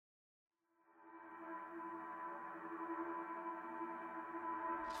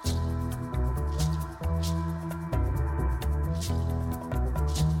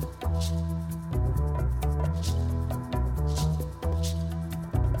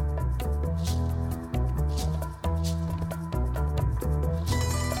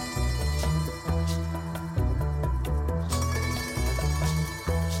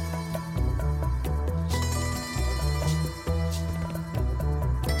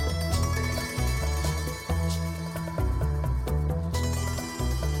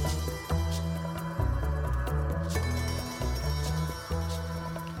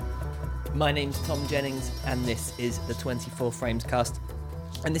My name's Tom Jennings, and this is the 24 Frames Cast.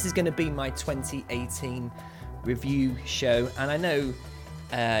 And this is going to be my 2018 review show. And I know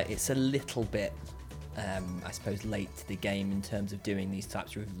it's a little bit, I suppose, late to the game in terms of doing these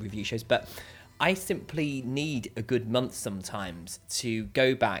types of review shows, but I simply need a good month sometimes to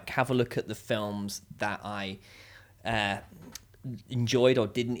go back, have a look at the films that I enjoyed or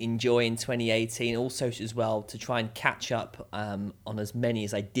didn't enjoy in 2018, also as well to try and catch up on as many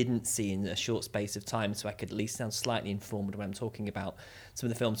as I didn't see in a short space of time, so I could at least sound slightly informed when I'm talking about some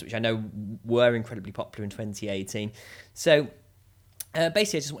of the films which I know were incredibly popular in 2018. So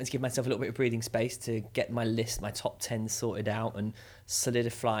basically, I just wanted to give myself a little bit of breathing space to get my list, my top 10 sorted out and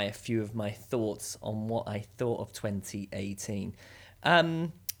solidify a few of my thoughts on what I thought of 2018.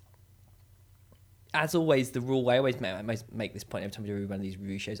 As always, the rule, I always make this point every time I do one of these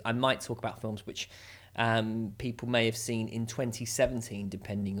review shows, I might talk about films which people may have seen in 2017,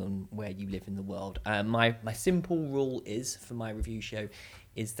 depending on where you live in the world. My simple rule is, for my review show,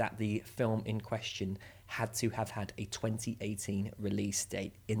 is that the film in question had to have had a 2018 release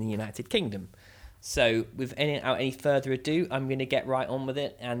date in the United Kingdom. So without any further ado, I'm going to get right on with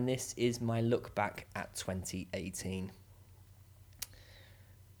it, and this is my look back at 2018.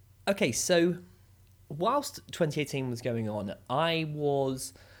 Okay, so whilst 2018 was going on, I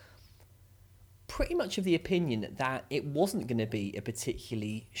was pretty much of the opinion that it wasn't going to be a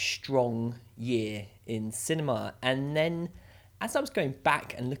particularly strong year in cinema. And then as I was going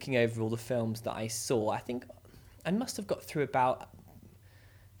back and looking over all the films that I saw, I think I must have got through about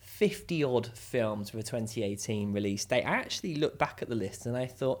 50 odd films with a 2018 release date. I actually looked back at the list and I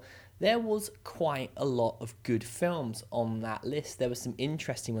thought there was quite a lot of good films on that list. There were some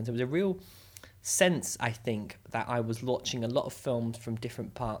interesting ones. There was a real sense, I think, that I was watching a lot of films from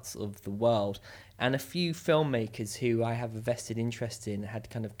different parts of the world, and a few filmmakers who I have a vested interest in had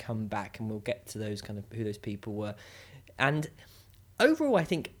kind of come back, and we'll get to those kind of who those people were. And overall, I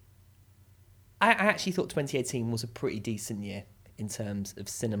think I actually thought 2018 was a pretty decent year in terms of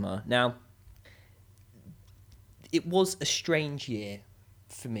cinema. Now, it was a strange year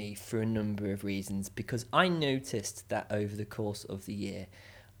for me for a number of reasons, because I noticed that over the course of the year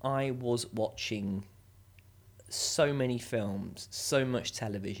I was watching so many films, so much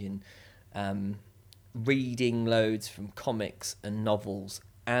television, reading loads from comics and novels,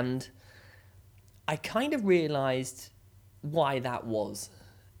 and I kind of realised why that was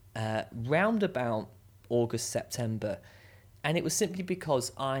round about August, September, and it was simply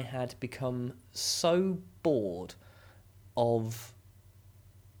because I had become so bored of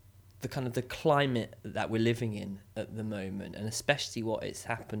the kind of the climate that we're living in at the moment, and especially what has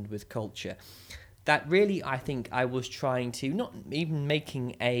happened with culture, that really I think I was trying to, not even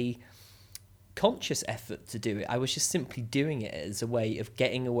making a conscious effort to do it, I was just simply doing it as a way of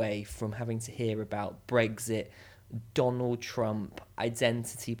getting away from having to hear about Brexit, Donald Trump,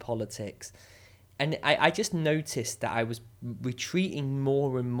 identity politics. And I just noticed that I was retreating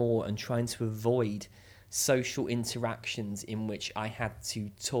more and more and trying to avoid social interactions in which I had to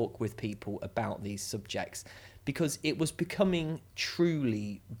talk with people about these subjects, because it was becoming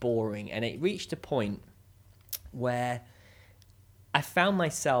truly boring. And it reached a point where I found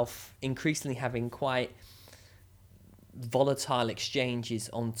myself increasingly having quite volatile exchanges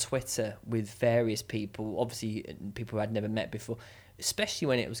on Twitter with various people, obviously people who I'd never met before, especially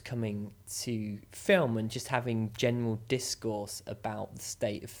when it was coming to film and just having general discourse about the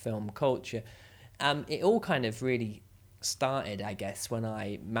state of film culture. It all kind of really started, I guess, when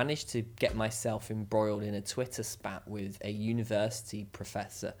I managed to get myself embroiled in a Twitter spat with a university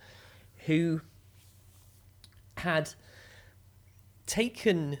professor who had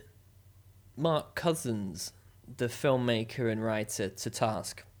taken Mark Cousins, the filmmaker and writer, to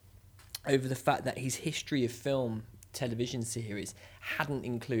task over the fact that his History of Film television series hadn't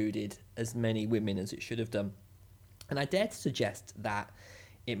included as many women as it should have done. And I dare to suggest that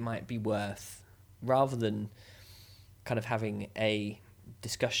it might be worth, rather than kind of having a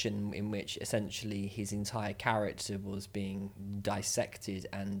discussion in which essentially his entire character was being dissected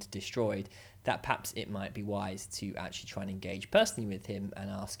and destroyed, that perhaps it might be wise to actually try and engage personally with him and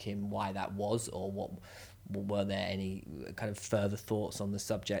ask him why that was, or what were there any kind of further thoughts on the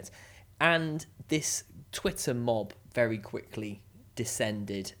subject. And this Twitter mob very quickly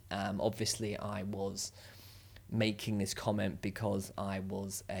descended. Obviously, I was making this comment because I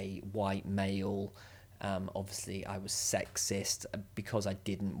was a white male. Obviously, I was sexist because I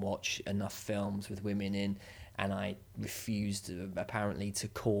didn't watch enough films with women in, and I refused, apparently, to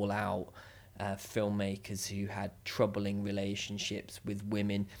call out filmmakers who had troubling relationships with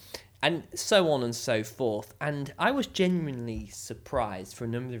women. and so on and so forth. And I was genuinely surprised for a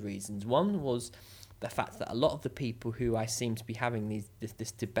number of reasons. One was the fact that a lot of the people who I seem to be having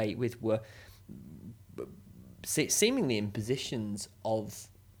this debate with were seemingly in positions of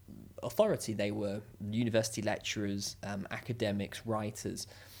authority. They were university lecturers, academics, writers.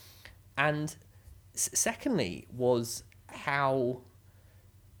 And secondly was how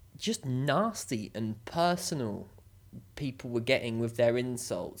just nasty and personal people were getting with their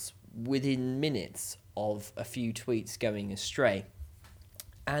insults within minutes of a few tweets going astray.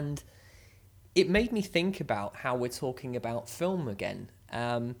 And it made me think about how we're talking about film again.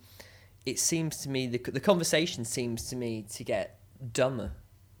 It seems to me, the conversation seems to me to get dumber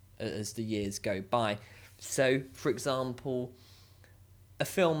as the years go by. So, for example, a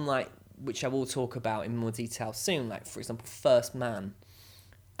film like, which I will talk about in more detail soon, like, for example, First Man.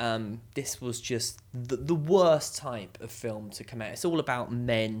 This was just the worst type of film to come out. It's all about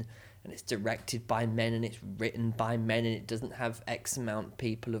men, and it's directed by men, and it's written by men, and it doesn't have X amount of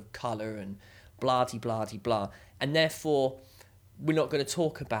people of colour, and blah-de-blah-de-blah. And therefore, we're not going to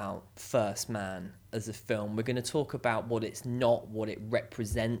talk about First Man as a film. We're going to talk about what it's not, what it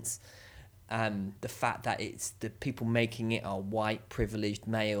represents, the fact that it's the people making it are white, privileged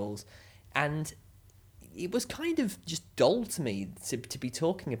males. And it was kind of just dull to me to be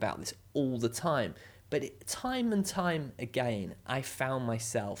talking about this all the time. But time and time again, I found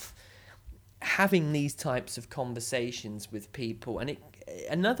myself having these types of conversations with people. And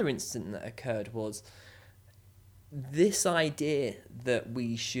another incident that occurred was this idea that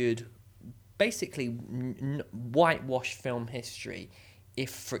we should basically whitewash film history if,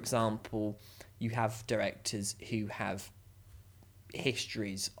 for example, you have directors who have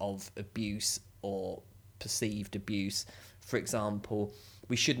histories of abuse or perceived abuse. For example,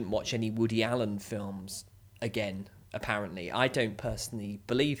 we shouldn't watch any Woody Allen films again, apparently. I don't personally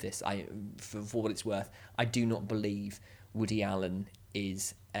believe this. For what it's worth, I do not believe Woody Allen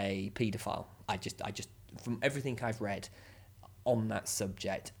is a paedophile. I just from everything I've read on that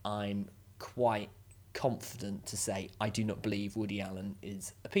subject, I'm quite confident to say I do not believe Woody Allen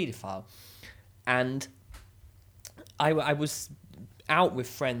is a paedophile. And I was out with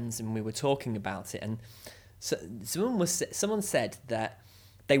friends and we were talking about it, and so someone said that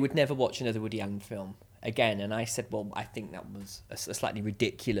they would never watch another Woody Allen film again, and I said, well, I think that was a slightly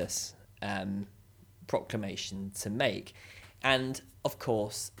ridiculous proclamation to make. And of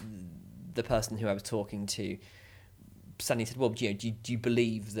course, the person who I was talking to suddenly said, well, do you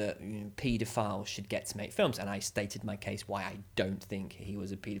believe that paedophiles should get to make films? And I stated my case why I don't think he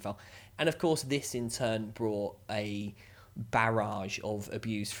was a paedophile. And of course, this in turn brought a barrage of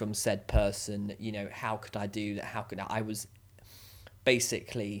abuse from said person. How could I do that? How could I was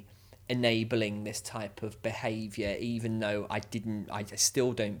basically enabling this type of behaviour, even though I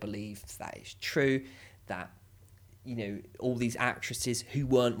still don't believe that is true, that all these actresses who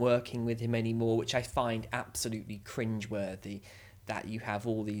weren't working with him anymore, which I find absolutely cringeworthy, that you have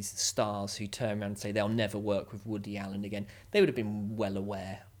all these stars who turn around and say they'll never work with Woody Allen again. They would have been well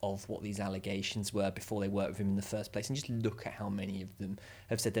aware of what these allegations were before they worked with him in the first place. And just look at how many of them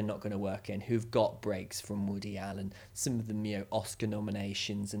have said they're not going to work again, who've got breaks from Woody Allen. Some of them, Oscar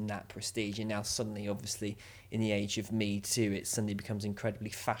nominations and that prestige. And now suddenly, obviously, in the age of Me Too, it suddenly becomes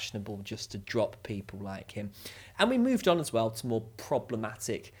incredibly fashionable just to drop people like him. And we moved on as well to more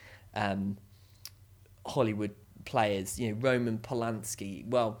problematic Hollywood players. Roman Polanski.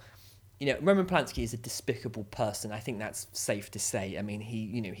 Well, Roman Polanski is a despicable person. I think that's safe to say. I mean,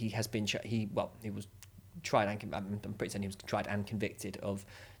 he has been he was tried and I'm pretty certain he was tried and convicted of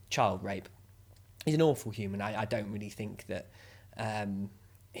child rape. He's an awful human. I don't really think that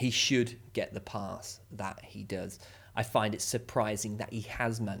he should get the pass that he does. I find it surprising that he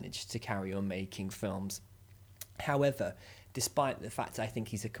has managed to carry on making films. However, despite the fact that I think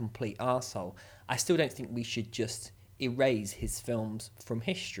he's a complete arsehole, I still don't think we should just erase his films from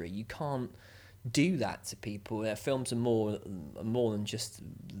history. You can't do that to people. Their films are more than just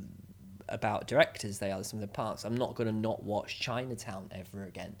about directors. They are some of the parts. I'm not going to not watch Chinatown ever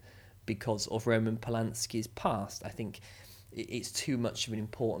again because of Roman Polanski's past. I think it's too much of an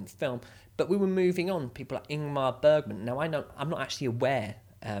important film. But we were moving on. People like Ingmar Bergman. Now, I'm not actually aware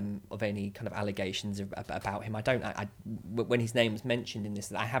of any kind of allegations about him. When his name was mentioned in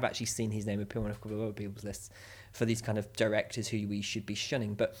this, I have actually seen his name appear on a couple of other people's lists for these kind of directors who we should be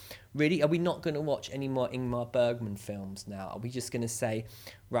shunning. But really, are we not going to watch any more Ingmar Bergman films now? Are we just going to say,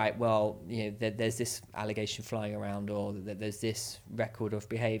 right, well, there's this allegation flying around, or there's this record of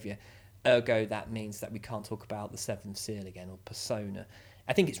behaviour, ergo that means that we can't talk about The Seventh Seal again, or Persona?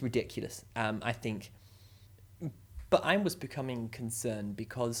 I think it's ridiculous. But I was becoming concerned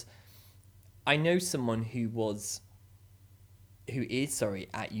because I know someone who is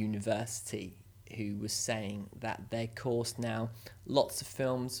at university, who was saying that their course now, lots of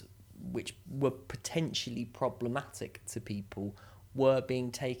films which were potentially problematic to people were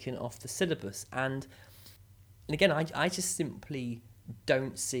being taken off the syllabus. And again, I just simply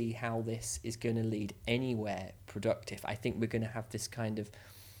don't see how this is going to lead anywhere productive. I think we're going to have this kind of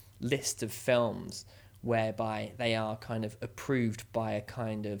list of films whereby they are kind of approved by a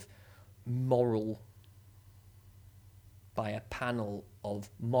kind of by a panel of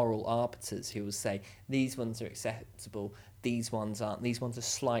moral arbiters who will say these ones are acceptable, these ones aren't, these ones are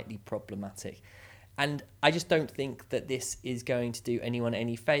slightly problematic. And I just don't think that this is going to do anyone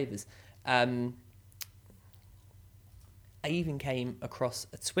any favours. I even came across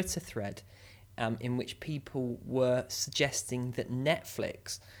a Twitter thread in which people were suggesting that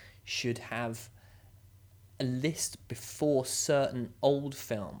Netflix should have a list before certain old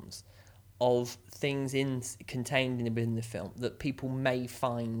films of things contained within the film that people may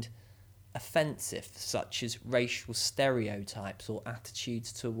find offensive, such as racial stereotypes or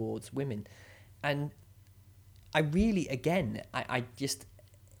attitudes towards women. And I really, again, I just,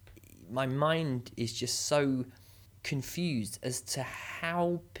 my mind is just so confused as to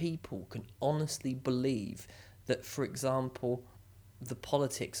how people can honestly believe that, for example, the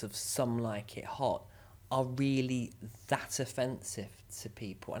politics of Some Like It Hot are really that offensive to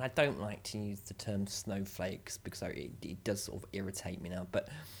people. And I don't like to use the term snowflakes because it does sort of irritate me now. But,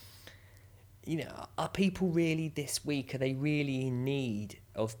 you know, are people really this weak? Are they really in need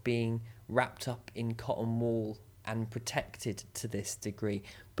of being wrapped up in cotton wool and protected to this degree?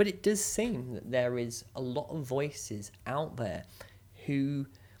 But it does seem that there is a lot of voices out there who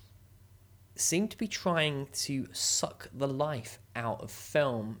seem to be trying to suck the life out of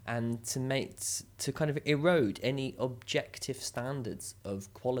film and to kind of erode any objective standards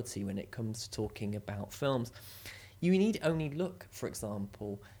of quality when it comes to talking about films. You need only look, for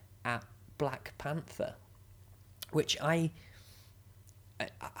example, at Black Panther, which I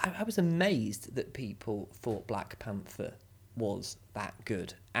was amazed that people thought Black Panther was that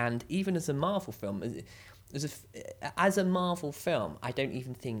good. And even as a Marvel film, as a Marvel film, I don't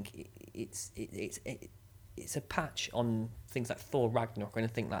even think it's a patch on things like Thor Ragnarok or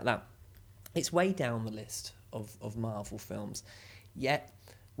anything like that. It's way down the list of Marvel films, yet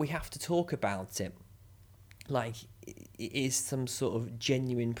we have to talk about it like it is some sort of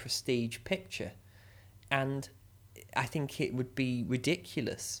genuine prestige picture. And I think it would be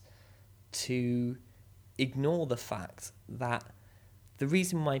ridiculous to ignore the fact that the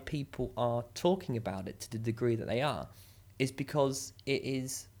reason why people are talking about it to the degree that they are is because it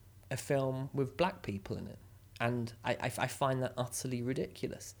is a film with black people in it. And I find that utterly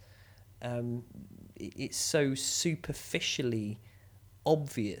ridiculous. It's so superficially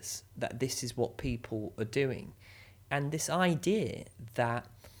obvious that this is what people are doing. And this idea that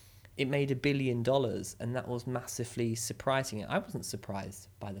it made $1 billion and that was massively surprising. I wasn't surprised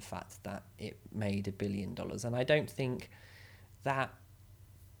by the fact that it made $1 billion. And I don't think that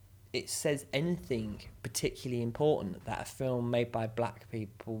it says anything particularly important that a film made by black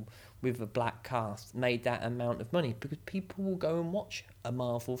people with a black cast made that amount of money, because people will go and watch a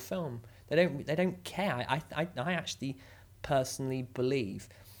Marvel film. They don't care. I actually personally believe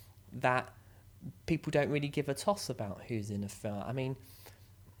that people don't really give a toss about who's in a film. I mean,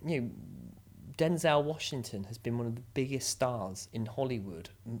 you know, Denzel Washington has been one of the biggest stars in Hollywood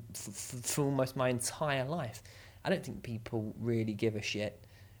for almost my entire life. I don't think people really give a shit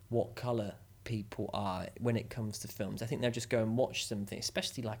what colour people are when it comes to films. I think they'll just go and watch something,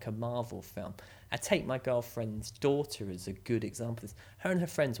 especially like a Marvel film. I take my girlfriend's daughter as a good example of this. Her and her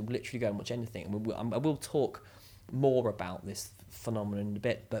friends will literally go and watch anything. And I will talk more about this phenomenon in a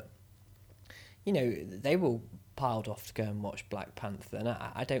bit, but, you know, they will piled off to go and watch Black Panther, and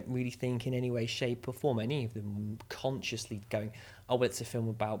I don't really think in any way, shape or form any of them consciously going, oh, well, it's a film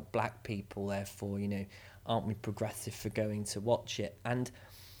about black people, therefore, you know, aren't we progressive for going to watch it? And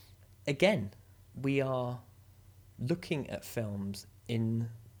again, we are looking at films in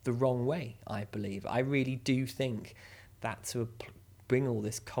the wrong way, I believe. I really do think that to bring all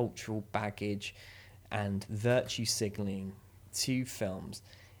this cultural baggage and virtue signalling to films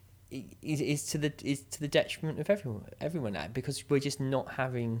is to the detriment of everyone now, because we're just not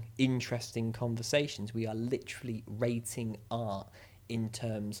having interesting conversations. We are literally rating art in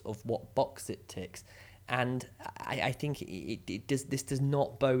terms of what box it ticks, and I think this does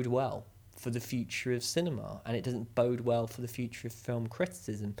not bode well for the future of cinema, and it doesn't bode well for the future of film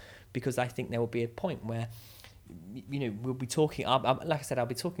criticism, because I think there will be a point where, you know, we'll be talking, like I said, I'll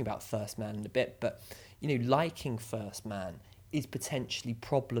be talking about First Man in a bit, but, you know, liking First Man is potentially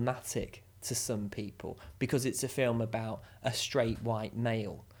problematic to some people because it's a film about a straight white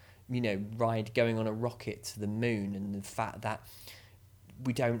male, going on a rocket to the moon, and the fact that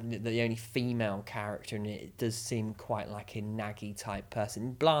the only female character in it does seem quite like a naggy type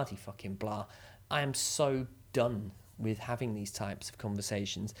person. Blah de fucking blah. I am so done with having these types of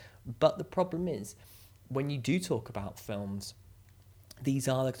conversations. But the problem is, when you do talk about films, these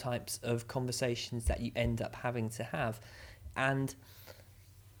are the types of conversations that you end up having to have. And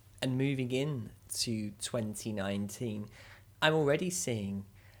moving in to 2019, I'm already seeing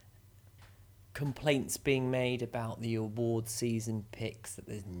complaints being made about the award season picks, that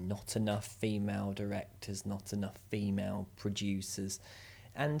there's not enough female directors, not enough female producers,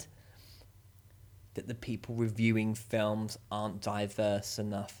 and that the people reviewing films aren't diverse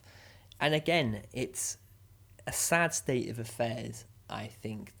enough. And again, it's a sad state of affairs, I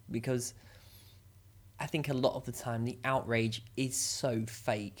think, because I think a lot of the time the outrage is so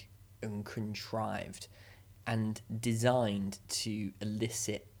fake and contrived and designed to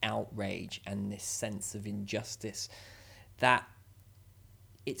elicit outrage and this sense of injustice that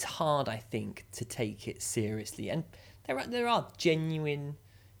it's hard, I think, to take it seriously. And there are genuine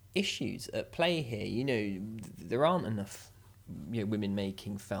issues at play here. There aren't enough women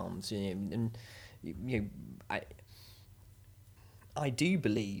making films, and I do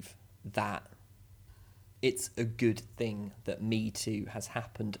believe that it's a good thing that Me Too has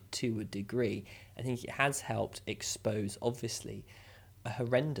happened to a degree. I think it has helped expose, obviously, a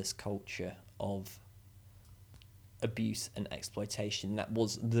horrendous culture of abuse and exploitation that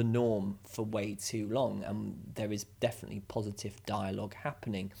was the norm for way too long, and there is definitely positive dialogue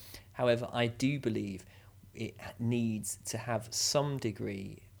happening. However, I do believe it needs to have some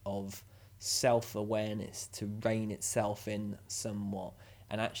degree of self-awareness to rein itself in somewhat,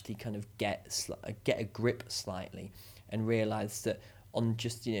 and actually kind of get a grip slightly, and realise that on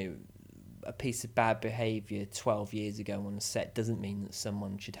just a piece of bad behaviour 12 years ago on a set doesn't mean that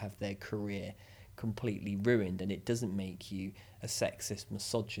someone should have their career completely ruined, and it doesn't make you a sexist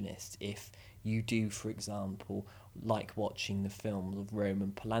misogynist if you do, for example, like watching the films of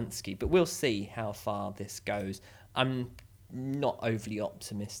Roman Polanski. But we'll see how far this goes. I'm not overly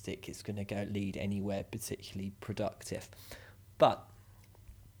optimistic it's going to lead anywhere particularly productive. But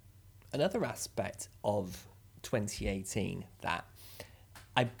another aspect of 2018 that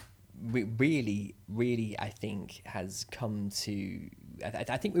I really, I think has come to...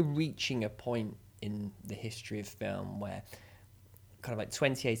 I think we're reaching a point in the history of film where kind of like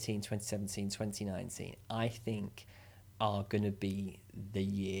 2018, 2017, 2019, I think are going to be the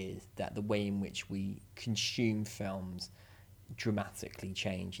years that the way in which we consume films dramatically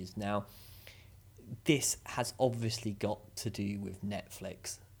changes. Now, this has obviously got to do with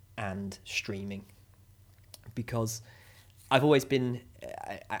Netflix and streaming, because I've always been...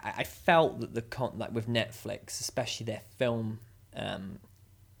 I felt that like with Netflix, especially their film...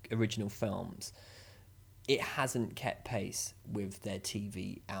 original films, it hasn't kept pace with their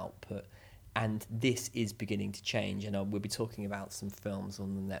TV output, and this is beginning to change, and we'll be talking about some films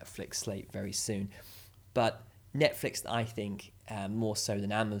on the Netflix slate very soon. But Netflix, I think, more so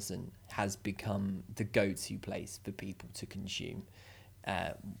than Amazon, has become the go-to place for people to consume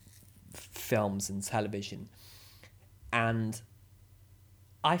films and television. And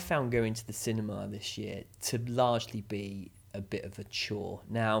I found going to the cinema this year to largely be a bit of a chore.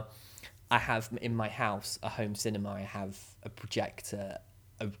 Now, I have in my house a home cinema. I have a projector,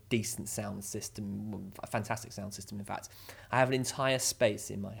 a decent sound system, a fantastic sound system, in fact. I have an entire space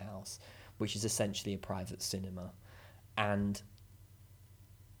in my house which is essentially a private cinema, and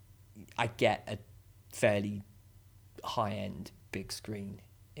I get a fairly high-end big screen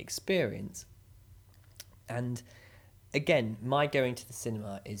experience. And again, my going to the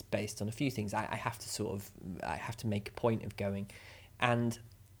cinema is based on a few things. I have to make a point of going, and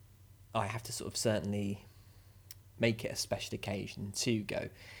I have to sort of certainly make it a special occasion to go.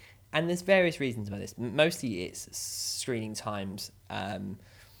 And there's various reasons about this. Mostly it's screening times.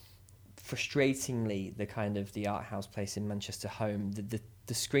 Frustratingly, the art house place in Manchester Home, the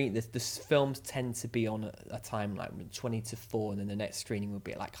films tend to be on a time like 20 to 4, and then the next screening will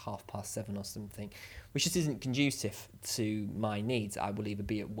be at like 7:30 or something, which just isn't conducive to my needs. I will either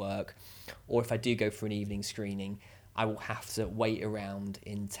be at work, or if I do go for an evening screening, I will have to wait around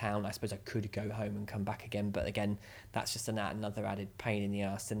in town. I suppose I could go home and come back again, but again, that's just another added pain in the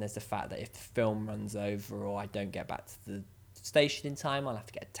arse. And there's the fact that if the film runs over or I don't get back to the station in time, I'll have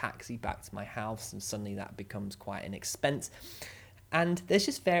to get a taxi back to my house, and suddenly that becomes quite an expense. And there's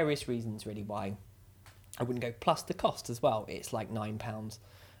just various reasons really why I wouldn't go, plus the cost as well. It's like £9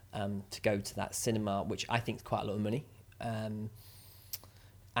 to go to that cinema, which I think is quite a lot of money.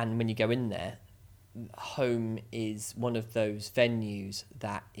 And when you go in there, Home is one of those venues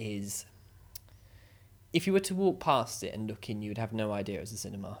that is, if you were to walk past it and look in, you would have no idea it was a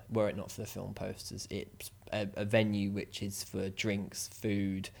cinema, were it not for the film posters. It's a venue which is for drinks,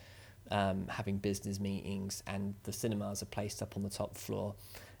 food, having business meetings, and the cinemas are placed up on the top floor.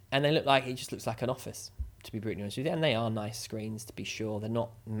 And it just looks like an office, to be brutally honest with you. And they are nice screens, to be sure. They're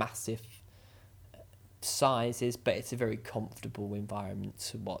not massive sizes, but it's a very comfortable environment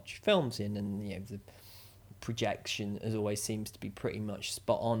to watch films in, and the projection as always seems to be pretty much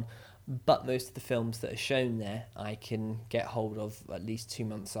spot on. But most of the films that are shown there I can get hold of at least 2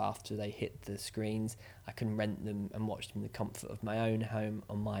 months after they hit the screens. I can rent them and watch them in the comfort of my own home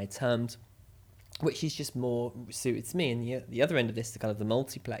on my terms, which is just more suited to me. And the other end of this, the kind of the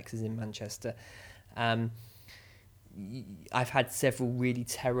multiplexes in Manchester, I've had several really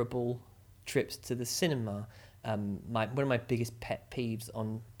terrible trips to the cinema. One of my biggest pet peeves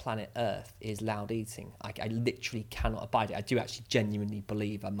on planet Earth is loud eating. I literally cannot abide it. I do actually genuinely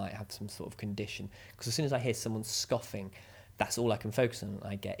believe I might have some sort of condition, because as soon as I hear someone scoffing, that's all I can focus on.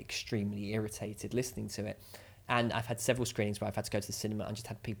 I get extremely irritated listening to it. And I've had several screenings where I've had to go to the cinema and just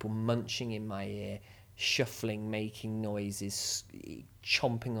had people munching in my ear, shuffling, making noises,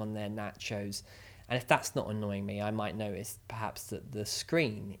 chomping on their nachos. And if that's not annoying me, I might notice perhaps that the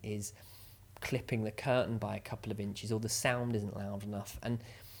screen is clipping the curtain by a couple of inches, or the sound isn't loud enough. And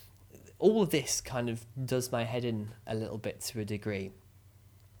all of this kind of does my head in a little bit to a degree.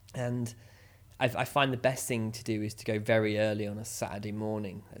 And I find the best thing to do is to go very early on a Saturday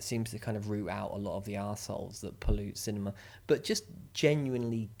morning. It seems to kind of root out a lot of the arseholes that pollute cinema. But just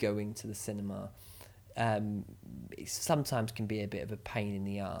genuinely going to the cinema it sometimes can be a bit of a pain in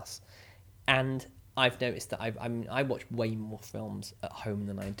the arse. And I've noticed that I watch way more films at home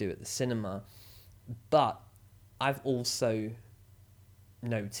than I do at the cinema, but I've also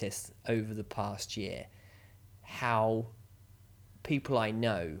noticed over the past year how people I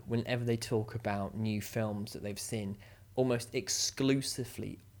know, whenever they talk about new films that they've seen, almost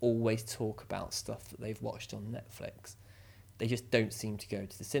exclusively always talk about stuff that they've watched on Netflix. They just don't seem to go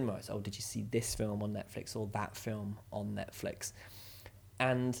to the cinema. It's, did you see this film on Netflix or that film on Netflix?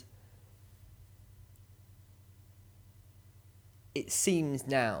 And it seems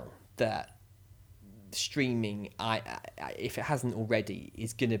now that streaming, if it hasn't already,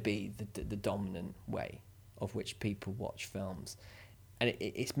 is going to be the dominant way of which people watch films. And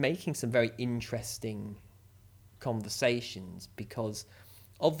it's making some very interesting conversations, because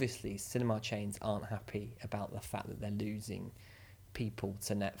obviously cinema chains aren't happy about the fact that they're losing people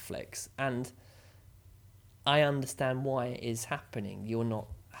to Netflix. And I understand why it is happening. You're not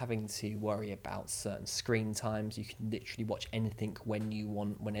having to worry about certain screen times. You can literally watch anything when you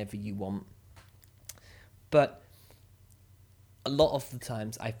want, whenever you want. But a lot of the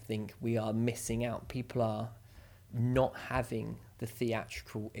times I think we are missing out. People are not having the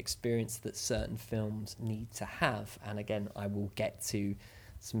theatrical experience that certain films need to have. And again, I will get to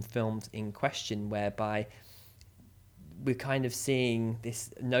some films in question whereby we're kind of seeing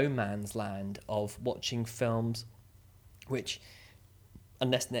this no man's land of watching films which,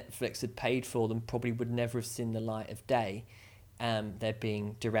 unless Netflix had paid for them, probably would never have seen the light of day. They're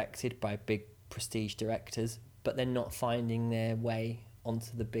being directed by big prestige directors, but they're not finding their way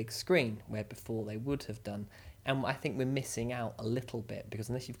onto the big screen where before they would have done. And I think we're missing out a little bit, because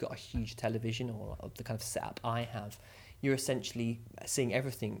unless you've got a huge television or the kind of setup I have, you're essentially seeing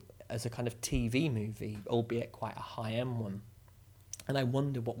everything as a kind of TV movie, albeit quite a high-end one. And I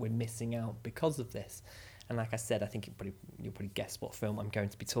wonder what we're missing out because of this. And like I said, I think you'll probably guess what film I'm going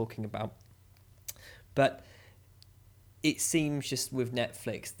to be talking about. But it seems just with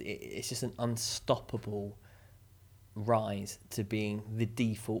Netflix, it's just an unstoppable rise to being the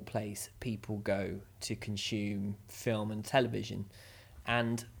default place people go to consume film and television.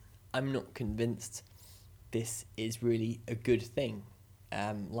 And I'm not convinced this is really a good thing.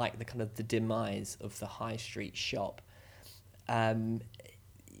 Like the kind of the demise of the high street shop.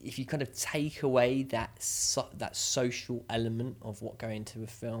 If you kind of take away that social element of what going to a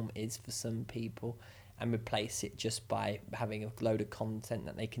film is for some people, and replace it just by having a load of content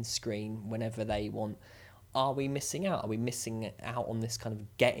that they can screen whenever they want, are we missing out? Are we missing out on this kind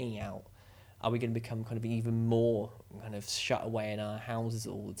of getting out? Are we going to become kind of even more kind of shut away in our houses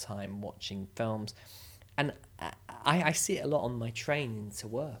all the time watching films? And I see it a lot on my train into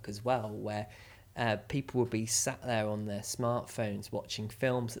work as well, where people will be sat there on their smartphones watching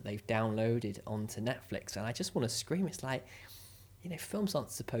films that they've downloaded onto Netflix. And I just want to scream. It's like, films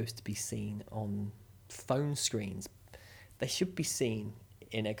aren't supposed to be seen on phone screens. They should be seen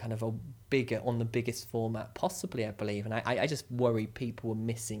in a kind of a on the biggest format possibly, I believe. And I just worry people are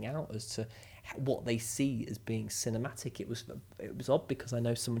missing out as to what they see as being cinematic. It was odd because I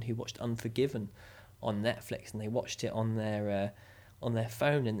know someone who watched Unforgiven on Netflix, and they watched it on their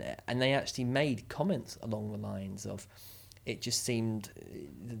phone, and they actually made comments along the lines of, it just seemed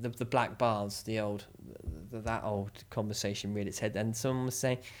the black bars, that old conversation reared its head, and someone was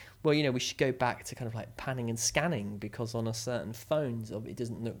saying, well, we should go back to kind of like panning and scanning because on a certain phones it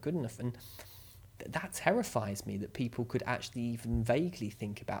doesn't look good enough. And that terrifies me, that people could actually even vaguely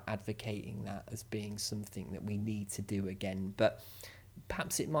think about advocating that as being something that we need to do again. But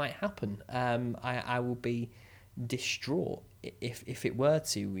perhaps it might happen. I will be distraught if it were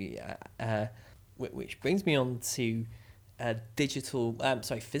to. Which brings me on to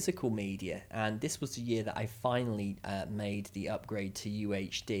physical media, and this was the year that I finally made the upgrade to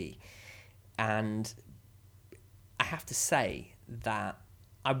UHD, and I have to say that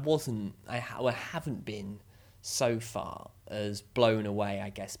I haven't been so far as blown away, I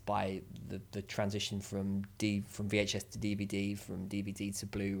guess, by the transition from VHS to DVD, from DVD to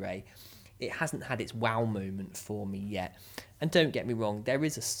Blu-ray. It hasn't had its wow moment for me yet, and don't get me wrong, there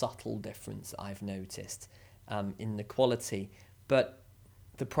is a subtle difference I've noticed in the quality, but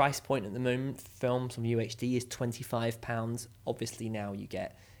the price point at the moment for films on UHD is £25. Obviously now you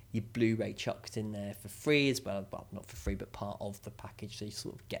get your Blu-ray chucked in there for free as well not for free, but part of the package, so you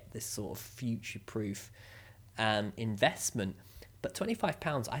sort of get this sort of future-proof investment. But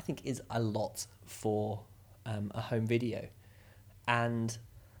 £25 I think is a lot for a home video, and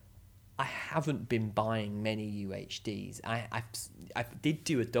I haven't been buying many UHDs. I did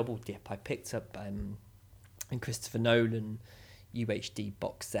do a double dip. I picked up a Christopher Nolan UHD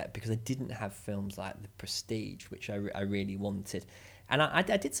box set because I didn't have films like The Prestige, which I really wanted. And I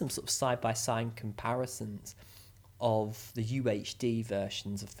did some sort of side-by-side comparisons of the UHD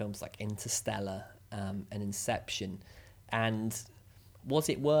versions of films like Interstellar and Inception. And was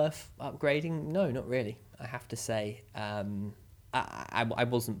it worth upgrading? No, not really, I have to say. I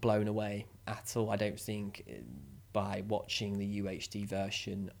wasn't blown away at all, I don't think, by watching the UHD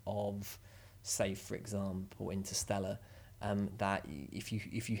version of, say, for example, Interstellar. That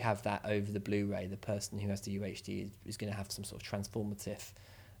if you have that over the Blu-ray, the person who has the UHD is going to have some sort of transformative,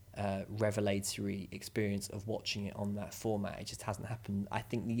 revelatory experience of watching it on that format. It just hasn't happened. I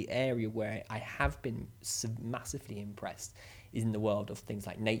think the area where I have been massively impressed is in the world of things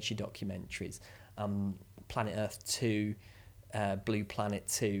like nature documentaries, Planet Earth 2, Blue Planet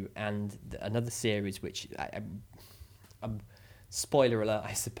 2, and another series which spoiler alert,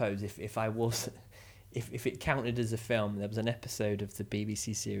 I suppose, if it counted as a film, there was an episode of the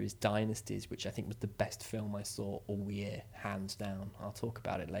BBC series Dynasties, which I think was the best film I saw all year, hands down. I'll talk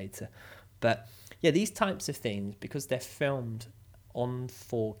about it later. But yeah, these types of things, because they're filmed on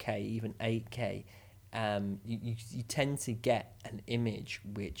 4K, even 8K, you tend to get an image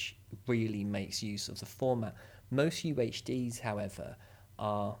which really makes use of the format. Most UHDs, however,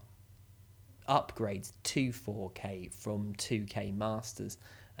 are upgrades to 4K from 2K masters.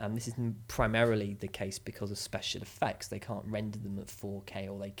 This is primarily the case because of special effects. They can't render them at 4K,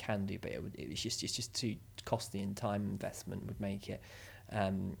 or they can do, but it's just too costly, and time investment would make it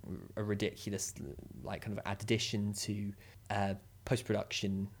a ridiculous kind of addition to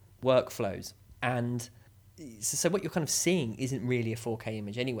post-production workflows. And so what you're kind of seeing isn't really a 4K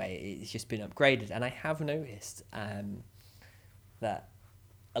image anyway. It's just been upgraded. And I have noticed that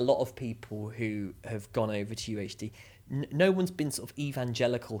a lot of people who have gone over to UHD, no one's been sort of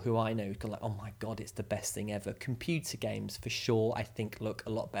evangelical who I know, gone like, oh my God, it's the best thing ever. Computer games, for sure, I think look a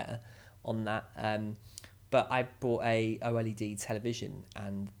lot better on that. But I bought a OLED television,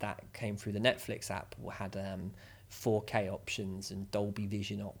 and that came through the Netflix app, had 4K options and Dolby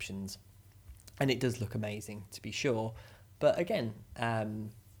Vision options. And it does look amazing, to be sure. But again, there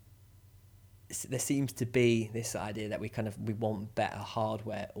seems to be this idea that we want better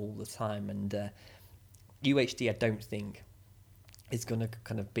hardware all the time, and UHD I don't think is going to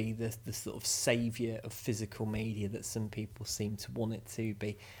kind of be the sort of saviour of physical media that some people seem to want it to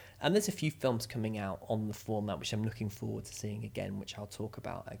be. And there's a few films coming out on the format which I'm looking forward to seeing again, which I'll talk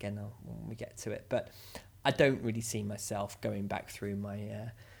about again when we get to it. But I don't really see myself going back through my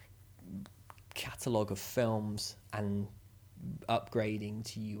catalogue of films and upgrading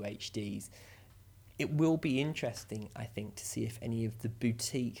to UHDs. It will be interesting, I think, to see if any of the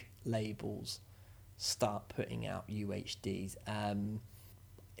boutique labels start putting out UHDs.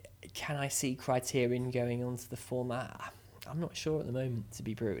 Can I see Criterion going onto the format? I'm not sure at the moment, to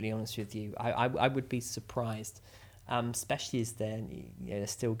be brutally honest with you. I would be surprised, especially as they're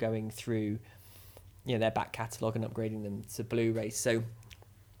still going through their back catalogue and upgrading them to Blu-ray. So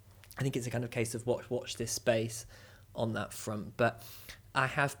I think it's a kind of case of watch this space on that front. But I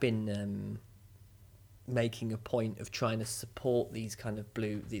have been making a point of trying to support these kind of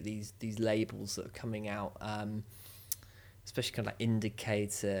these labels that are coming out, especially kind of like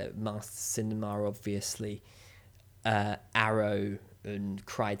Indicator, Master Cinema, obviously, Arrow and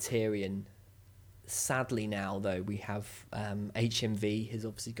Criterion. Sadly now, though, we have HMV has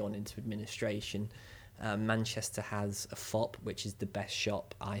obviously gone into administration. Manchester has a FOP, which is the best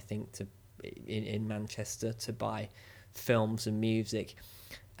shop, I think, in Manchester to buy films and music.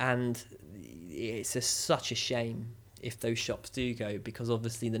 And it's such a shame if those shops do go, because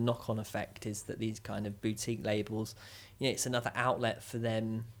obviously the knock-on effect is that these kind of boutique labels, it's another outlet for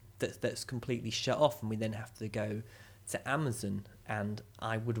them that's completely shut off, and we then have to go to Amazon. And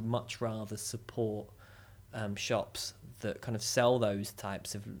I would much rather support shops that kind of sell those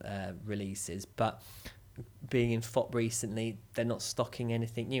types of releases. But being in FOP recently, they're not stocking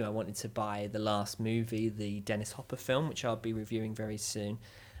anything new. I wanted to buy the last movie, the Dennis Hopper film, which I'll be reviewing very soon.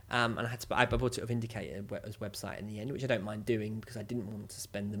 And I bought it off Indicator's website in the end, which I don't mind doing because I didn't want to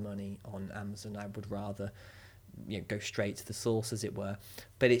spend the money on Amazon. I would rather go straight to the source, as it were.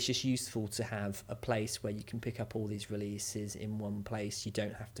 But it's just useful to have a place where you can pick up all these releases in one place. You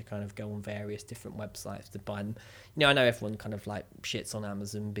don't have to kind of go on various different websites to buy them. I know everyone kind of like shits on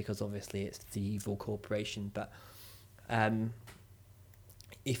Amazon because obviously it's the evil corporation, but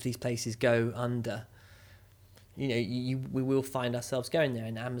if these places go under, we will find ourselves going there.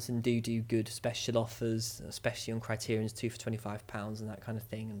 And Amazon do good special offers, especially on Criterion's 2 for £25 and that kind of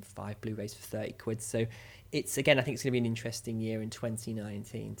thing, and 5 Blu-rays for £30. So it's, again, I think it's going to be an interesting year in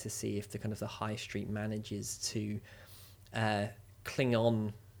 2019 to see if the high street manages to cling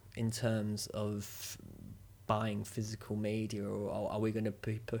on in terms of buying physical media, or are we going to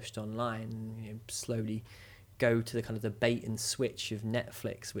be pushed online, slowly go to the bait and switch of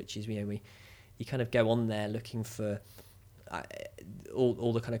Netflix, which is, you kind of go on there looking for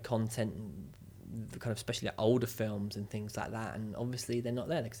all the kind of content, especially like older films and things like that, and obviously they're not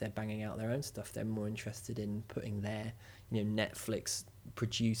there because they're banging out their own stuff. They're more interested in putting their Netflix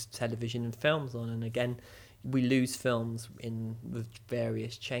produced television and films on, and again we lose films with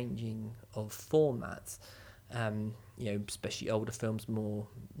various changing of formats. Especially older films, more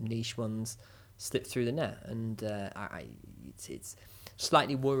niche ones, slip through the net, and it's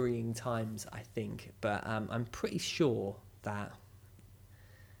slightly worrying times, I think. But I'm pretty sure that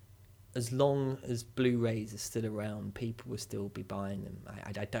as long as Blu-rays are still around, people will still be buying them.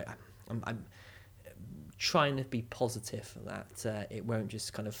 I'm trying to be positive that it won't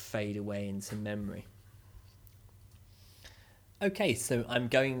just kind of fade away into memory. Okay, so I'm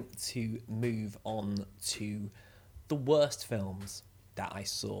going to move on to the worst films that I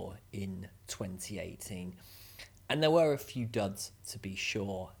saw in 2018. And there were a few duds, to be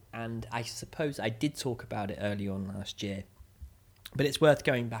sure. And I suppose I did talk about it early on last year. But it's worth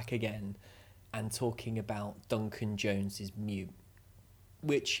going back again and talking about Duncan Jones's Mute,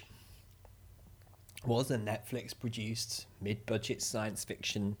 which was a Netflix-produced, mid-budget science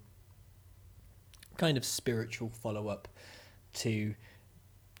fiction kind of spiritual follow-up to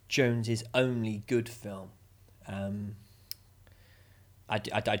Jones's only good film. I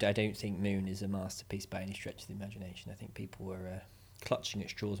don't think Moon is a masterpiece by any stretch of the imagination. I think people were clutching at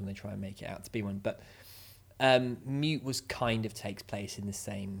straws when they try and make it out to be one. But Mute kind of takes place in the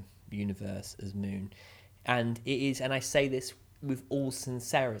same universe as Moon. And it is, and I say this with all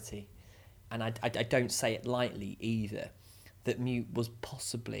sincerity, and I don't say it lightly either, that Mute was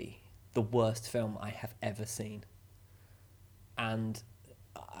possibly the worst film I have ever seen. And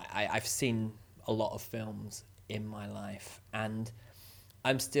I've seen a lot of films in my life, and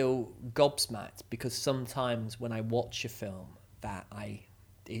I'm still gobsmacked because sometimes when I watch a film that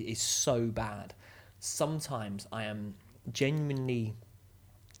is so bad, sometimes I am genuinely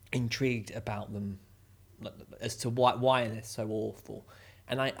intrigued about them as to why they're so awful.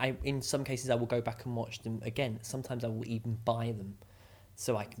 And I in some cases I will go back and watch them again. Sometimes I will even buy them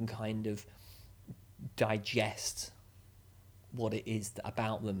so I can kind of digest what it is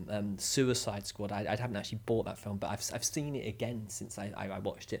about them. Suicide Squad, I haven't actually bought that film, but I've seen it again since I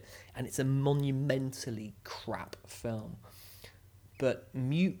watched it, and it's a monumentally crap film. But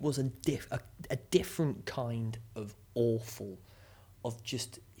Mute was a different kind of awful, of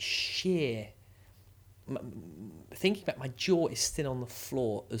just sheer... Thinking back, my jaw is still on the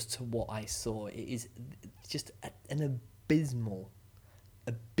floor as to what I saw. It is just an abysmal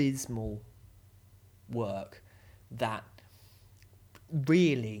work that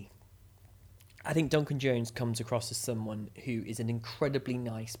really I think Duncan Jones comes across as someone who is an incredibly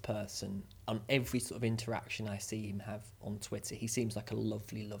nice person. On every sort of interaction I see him have on Twitter, he seems like a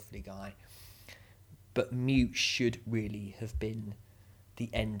lovely, lovely guy. But Mute should really have been the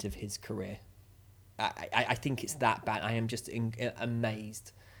end of his career. I think it's that bad. I am just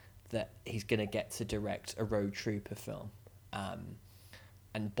amazed that he's going to get to direct a Road Trooper film.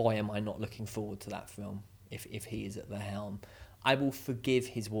 And boy, am I not looking forward to that film if he is at the helm. I will forgive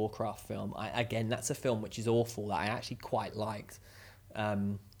his Warcraft film. Again, that's a film which is awful that I actually quite liked. I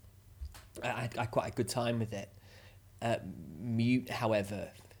had quite a good time with it. Mute, however,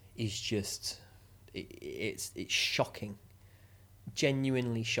 is just... It's shocking.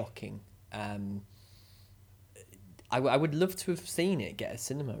 Genuinely shocking. I would love to have seen it get a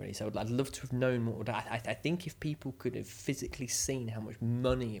cinema release. I'd love to have known what would... I think if people could have physically seen how much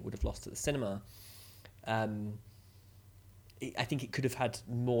money it would have lost at the cinema... I think it could have had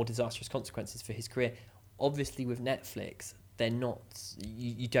more disastrous consequences for his career. Obviously, with Netflix, they're not.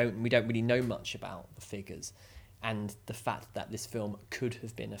 We don't really know much about the figures, and the fact that this film could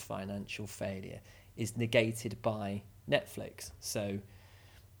have been a financial failure is negated by Netflix. So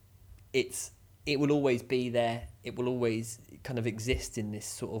it will always be there. It will always kind of exist in this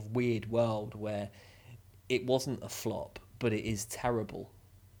sort of weird world where it wasn't a flop, but it is terrible.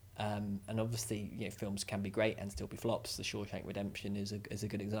 And obviously, films can be great and still be flops. The Shawshank Redemption is a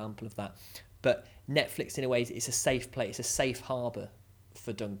good example of that. But Netflix, in a way, it's a safe place, a safe harbour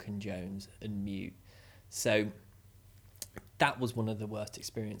for Duncan Jones and Mute. So that was one of the worst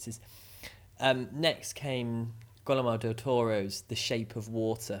experiences. Next came Guillermo del Toro's The Shape of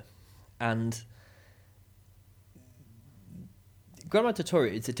Water. And Guillermo del Toro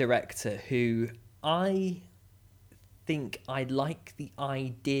is a director who I think I like the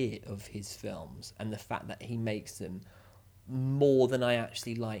idea of his films and the fact that he makes them more than I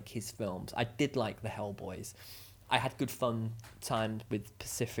actually like his films. I did like the Hellboys. I had good fun times with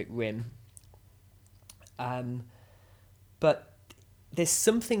Pacific Rim. But there's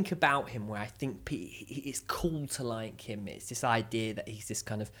something about him where I think it's cool to like him. It's this idea that he's this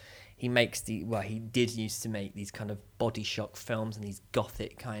kind of... He did used to make these kind of body shock films and these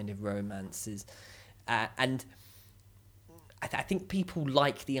gothic kind of romances. And I think people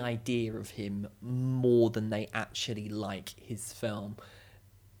like the idea of him more than they actually like his film.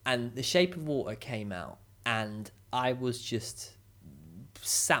 And The Shape of Water came out, and I was just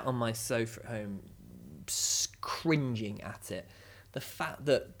sat on my sofa at home, cringing at it. The fact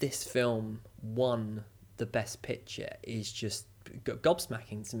that this film won the Best Picture is just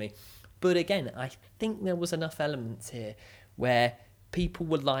gobsmacking to me. But again, I think there was enough elements here where people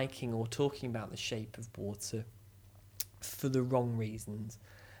were liking or talking about The Shape of Water for the wrong reasons,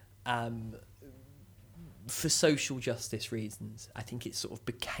 for social justice reasons. I think it sort of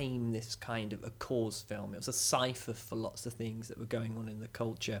became this kind of a cause film. It was a cipher for lots of things that were going on in the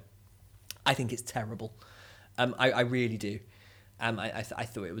culture. I think it's terrible. I really do. I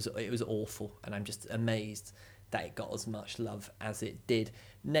thought it was awful, and I'm just amazed that it got as much love as it did.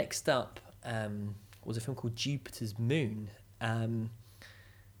 Next up was a film called Jupiter's Moon, and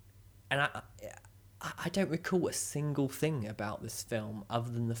I don't recall a single thing about this film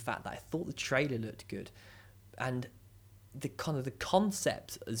other than the fact that I thought the trailer looked good, and the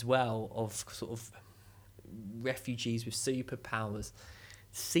concept as well of sort of refugees with superpowers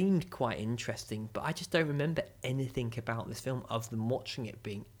seemed quite interesting, but I just don't remember anything about this film other than watching it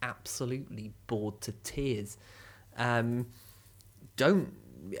being absolutely bored to tears. I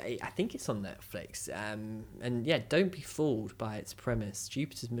think it's on Netflix, and yeah, don't be fooled by its premise.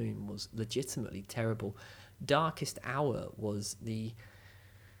 Jupiter's Moon was legitimately terrible. Darkest Hour was the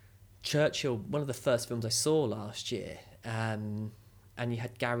Churchill, one of the first films I saw last year, and you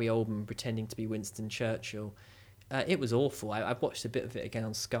had Gary Oldman pretending to be Winston Churchill. It was awful. I watched a bit of it again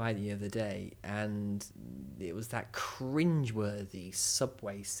on Sky the other day, and it was that cringeworthy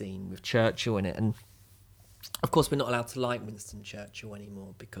subway scene with Churchill in it. And of course, we're not allowed to like Winston Churchill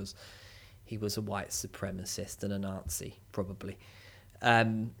anymore because he was a white supremacist and a Nazi, probably.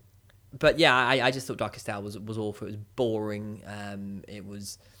 But yeah, I just thought Darkest Hour was awful. It was boring.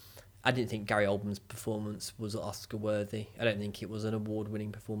 I didn't think Gary Oldman's performance was Oscar worthy. I don't think it was an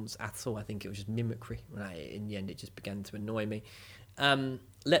award-winning performance at all. I think it was just mimicry. In the end, it just began to annoy me.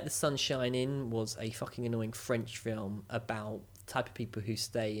 Let the Sun Shine In was a fucking annoying French film about the type of people who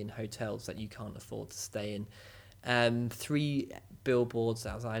stay in hotels that you can't afford to stay in. 3 billboards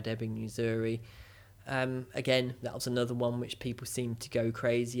outside Ebbing, Missouri. Again, that was another one which people seemed to go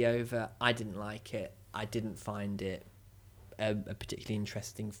crazy over. I didn't like it. I didn't find it a particularly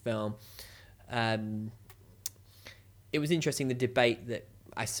interesting film. It was interesting, the debate that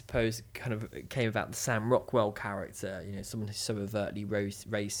I suppose, kind of came about the Sam Rockwell character, someone who's so overtly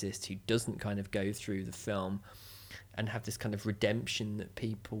racist, who doesn't kind of go through the film and have this kind of redemption that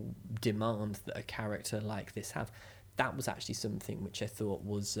people demand that a character like this have. That was actually something which I thought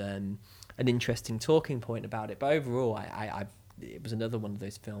was an interesting talking point about it. But overall, it was another one of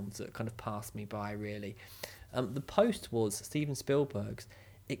those films that kind of passed me by, really. The Post was Steven Spielberg's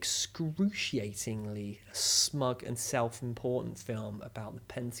excruciatingly smug and self-important film about the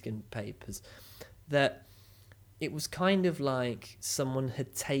Pentagon Papers, that it was kind of like someone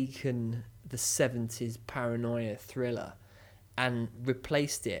had taken the 70s paranoia thriller and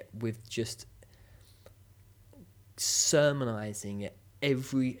replaced it with just sermonizing at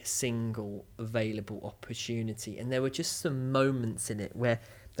every single available opportunity. And there were just some moments in it where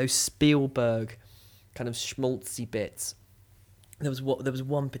those Spielberg kind of schmaltzy bits. There was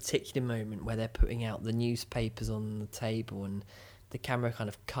one particular moment where they're putting out the newspapers on the table, and the camera kind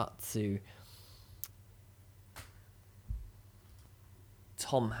of cut to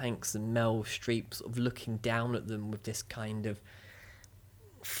Tom Hanks and Meryl Streep sort of looking down at them with this kind of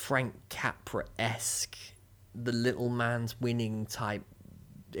Frank Capra-esque, the little man's winning type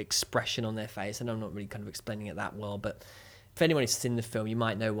expression on their face. And I'm not really kind of explaining it that well, but if anyone has seen the film, you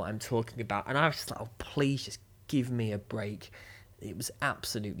might know what I'm talking about. And I was just like, oh, please just give me a break. It was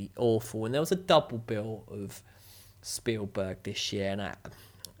absolutely awful. And there was a double bill of Spielberg this year. And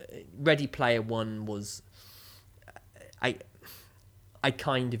Ready Player One was... I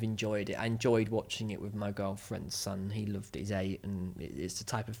kind of enjoyed it. I enjoyed watching it with my girlfriend's son. He loved it. He's 8, and it's the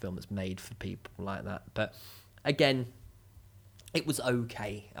type of film that's made for people like that. But again, it was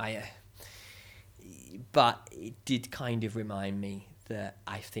okay. But it did kind of remind me that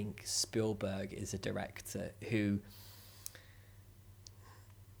I think Spielberg is a director who...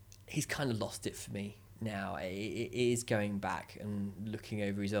 he's kind of lost it for me now. It is going back and looking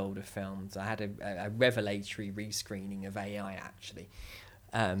over his older films. I had a revelatory rescreening of AI, actually,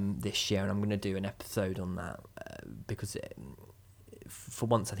 this year, and I'm going to do an episode on that because for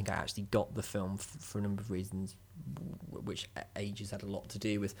once I think I actually got the film for a number of reasons, which ages had a lot to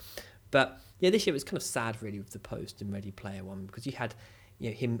do with. But yeah, this year it was kind of sad, really, with The Post and Ready Player One, because you had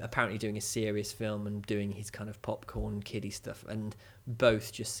him apparently doing a serious film and doing his kind of popcorn kiddie stuff, and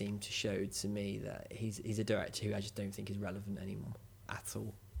both just seem to show to me that he's a director who I just don't think is relevant anymore at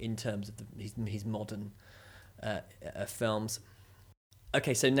all in terms of his modern films.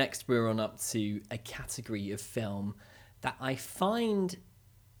 Okay, so next we're on up to a category of film that I find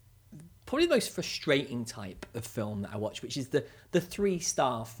probably the most frustrating type of film that I watch, which is the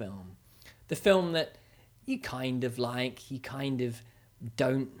 3-star film. The film that you kind of like, you kind of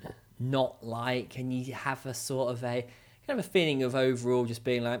don't not like, and you have a sort of a kind of a feeling of overall just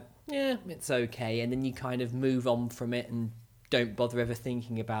being like, yeah, it's okay, and then you kind of move on from it and don't bother ever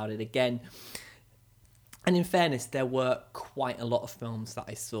thinking about it again. And in fairness, there were quite a lot of films that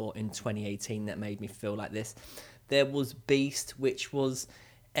I saw in 2018 that made me feel like this. There was Beast, which was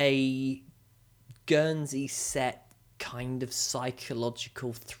a Guernsey set kind of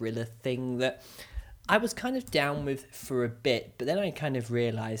psychological thriller thing that I was kind of down with for a bit, but then I kind of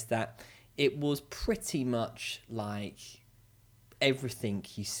realised that it was pretty much like everything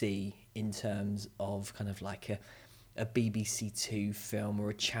you see in terms of kind of like a BBC Two film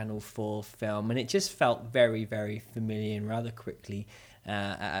or a Channel 4 film, and it just felt very, very familiar, and rather quickly,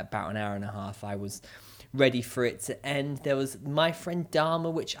 at about an hour and a half, I was ready for it to end. There was My Friend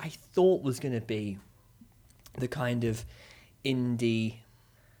Dharma, which I thought was going to be the kind of indie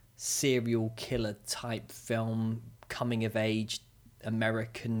serial killer type film, coming of age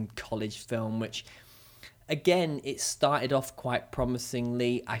American college film, which again, it started off quite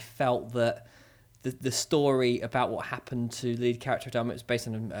promisingly. I felt that the story about what happened to the lead character of Dharma, it was based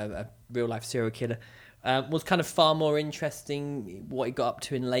on a real life serial killer, was kind of far more interesting what he got up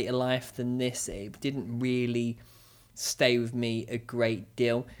to in later life than this. It didn't really stay with me a great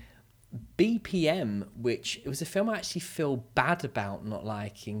deal. BPM, which it was a film I actually feel bad about not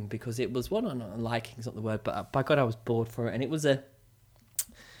liking, because it was one, not liking is not the word, but by God, I was bored for it. And it was a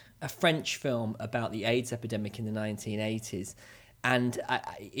French film about the AIDS epidemic in the 1980s. And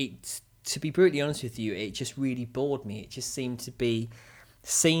to be brutally honest with you, it just really bored me. It just seemed to be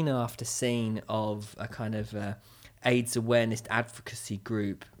scene after scene of a kind of AIDS awareness advocacy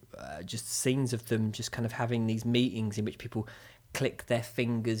group, just scenes of them just kind of having these meetings in which people click their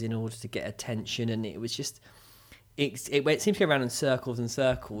fingers in order to get attention, and it was just it seemed to go around in circles and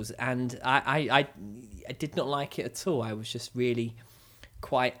circles, and I did not like it at all. I was just really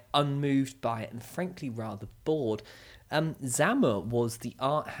quite unmoved by it, and frankly rather bored. Zama was the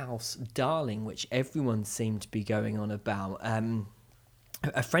art house darling which everyone seemed to be going on about.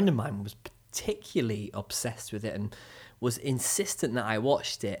 a friend of mine was particularly obsessed with it and was insistent that I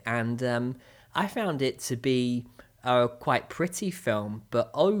watched it, and I found it to be a quite pretty film,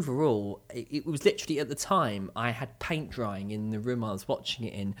 but overall, it was literally, at the time, I had paint drying in the room I was watching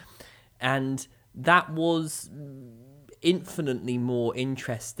it in, and that was infinitely more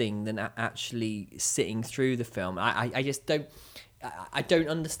interesting than actually sitting through the film. I just don't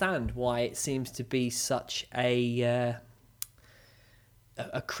understand why it seems to be such a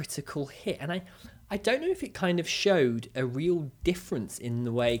critical hit, and I don't know if it kind of showed a real difference in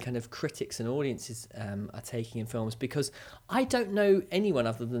the way kind of critics and audiences are taking in films, because I don't know anyone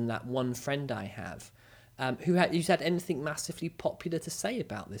other than that one friend I have who's had anything massively popular to say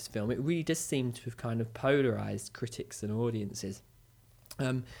about this film. It really does seem to have kind of polarised critics and audiences.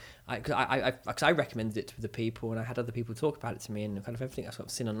 I recommended it to the people, and I had other people talk about it to me, and kind of everything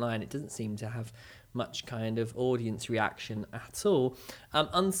I've seen online, it doesn't seem to have much kind of audience reaction at all.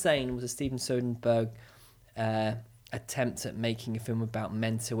 Unsane was a Steven Soderbergh attempt at making a film about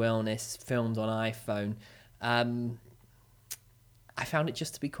mental illness, filmed on iPhone. I found it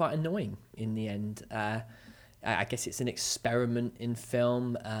just to be quite annoying in the end. I guess it's an experiment in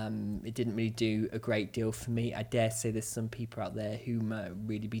film. It didn't really do a great deal for me. I dare say there's some people out there who might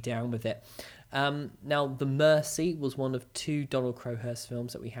really be down with it. Now, The Mercy was one of 2 Donald Crowhurst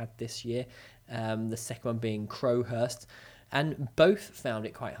films that we had this year, the second one being Crowhurst, and both found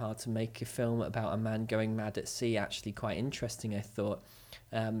it quite hard to make a film about a man going mad at sea actually quite interesting, I thought.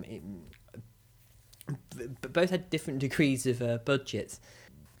 But both had different degrees of budgets.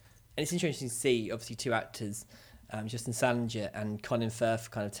 And it's interesting to see, obviously, 2 actors, Justin Salinger and Colin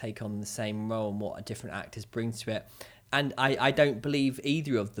Firth, kind of take on the same role and what different actors bring to it. And I don't believe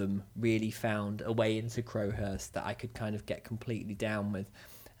either of them really found a way into Crowhurst that I could kind of get completely down with.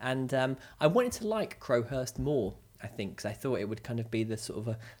 And I wanted to like Crowhurst more, I think, because I thought it would kind of be the sort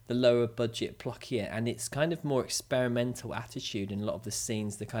of the lower budget, pluckier, and it's kind of more experimental attitude in a lot of the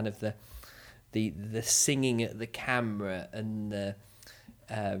scenes, the kind of the singing at the camera and the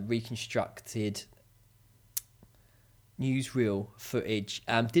reconstructed newsreel footage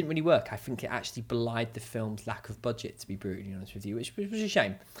didn't really work. I think it actually belied the film's lack of budget, to be brutally honest with you, which was a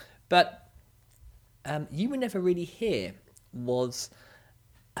shame. But You Were Never Really Here was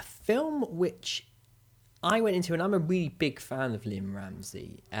a film which I went into, and I'm a really big fan of Lynne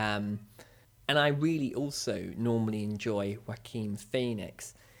Ramsay, and I really also normally enjoy Joaquin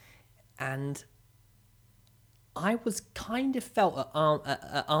Phoenix, and I was kind of felt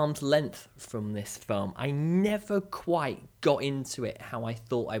at arm's length from this film. I never quite got into it how I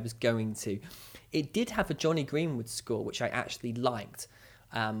thought I was going to. It did have a Johnny Greenwood score, which I actually liked,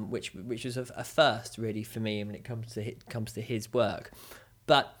 which was a first really for me when it comes to his work.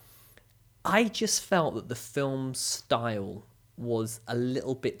 But I just felt that the film's style was a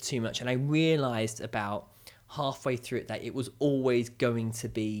little bit too much, and I realised about halfway through it that it was always going to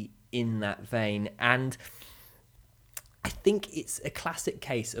be in that vein, and I think it's a classic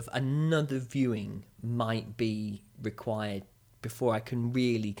case of another viewing might be required before I can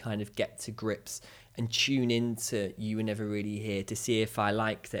really kind of get to grips and tune into You Were Never Really Here to see if I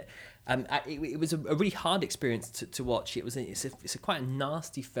liked it. It was a really hard experience to watch. It's a quite a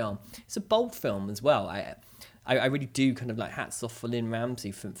nasty film. It's a bold film as well. I really do kind of like hats off for Lynne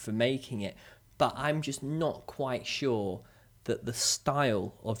Ramsay for making it, but I'm just not quite sure that the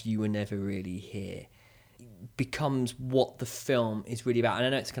style of You Were Never Really Here becomes what the film is really about. And I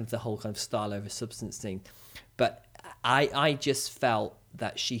know it's kind of the whole kind of style over substance thing, but I just felt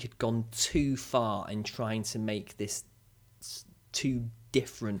that she had gone too far in trying to make this too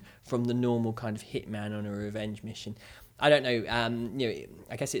different from the normal kind of hitman on a revenge mission. I don't know.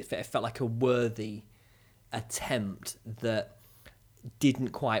 I guess it felt like a worthy attempt that didn't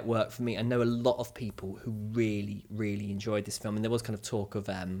quite work for me. I know a lot of people who really, really enjoyed this film, and there was kind of talk of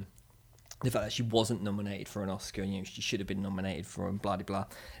the fact that she wasn't nominated for an Oscar, and she should have been nominated for, and blah, blah, blah.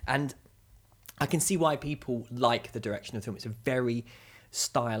 And I can see why people like the direction of the film. It's a very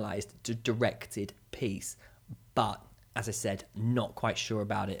stylized, directed piece, but as I said, not quite sure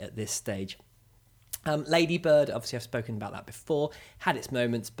about it at this stage. Lady Bird, obviously I've spoken about that before, had its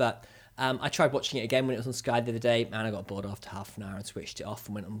moments, but I tried watching it again when it was on Sky the other day, and I got bored after half an hour and switched it off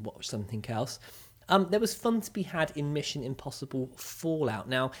and went and watched something else. There was fun to be had in Mission Impossible Fallout.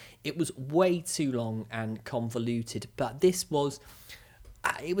 Now, it was way too long and convoluted, but this was...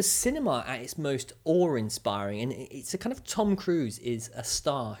 it was cinema at its most awe-inspiring, and it's a kind of Tom Cruise is a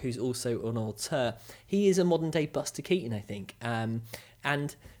star who's also an auteur. He is a modern-day Buster Keaton, I think.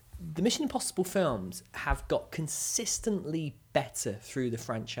 And the Mission Impossible films have got consistently better through the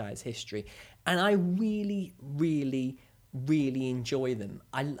franchise history, and I really, really really enjoy them.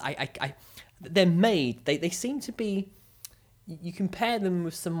 They're made. They seem to be. You compare them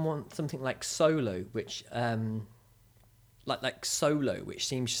with something like Solo, which like Solo, which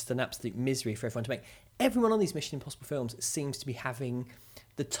seems just an absolute misery for everyone to make. Everyone on these Mission Impossible films seems to be having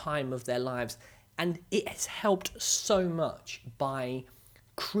the time of their lives, and it has helped so much by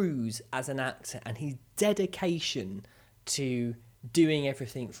Cruise as an actor and his dedication to doing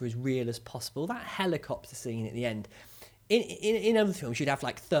everything for as real as possible. That helicopter scene at the end. In other films, you'd have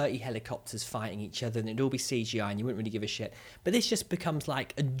like 30 helicopters fighting each other and it'd all be CGI and you wouldn't really give a shit. But this just becomes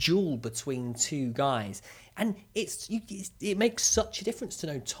like a duel between two guys. And it makes such a difference to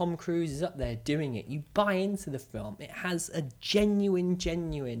know Tom Cruise is up there doing it. You buy into the film. It has a genuine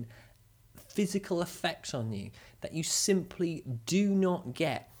physical effect on you that you simply do not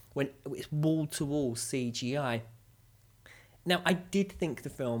get when it's wall-to-wall CGI. Now, I did think the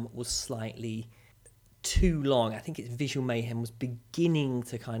film was slightly too long. I think its visual mayhem was beginning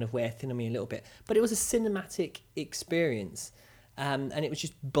to kind of wear thin on me a little bit, but it was a cinematic experience, and it was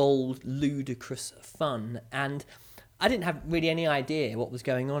just bold, ludicrous fun, and I didn't have really any idea what was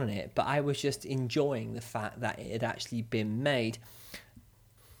going on in it, but I was just enjoying the fact that it had actually been made.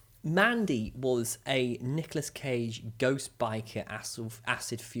 Mandy was a Nicolas Cage ghost biker,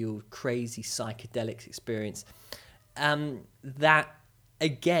 acid-fueled, crazy psychedelics experience. That,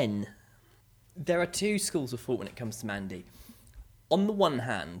 again, there are two schools of thought when it comes to Mandy. On the one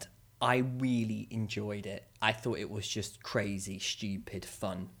hand, I really enjoyed it. I thought it was just crazy, stupid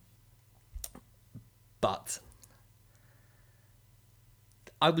fun. But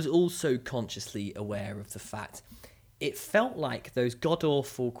I was also consciously aware of the fact it felt like those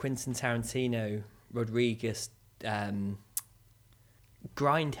god-awful Quentin Tarantino, Rodriguez,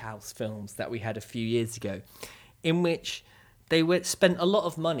 Grindhouse films that we had a few years ago, in which they spent a lot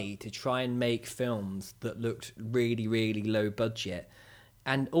of money to try and make films that looked really, really low budget.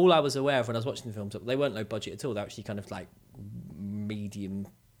 And all I was aware of when I was watching the films, they weren't low budget at all. They're actually kind of like medium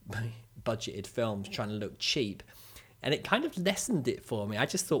budgeted films trying to look cheap. And it kind of lessened it for me. I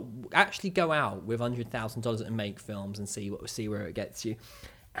just thought, actually go out with $100,000 and make films and see where it gets you.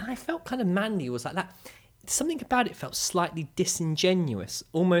 And I felt kind of Mandy was like that. Something about it felt slightly disingenuous,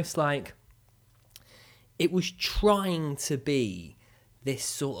 almost like it was trying to be this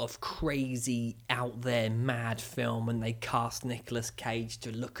sort of crazy, out there, mad film, and they cast Nicolas Cage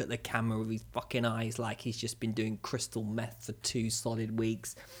to look at the camera with his fucking eyes like he's just been doing crystal meth for 2 solid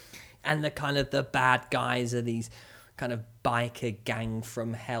weeks. And the bad guys are these kind of biker gang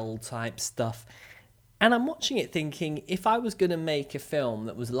from hell type stuff. And I'm watching it thinking, if I was going to make a film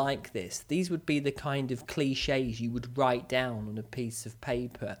that was like this, these would be the kind of cliches you would write down on a piece of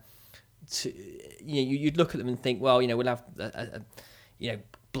paper. You'd look at them and think, well, we'll have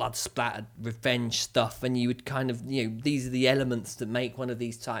blood splattered revenge stuff, and you would kind of, these are the elements that make one of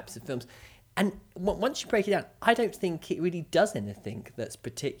these types of films. And once you break it down, I don't think it really does anything that's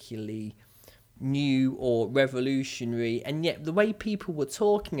particularly new or revolutionary, and yet the way people were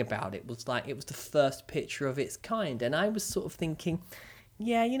talking about it was like it was the first picture of its kind. And I was sort of thinking,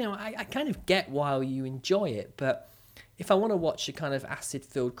 yeah, I kind of get why you enjoy it, but if I want to watch a kind of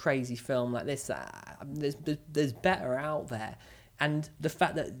acid-filled crazy film like this, there's better out there. And the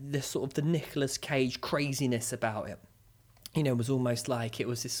fact that the sort of the Nicolas Cage craziness about it, was almost like it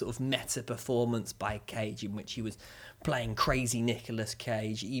was this sort of meta performance by Cage in which he was playing crazy Nicolas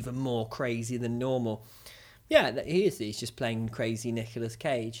Cage, even more crazy than normal. Yeah, he is. He's just playing crazy Nicolas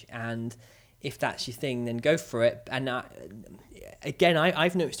Cage, and if that's your thing, then go for it. And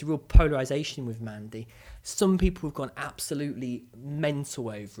I've noticed a real polarization with Mandy. Some people have gone absolutely mental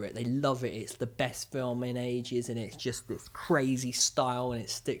over it. They love it. It's the best film in ages, and it's just this crazy style, and it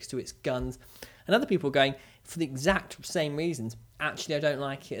sticks to its guns. And other people are going, for the exact same reasons, actually I don't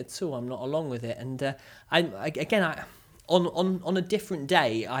like it at all. I'm not along with it. And on a different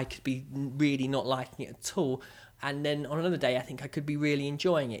day, I could be really not liking it at all. And then on another day, I think I could be really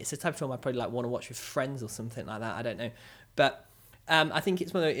enjoying it. It's the type of film I probably want to watch with friends or something like that. I don't know. But I think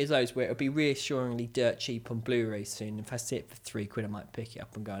it's one of those where it'll be reassuringly dirt cheap on Blu-ray soon. If I see it for £3, I might pick it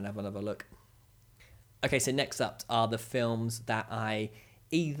up and go and have another look. Okay, so next up are the films that I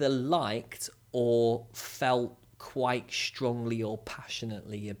either liked or felt quite strongly or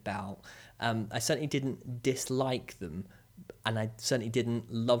passionately about. I certainly didn't dislike them, and I certainly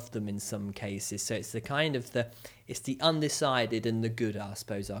didn't love them in some cases. So it's the kind of it's the undecided and the good, I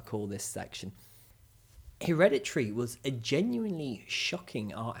suppose I'll call this section. Hereditary was a genuinely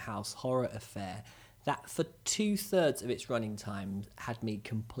shocking art house horror affair that for 2/3 of its running time had me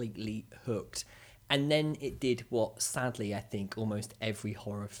completely hooked. And then it did what, sadly, I think almost every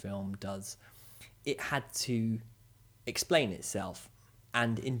horror film does. It had to explain itself.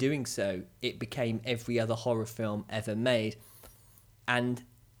 And in doing so, it became every other horror film ever made. And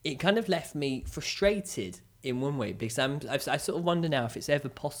it kind of left me frustrated in one way, because I sort of wonder now if it's ever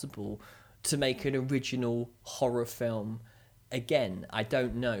possible to make an original horror film again. I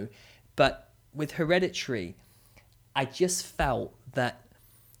don't know. But with Hereditary, I just felt that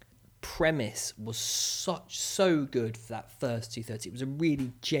premise was so good for that first 2/3. It was a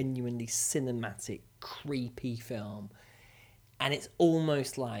really genuinely cinematic, creepy film. And it's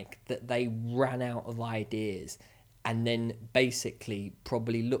almost like that they ran out of ideas and then basically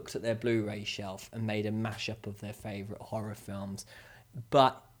probably looked at their Blu-ray shelf and made a mashup of their favourite horror films.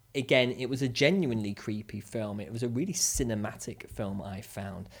 But again, it was a genuinely creepy film. It was a really cinematic film, I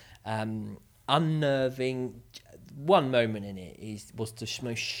found. Unnerving. One moment in it was the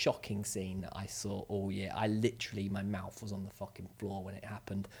most shocking scene that I saw all year. My mouth was on the fucking floor when it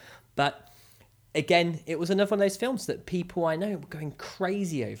happened. But again, it was another one of those films that people I know were going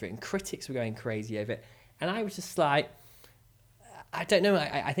crazy over it, and critics were going crazy over it. And I was just like, I don't know,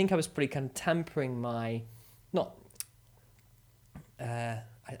 I think I was pretty kind of tempering my, I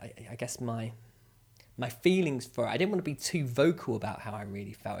guess my feelings for it. I didn't want to be too vocal about how I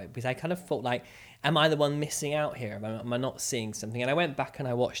really felt it, because I kind of felt like, am I the one missing out here? Am I not seeing something? And I went back and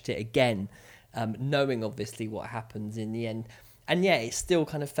I watched it again, knowing obviously what happens in the end. And yeah, it still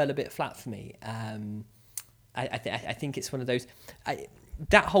kind of fell a bit flat for me. I think it's one of those...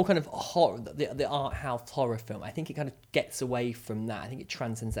 that whole kind of horror, the art house horror film, I think it kind of gets away from that. I think it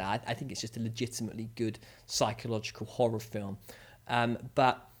transcends that. I think it's just a legitimately good psychological horror film.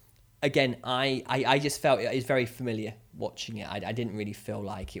 But again, I just felt it was very familiar watching it. I didn't really feel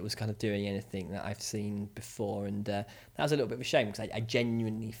like it was kind of doing anything that I've seen before. And that was a little bit of a shame, because I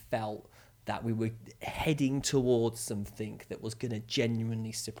genuinely felt that we were heading towards something that was going to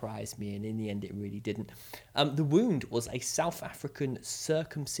genuinely surprise me, and in the end it really didn't. The Wound was a South African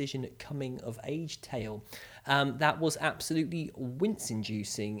circumcision coming-of-age tale that was absolutely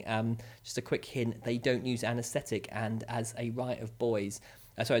wince-inducing. Just a quick hint, they don't use anaesthetic, and as a rite of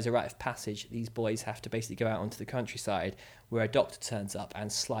passage, these boys have to basically go out onto the countryside where a doctor turns up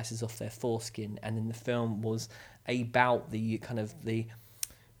and slices off their foreskin, and then the film was about the kind of the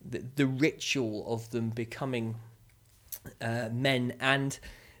ritual of them becoming men, and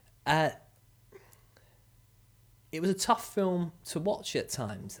it was a tough film to watch at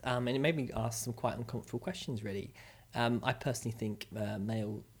times, and it made me ask some quite uncomfortable questions, really. I personally think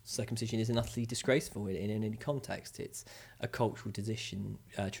male circumcision is utterly disgraceful in any context. It's a cultural tradition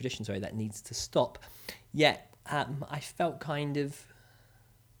that needs to stop. Yet I felt kind of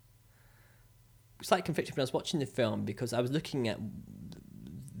slightly conflicted when I was watching the film, because I was looking at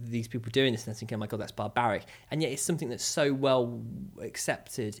these people doing this and thinking, oh my God, that's barbaric. And yet it's something that's so well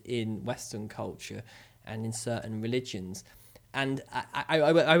accepted in Western culture and in certain religions. And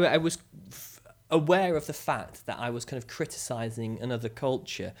I was aware of the fact that I was kind of criticising another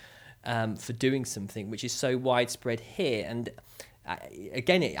culture for doing something which is so widespread here. And I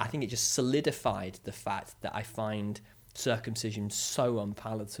think it just solidified the fact that I find circumcision so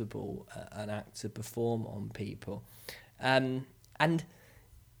unpalatable an act to perform on people. And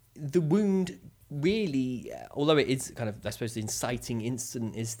The Wound really, although it is kind of, I suppose, the inciting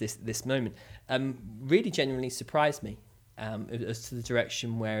incident is this moment, really genuinely surprised me as to the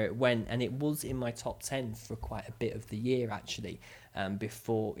direction where it went. And it was in my top 10 for quite a bit of the year, actually,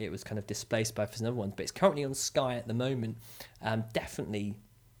 before it was kind of displaced by another one. But it's currently on Sky at the moment. Definitely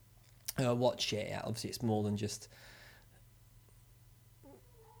watch it. Obviously, it's more than just...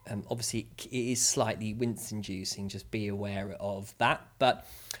 obviously, it is slightly wince-inducing, just be aware of that. But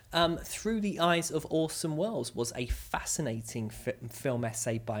Through the Eyes of Orson Welles was a fascinating film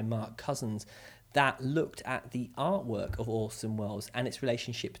essay by Mark Cousins that looked at the artwork of Orson Welles and its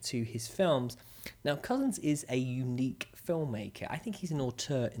relationship to his films. Now, Cousins is a unique filmmaker. I think he's an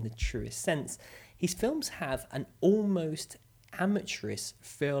auteur in the truest sense. His films have an almost amateurish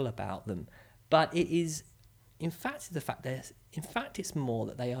feel about them, but it is, in fact, it's more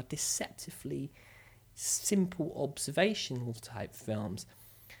that they are deceptively simple observational type films.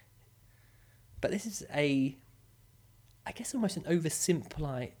 But this is almost an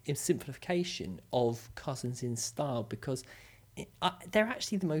oversimplification of Cousins' style, because they're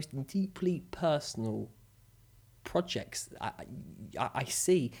actually the most deeply personal projects I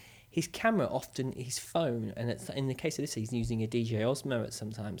see. His camera, often his phone, and in the case of this, he's using a DJI Osmo at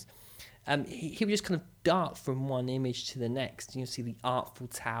sometimes. He would just kind of dart from one image to the next. You see the Artful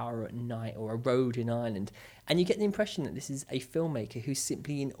Tower at night, or a road in Ireland, and you get the impression that this is a filmmaker who's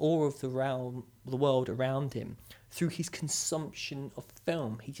simply in awe of the world around him through his consumption of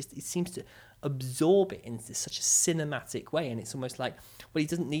film. He seems to absorb it in such a cinematic way, and it's almost like, well,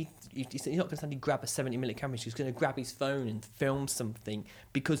 he's not going to suddenly grab a 70-minute camera. He's going to grab his phone and film something,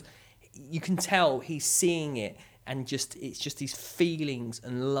 because you can tell he's seeing it, and it's just these feelings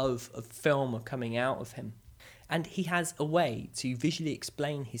and love of film are coming out of him. And he has a way to visually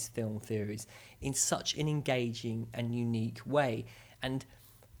explain his film theories in such an engaging and unique way. And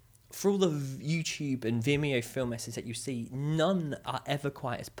for all the YouTube and Vimeo film essays that you see, none are ever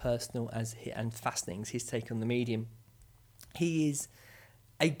quite as personal and fascinating as his take on the medium. He is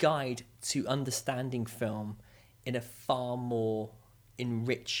a guide to understanding film in a far more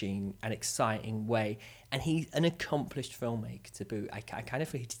enriching and exciting way. And he's an accomplished filmmaker to boot. I kind of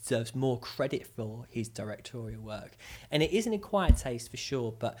feel he deserves more credit for his directorial work. And it is an acquired taste for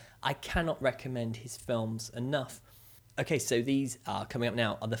sure, but I cannot recommend his films enough. Okay, so these are coming up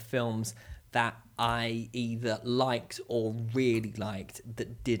now are the films that I either liked or really liked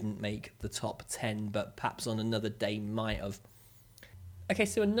that didn't make the top 10, but perhaps on another day might have. Okay,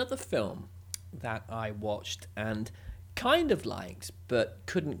 so another film that I watched and kind of liked, but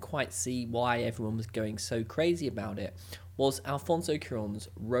couldn't quite see why everyone was going so crazy about it, was Alfonso Cuarón's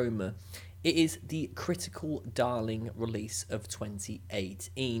Roma. It is the critical darling release of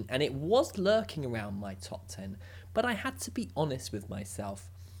 2018, and it was lurking around my top 10, but I had to be honest with myself.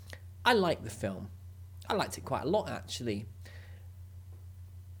 I liked the film. I liked it quite a lot, actually.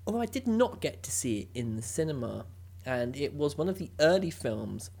 Although I did not get to see it in the cinema, and it was one of the early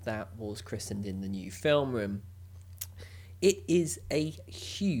films that was christened in the new film room. It is a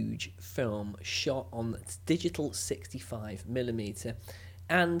huge film shot on digital 65mm,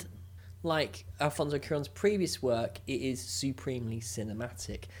 and like Alfonso Cuarón's previous work, it is supremely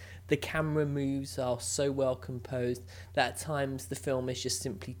cinematic. The camera moves are so well composed that at times the film is just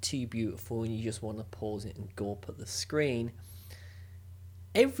simply too beautiful and you just want to pause it and gawp at the screen.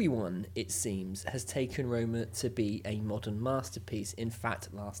 Everyone, it seems, has taken Roma to be a modern masterpiece. In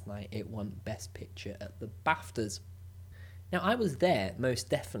fact, last night it won Best Picture at the BAFTAs. Now, I was there most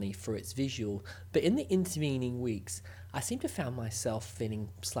definitely for its visual, but in the intervening weeks, I seem to have found myself feeling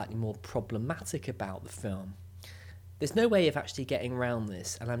slightly more problematic about the film. There's no way of actually getting around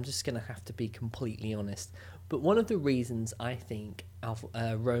this, and I'm just going to have to be completely honest. But one of the reasons I think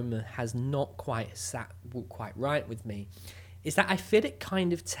Roma has not quite sat quite right with me is that I feel it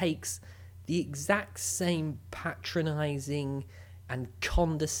kind of takes the exact same patronising and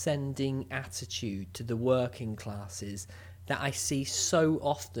condescending attitude to the working classes that I see so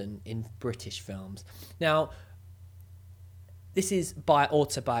often in British films. Now, this is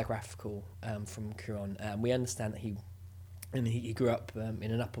autobiographical from Cuarón. We understand that he grew up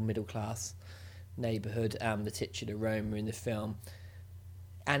in an upper middle class neighbourhood, the titular Roma in the film.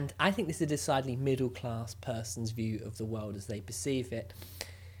 And I think this is a decidedly middle class person's view of the world as they perceive it.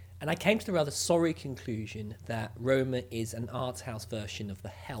 And I came to the rather sorry conclusion that Roma is an art house version of The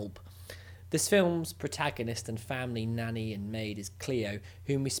Help. This film's protagonist and family nanny and maid is Cleo,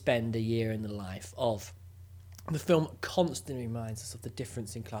 whom we spend a year in the life of. The film constantly reminds us of the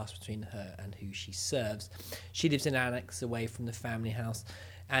difference in class between her and who she serves. She lives in an annex away from the family house,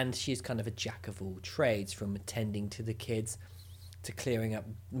 and she's kind of a jack of all trades, from attending to the kids to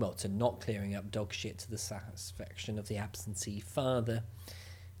to not clearing up dog shit to the satisfaction of the absentee father.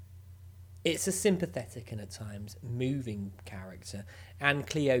 It's a sympathetic and at times moving character, and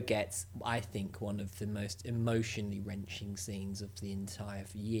Cleo gets, I think, one of the most emotionally wrenching scenes of the entire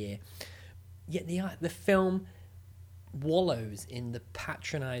year. Yet the film wallows in the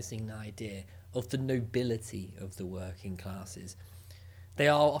patronising idea of the nobility of the working classes. They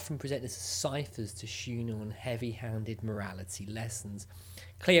are often presented as ciphers to shoehorn heavy-handed morality lessons.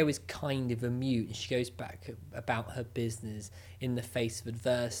 Cleo is kind of a mute, and she goes back about her business in the face of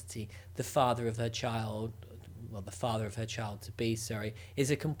adversity. The father of her child to be,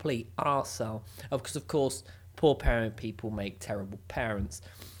 is a complete arsehole. Because, of course, poor parent people make terrible parents.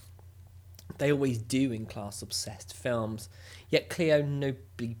 They always do in class-obsessed films. Yet Cleo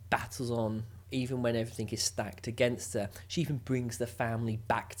nobly battles on, even when everything is stacked against her. She even brings the family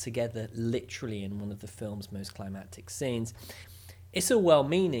back together, literally, in one of the film's most climactic scenes. It's all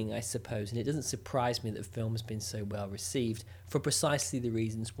well-meaning, I suppose, and it doesn't surprise me that the film has been so well received, for precisely the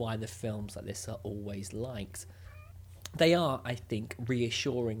reasons why the films like this are always liked. They are, I think,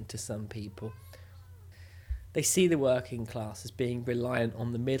 reassuring to some people. They see the working class as being reliant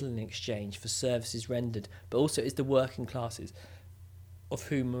on the middle in exchange for services rendered, but also as the working classes of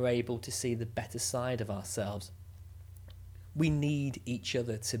whom we're able to see the better side of ourselves. We need each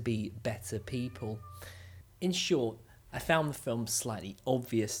other to be better people. In short, I found the film slightly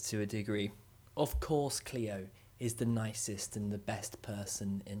obvious to a degree. Of course, Cleo is the nicest and the best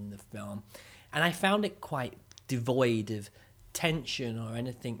person in the film. And I found it quite devoid of tension or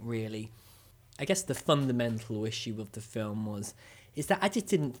anything really. I guess the fundamental issue of the film is that I just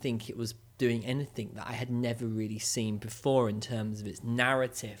didn't think it was doing anything that I had never really seen before in terms of its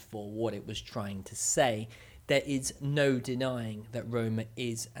narrative or what it was trying to say. There is no denying that Roma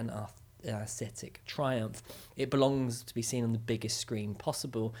is an aesthetic triumph. It belongs to be seen on the biggest screen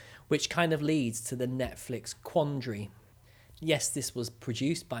possible, which kind of leads to the Netflix quandary. Yes, this was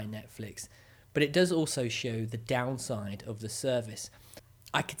produced by Netflix, but it does also show the downside of the service.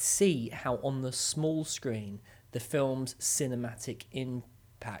 I could see how on the small screen the film's cinematic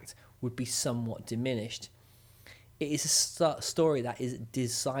impact would be somewhat diminished. It is a story that is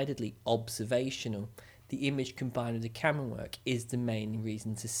decidedly observational. The image combined with the camera work is the main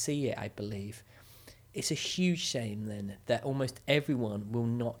reason to see it, I believe. It's a huge shame then that almost everyone will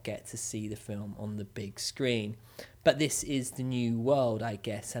not get to see the film on the big screen. But this is the new world, I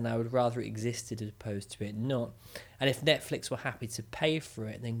guess, and I would rather it existed as opposed to it not. And if Netflix were happy to pay for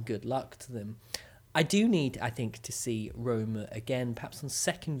it, then good luck to them. I do need, I think, to see Roma again. Perhaps on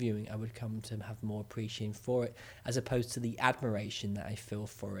second viewing I would come to have more appreciation for it, as opposed to the admiration that I feel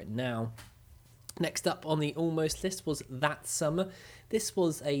for it now. Next up on the almost list was That Summer. This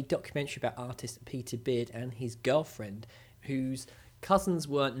was a documentary about artist Peter Beard and his girlfriend, whose cousins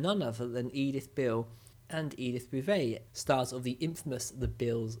were none other than Edith Bill and Edith Bouvet, stars of the infamous The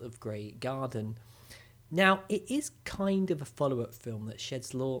Bills of Grey Garden. Now, it is kind of a follow-up film that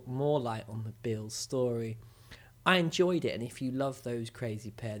sheds more light on the Bills story. I enjoyed it, and if you love those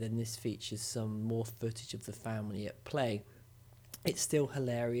crazy pair, then this features some more footage of the family at play. It's still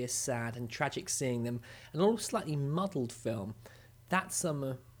hilarious, sad and tragic seeing them, and all slightly muddled film. That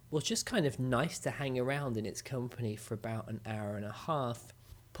Summer was just kind of nice to hang around in its company for about an hour and a half.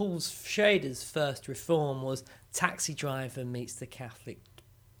 Paul Schrader's first reform was Taxi Driver meets the Catholic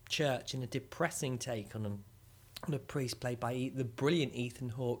Church in a depressing take on a priest played by the brilliant Ethan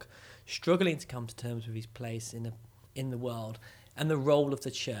Hawke, struggling to come to terms with his place in the world and the role of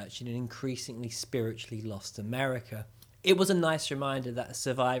the church in an increasingly spiritually lost America. It was a nice reminder that a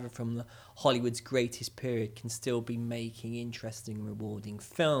survivor from the Hollywood's greatest period can still be making interesting and rewarding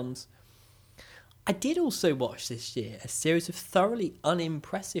films. I did also watch this year a series of thoroughly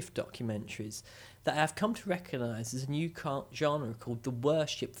unimpressive documentaries that I have come to recognise as a new genre called the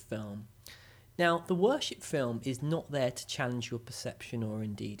worship film. Now, the worship film is not there to challenge your perception or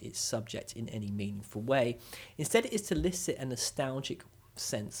indeed its subject in any meaningful way. Instead, it is to elicit a nostalgic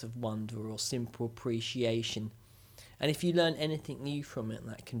sense of wonder or simple appreciation. And if you learn anything new from it,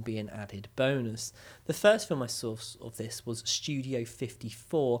 that can be an added bonus. The first film I saw of this was Studio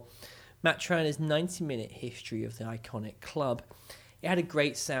 54, Matt Tranor's 90-minute history of the iconic club. It had a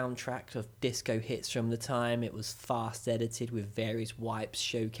great soundtrack of disco hits from the time. It was fast edited with various wipes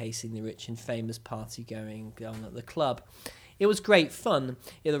showcasing the rich and famous party going on at the club. It was great fun.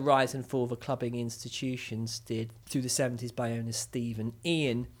 The rise and fall of a clubbing institution steered through the 70s by owners Steve and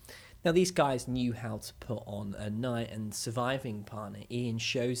Ian. Now, these guys knew how to put on a night, and surviving partner Ian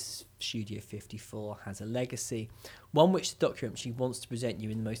shows Studio 54 has a legacy, one which the documentary wants to present you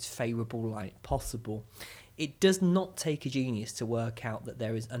in the most favourable light possible. It does not take a genius to work out that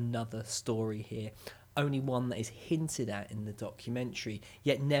there is another story here, only one that is hinted at in the documentary,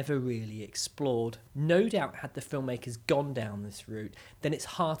 yet never really explored. No doubt had the filmmakers gone down this route, then it's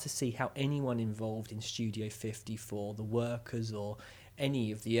hard to see how anyone involved in Studio 54, the workers or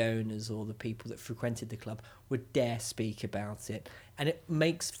any of the owners or the people that frequented the club, would dare speak about it. And it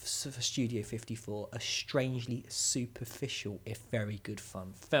makes for Studio 54 a strangely superficial, if very good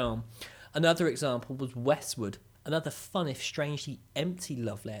fun film. Another example was Westwood, another fun if strangely empty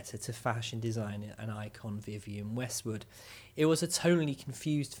love letter to fashion designer and icon Vivienne Westwood. It was a tonally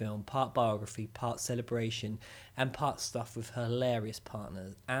confused film, part biography, part celebration, and part stuff with her hilarious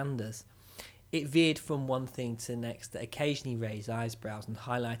partner Anders. It veered from one thing to the next that occasionally raised eyebrows and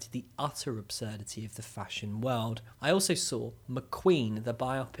highlighted the utter absurdity of the fashion world. I also saw McQueen, the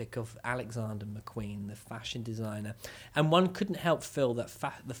biopic of Alexander McQueen, the fashion designer, and one couldn't help feel that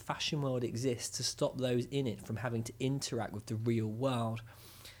the fashion world exists to stop those in it from having to interact with the real world.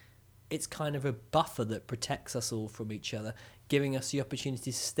 It's kind of a buffer that protects us all from each other, giving us the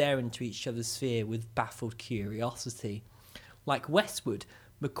opportunity to stare into each other's sphere with baffled curiosity. Like Westwood,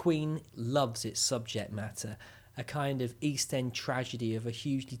 McQueen loves its subject matter, a kind of East End tragedy of a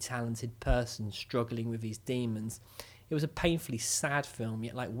hugely talented person struggling with his demons. It was a painfully sad film,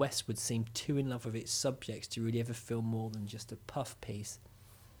 yet like Westwood seemed too in love with its subjects to really ever feel more than just a puff piece.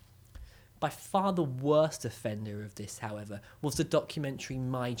 By far the worst offender of this, however, was the documentary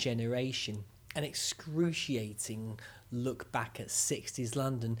My Generation. an excruciating look back at 60s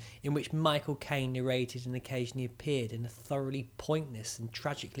London in which Michael Caine narrated and occasionally appeared in a thoroughly pointless and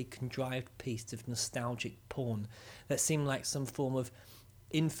tragically contrived piece of nostalgic porn that seemed like some form of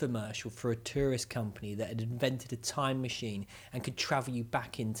infomercial for a tourist company that had invented a time machine and could travel you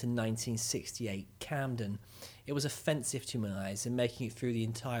back into 1968 Camden. It was offensive to my eyes, and making it through the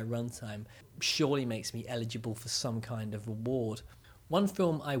entire runtime surely makes me eligible for some kind of award. One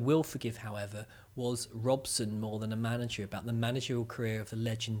film I will forgive, however, was Robson More Than a Manager, about the managerial career of the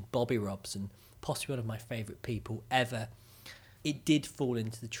legend Bobby Robson, possibly one of my favourite people ever. It did fall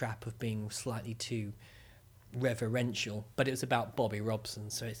into the trap of being slightly too reverential, but it was about Bobby Robson,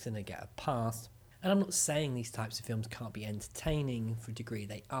 so it's going to get a pass. And I'm not saying these types of films can't be entertaining, for a degree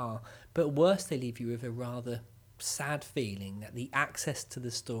they are, but at worst they leave you with a rather sad feeling that the access to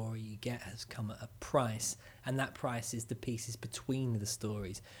the story you get has come at a price, and that price is the pieces between the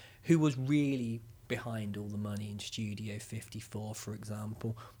stories. Who was really behind all the money in Studio 54, for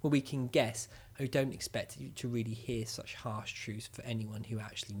example? Well, we can guess. I don't expect you to really hear such harsh truths for anyone who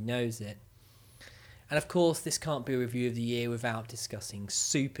actually knows it. And of course, this can't be a review of the year without discussing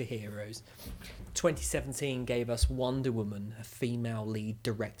superheroes. 2017 gave us Wonder Woman, a female lead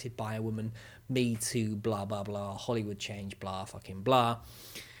directed by a woman, Me Too, blah, blah, blah, Hollywood change, blah, fucking blah.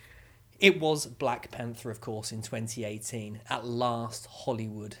 It was Black Panther, of course, in 2018. At last,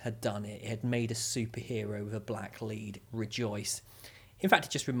 Hollywood had done it. It had made a superhero with a black lead. Rejoice. In fact,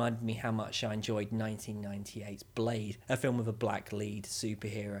 it just reminded me how much I enjoyed 1998's Blade, a film with a black lead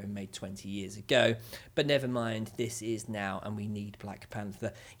superhero made 20 years ago. But never mind, this is now, and we need Black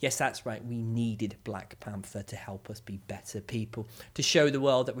Panther. Yes, that's right, we needed Black Panther to help us be better people, to show the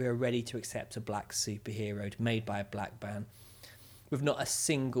world that we are ready to accept a black superhero made by a black man, with not a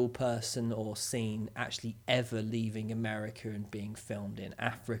single person or scene actually ever leaving America and being filmed in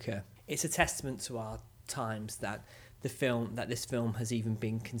Africa. It's a testament to our times that this film has even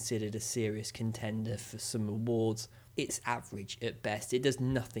been considered a serious contender for some awards. It's average at best. It does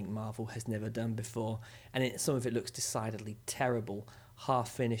nothing Marvel has never done before, and some of it looks decidedly terrible.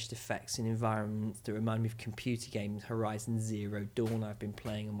 Half-finished effects in environments that remind me of computer games Horizon Zero Dawn I've been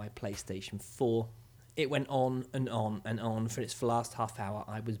playing on my PlayStation 4. It went on and on and on. For its last half hour,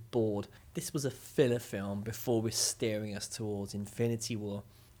 I was bored. This was a filler film before we're steering us towards Infinity War,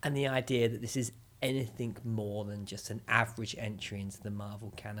 and the idea that this is anything more than just an average entry into the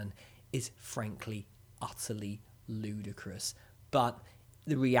Marvel canon is frankly utterly ludicrous. But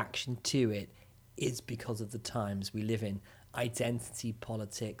the reaction to it is because of the times we live in. Identity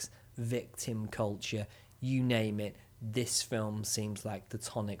politics, victim culture, you name it, this film seems like the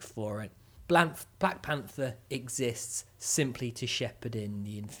tonic for it. Black Panther exists simply to shepherd in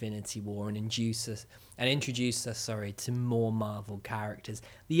the Infinity War and introduce us to more Marvel characters.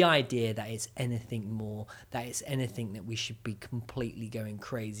 The idea that it's anything more, that it's anything that we should be completely going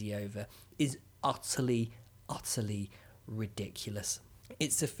crazy over, is utterly, utterly ridiculous.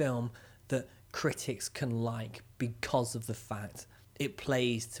 It's a film that critics can like because of the fact it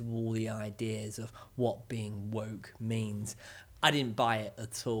plays to all the ideas of what being woke means. I didn't buy it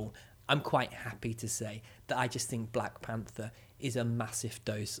at all. I'm quite happy to say that I just think Black Panther is a massive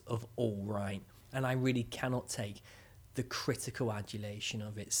dose of all right, and I really cannot take the critical adulation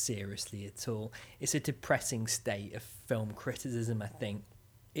of it seriously at all. It's a depressing state of film criticism, I think.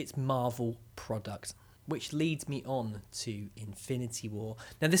 It's Marvel product, which leads me on to Infinity War.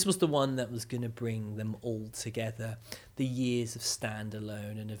 Now, this was the one that was going to bring them all together, the years of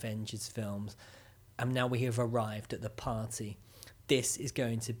standalone and Avengers films, and now we have arrived at the party. This is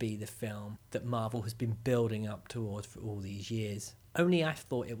going to be the film that Marvel has been building up towards for all these years. Only I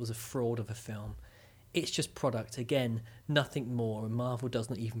thought it was a fraud of a film. It's just product again, nothing more, and Marvel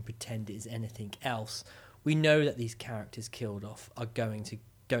doesn't even pretend it is anything else. We know that these characters killed off are going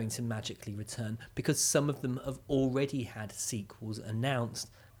to magically return because some of them have already had sequels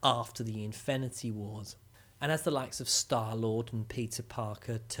announced after the Infinity Wars. And as the likes of Star-Lord and Peter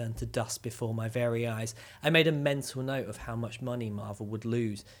Parker turned to dust before my very eyes, I made a mental note of how much money Marvel would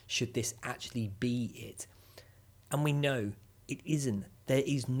lose should this actually be it. And we know it isn't. There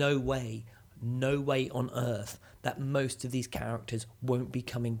is no way on earth that most of these characters won't be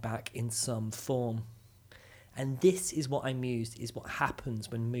coming back in some form. And this is what I mused is what happens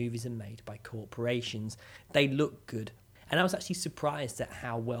when movies are made by corporations. They look good. And I was actually surprised at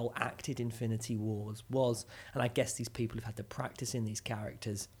how well acted Infinity Wars was. And I guess these people have had to practice in these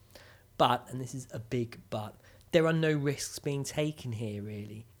characters. But, and this is a big but, there are no risks being taken here,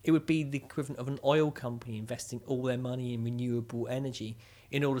 really. It would be the equivalent of an oil company investing all their money in renewable energy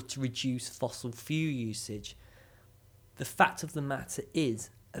in order to reduce fossil fuel usage. The fact of the matter is,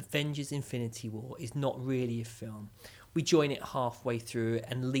 Avengers Infinity War is not really a film. We join it halfway through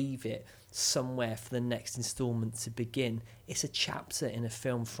and leave it somewhere for the next instalment to begin. It's a chapter in a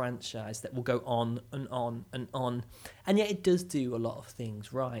film franchise that will go on and on and on. And yet it does do a lot of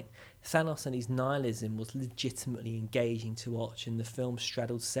things right. Thanos and his nihilism was legitimately engaging to watch, and the film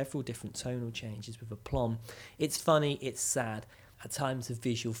straddled several different tonal changes with aplomb. It's funny, it's sad, at times a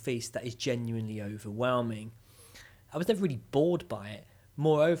visual feast that is genuinely overwhelming. I was never really bored by it.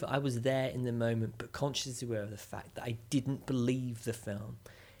 Moreover, I was there in the moment, but consciously aware of the fact that I didn't believe the film.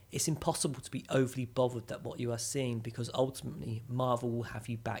 It's impossible to be overly bothered at what you are seeing, because ultimately Marvel will have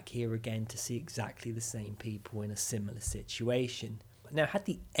you back here again to see exactly the same people in a similar situation. Now, had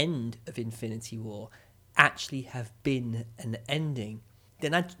the end of Infinity War actually have been an ending,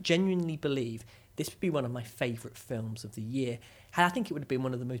 then I genuinely believe this would be one of my favourite films of the year. And I think it would have been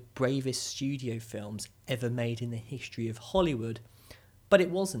one of the most bravest studio films ever made in the history of Hollywood. But it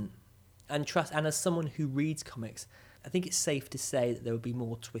wasn't. And as someone who reads comics, I think it's safe to say that there will be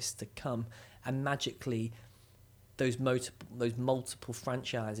more twists to come. And magically, those multiple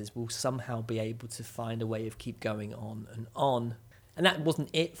franchises will somehow be able to find a way of keep going on and on. And that wasn't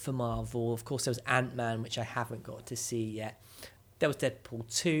it for Marvel. Of course, there was Ant-Man, which I haven't got to see yet. There was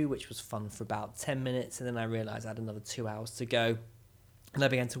Deadpool 2, which was fun for about 10 minutes. And then I realised I had another 2 hours to go. And I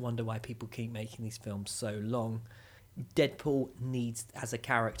began to wonder why people keep making these films so long. Deadpool needs, as a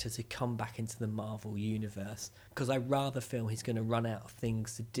character, to come back into the Marvel universe, because I rather feel he's going to run out of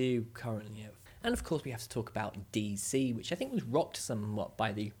things to do currently. And of course we have to talk about DC, which I think was rocked somewhat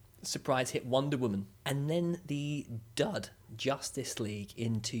by the surprise hit Wonder Woman, and then the dud Justice League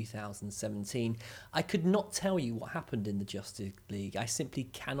in 2017. I could not tell you what happened in the Justice League. I simply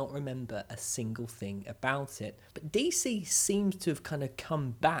cannot remember a single thing about it. But DC seems to have kind of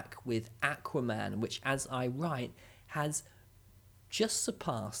come back with Aquaman, which, as I write, has just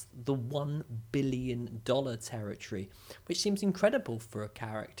surpassed the $1 billion territory, which seems incredible for a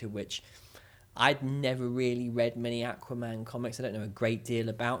character which I'd never really read many Aquaman comics. I don't know a great deal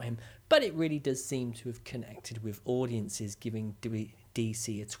about him, but it really does seem to have connected with audiences, giving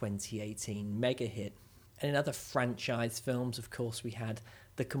DC a 2018 mega hit. And in other franchise films, of course, we had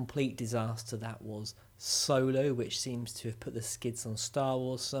the complete disaster that was Solo, which seems to have put the skids on Star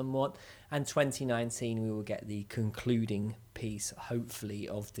Wars somewhat. And 2019, we will get the concluding piece, hopefully,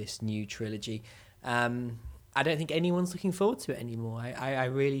 of this new trilogy. I don't think anyone's looking forward to it anymore. I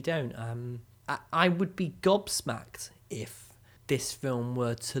really don't. I would be gobsmacked if this film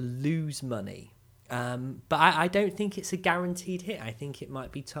were to lose money. But I don't think it's a guaranteed hit. I think it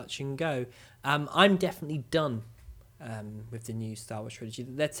might be touch and go. I'm definitely done with the new Star Wars trilogy.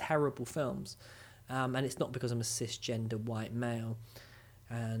 They're terrible films. And it's not because I'm a cisgender white male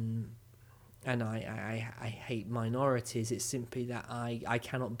and I hate minorities. It's simply that I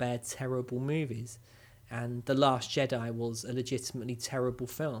cannot bear terrible movies. And The Last Jedi was a legitimately terrible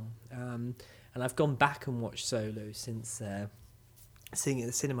film. And I've gone back and watched Solo since seeing it at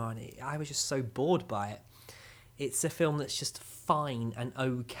the cinema, and I was just so bored by it. It's a film that's just fine and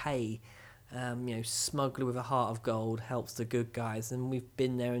okay. Smuggler with a heart of gold helps the good guys, and we've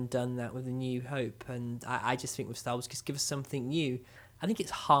been there and done that with A New Hope. And I just think with Star Wars, just give us something new. I think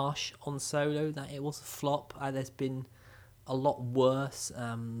it's harsh on Solo that it was a flop. There's been a lot worse.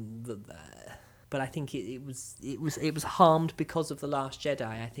 But I think it was harmed because of The Last Jedi.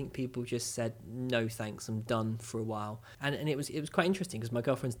 I think people just said, no thanks, I'm done for a while. And it was quite interesting because my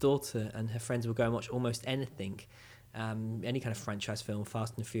girlfriend's daughter and her friends will go and watch almost anything. Any kind of franchise film,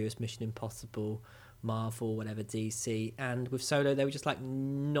 Fast and Furious, Mission Impossible, Marvel, whatever, DC. And with Solo, they were just like,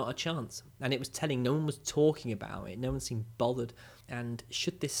 not a chance. And it was telling, no one was talking about it. No one seemed bothered. And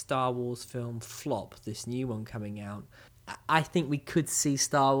should this Star Wars film flop, this new one coming out, I think we could see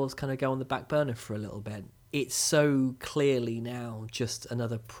Star Wars kind of go on the back burner for a little bit. It's so clearly now just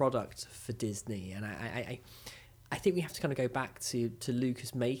another product for Disney, and I think we have to kind of go back to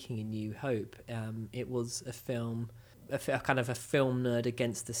Lucas making A New Hope. It was a film, a kind of a film nerd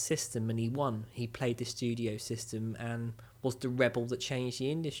against the system, and he won. He played the studio system and was the rebel that changed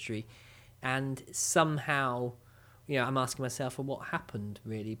the industry. And somehow, I'm asking myself, well, what happened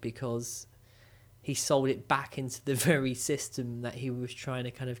really? Because he sold it back into the very system that he was trying to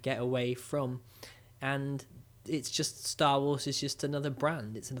kind of get away from. And it's just, Star Wars is just another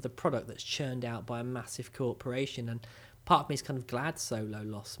brand. It's another product that's churned out by a massive corporation. And part of me is kind of glad Solo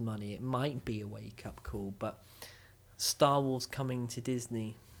lost money. It might be a wake-up call, but Star Wars coming to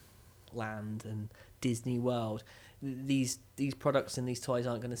Disney Land and Disney World, these products and these toys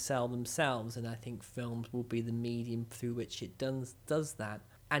aren't going to sell themselves. And I think films will be the medium through which it does that.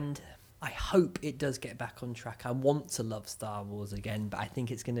 And I hope it does get back on track. I want to love Star Wars again, but I think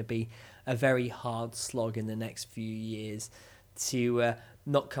it's going to be a very hard slog in the next few years to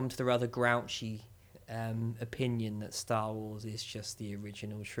not come to the rather grouchy opinion that Star Wars is just the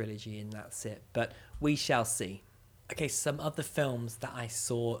original trilogy and that's it. But we shall see. Okay, some other films that I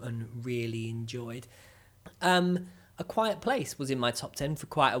saw and really enjoyed. A Quiet Place was in my top 10 for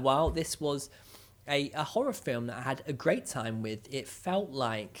quite a while. This was a horror film that I had a great time with. It felt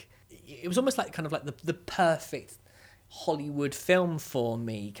like, it was almost like kind of like the perfect Hollywood film for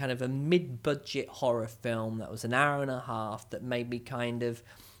me, kind of a mid-budget horror film that was an hour and a half that made me kind of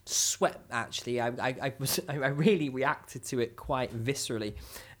sweat. Actually, I really reacted to it quite viscerally.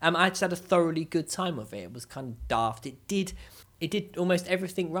 I just had a thoroughly good time with it. It was kind of daft. It did almost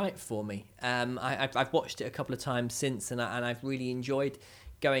everything right for me. I've watched it a couple of times since, and I've really enjoyed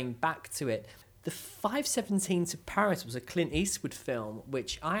going back to it. The 5:17 to Paris was a Clint Eastwood film,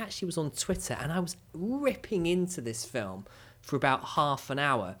 which I actually was on Twitter, and I was ripping into this film for about half an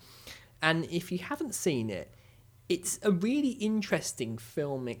hour. And if you haven't seen it, it's a really interesting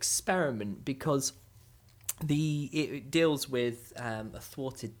film experiment because it deals with a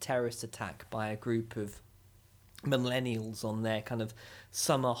thwarted terrorist attack by a group of millennials on their kind of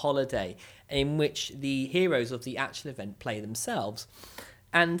summer holiday, in which the heroes of the actual event play themselves.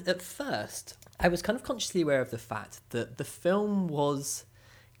 And at first, I was kind of consciously aware of the fact that the film was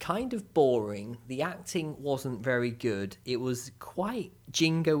kind of boring. The acting wasn't very good. It was quite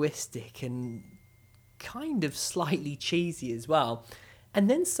jingoistic and kind of slightly cheesy as well. And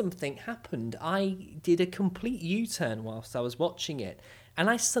then something happened. I did a complete U-turn whilst I was watching it, and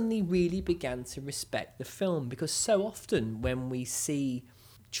I suddenly really began to respect the film, because so often when we see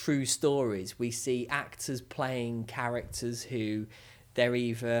true stories, we see actors playing characters who they're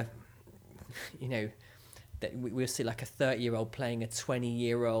either, we'll see like a 30-year-old playing a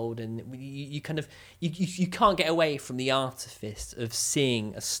 20-year-old, and you can't get away from the artifice of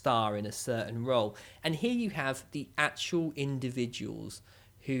seeing a star in a certain role. And here you have the actual individuals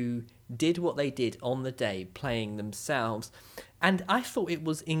who did what they did on the day, playing themselves. And I thought it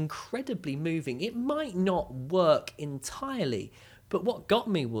was incredibly moving. It might not work entirely, but what got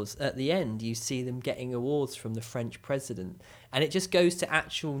me was at the end, you see them getting awards from the French president, and it just goes to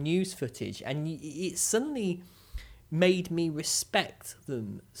actual news footage, and it suddenly made me respect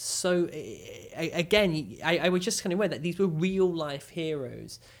them. So again, I was just kind of aware that these were real life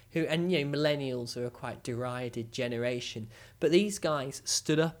heroes who, and millennials are a quite derided generation, but these guys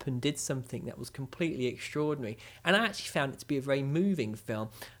stood up and did something that was completely extraordinary, and I actually found it to be a very moving film.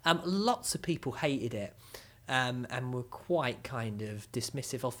 Lots of people hated it. And were quite kind of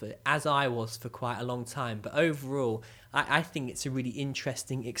dismissive of it, as I was for quite a long time. But overall, I think it's a really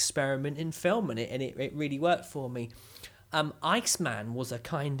interesting experiment in film, and it really worked for me. Iceman was a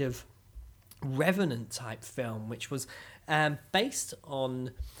kind of Revenant type film, which was based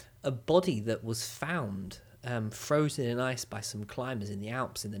on a body that was found frozen in ice by some climbers in the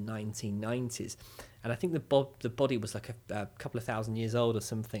Alps in the 1990s. And I think the body was like a couple of thousand years old or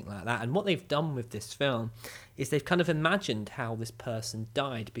something like that. And what they've done with this film is they've kind of imagined how this person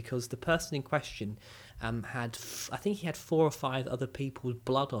died, because the person in question had 4 or 5 other people's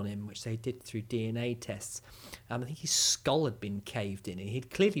blood on him, which they did through DNA tests. I think his skull had been caved in, and he'd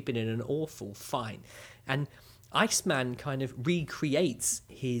clearly been in an awful fight. And Iceman kind of recreates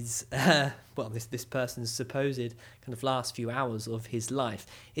his, this person's supposed kind of last few hours of his life.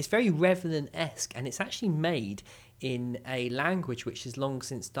 It's very Revenant-esque, and it's actually made in a language which has long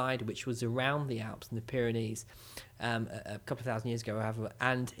since died, which was around the Alps and the Pyrenees a couple of thousand years ago, however,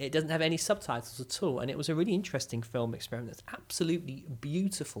 and it doesn't have any subtitles at all. And it was a really interesting film experiment that's absolutely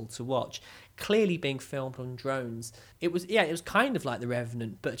beautiful to watch, clearly being filmed on drones. It was kind of like The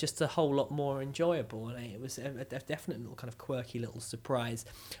Revenant, but just a whole lot more enjoyable, and it was a definite little kind of quirky little surprise.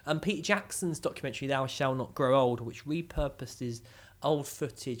 Peter Jackson's documentary Thou Shalt Not Grow Old, which repurposed his old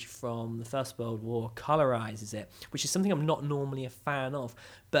footage from the First World War, colorizes it, which is something I'm not normally a fan of,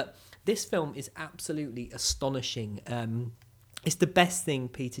 but this film is absolutely astonishing. It's the best thing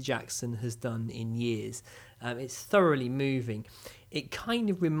Peter Jackson has done in years. It's thoroughly moving. It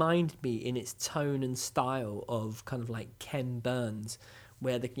kind of reminded me in its tone and style of kind of like Ken Burns,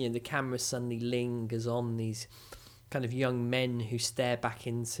 where the camera suddenly lingers on these kind of young men who stare back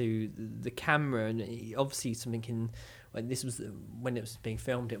into the camera, and obviously when it was being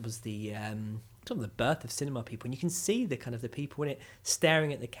filmed, it was the sort of the birth of cinema people, and you can see the kind of the people in it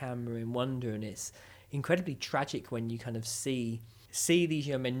staring at the camera in wonder, and it's incredibly tragic when you kind of see see these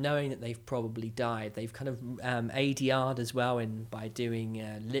young men knowing that they've probably died. They've kind of ADR'd as well by doing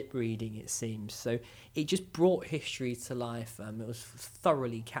lip reading, it seems. So it just brought history to life. It was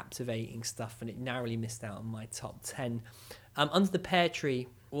thoroughly captivating stuff, and it narrowly missed out on my top 10. Under the Pear Tree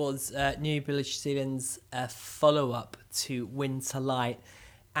was New Billy Stevens' follow-up to Winter Light,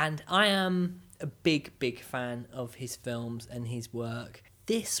 and I am a big fan of his films and his work.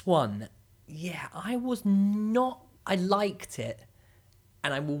 This one, yeah, I liked it,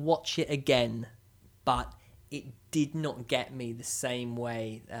 and I will watch it again, but it did not get me the same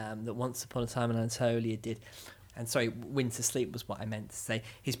way that Once Upon a Time in Anatolia did. And sorry, Winter Sleep was what I meant to say.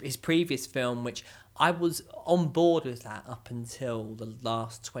 His previous film, which I was on board with that up until the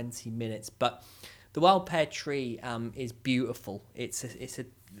last 20 minutes, but The Wild Pear Tree is beautiful. It's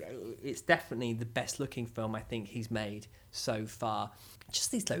definitely the best looking film I think he's made so far.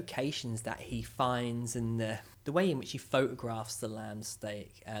 Just these locations that he finds, and the way in which he photographs the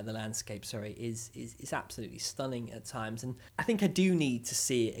landscape, is absolutely stunning at times. And I think I do need to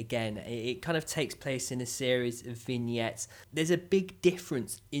see it again. It kind of takes place in a series of vignettes. There's a big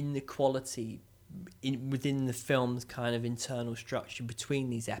difference in the quality within the film's kind of internal structure between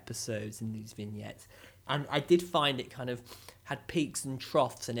these episodes and these vignettes. And I did find it kind of had peaks and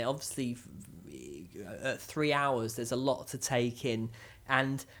troughs, and it obviously, at 3 hours, there's a lot to take in.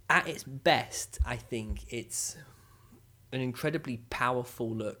 And at its best, I think it's an incredibly powerful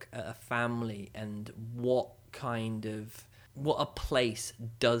look at a family and what a place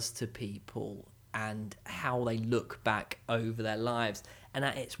does to people and how they look back over their lives. And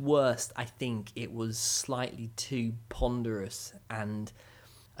at its worst, I think it was slightly too ponderous, and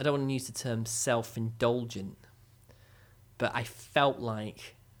I don't want to use the term self-indulgent, but I felt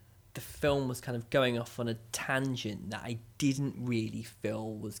like the film was kind of going off on a tangent that I didn't really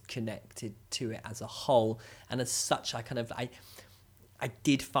feel was connected to it as a whole. And as such, I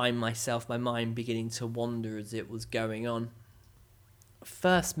did find my mind beginning to wander as it was going on.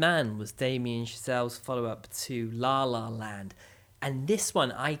 First Man was Damien Chazelle's follow-up to La La Land. And this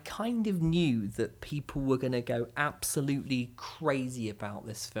one, I kind of knew that people were going to go absolutely crazy about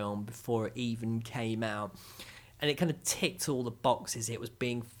this film before it even came out. And it kind of ticked all the boxes. It was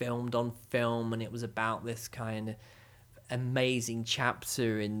being filmed on film, and it was about this kind of amazing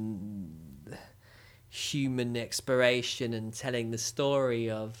chapter in human exploration and telling the story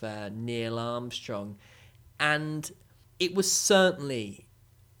of Neil Armstrong. And it was certainly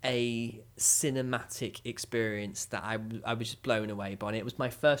a cinematic experience that I was just blown away by. And it was my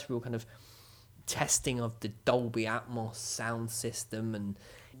first real kind of testing of the Dolby Atmos sound system, and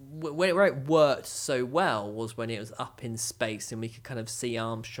where it worked so well was when it was up in space and we could kind of see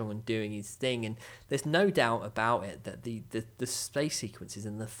Armstrong doing his thing. And there's no doubt about it that the space sequences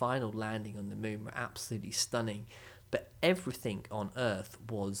and the final landing on the moon were absolutely stunning. But everything on Earth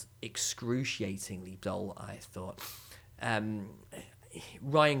was excruciatingly dull, I thought.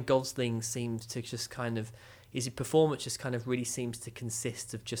 Ryan Gosling seems to just kind of, his performance just kind of really seems to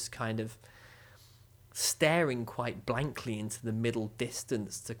consist of just kind of staring quite blankly into the middle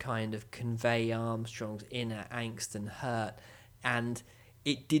distance to kind of convey Armstrong's inner angst and hurt. And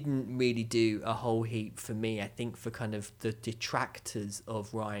it didn't really do a whole heap for me. I think for kind of the detractors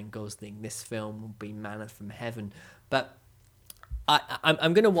of Ryan Gosling, this film will be manna from heaven. But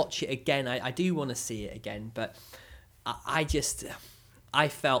I'm going to watch it again. I do want to see it again, but I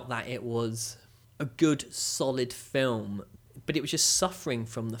felt that it was a good, solid film, but it was just suffering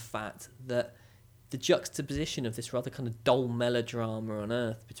from the fact that the juxtaposition of this rather kind of dull melodrama on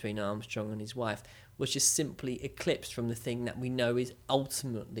Earth between Armstrong and his wife was just simply eclipsed from the thing that we know is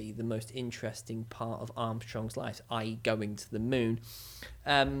ultimately the most interesting part of Armstrong's life, i.e. going to the moon.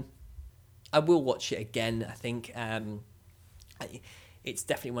 I will watch it again, I think. It's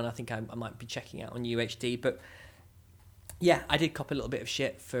definitely one I think I might be checking out on UHD, but yeah, I did cop a little bit of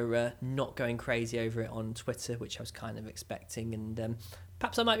shit for not going crazy over it on Twitter, which I was kind of expecting, and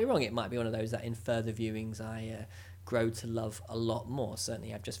perhaps I might be wrong. It might be one of those that in further viewings I grow to love a lot more.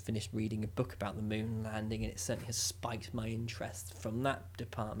 Certainly, I've just finished reading a book about the moon landing, and it certainly has spiked my interest from that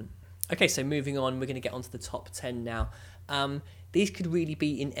department. Okay, so moving on, we're going to get onto the top 10 now. These could really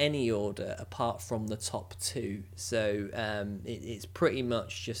be in any order apart from the top two. So it's pretty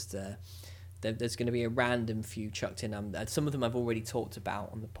much just... there's going to be a random few chucked in. Some of them I've already talked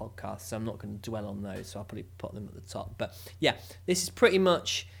about on the podcast, so I'm not going to dwell on those, so I'll probably put them at the top. But yeah, this is pretty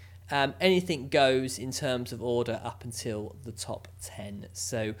much anything goes in terms of order up until the top 10.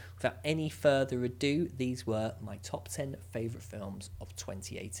 So without any further ado, these were my top 10 favourite films of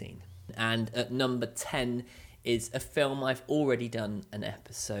 2018. And at number 10 is a film I've already done an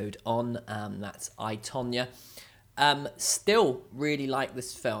episode on. That's I, Tonya. Still really like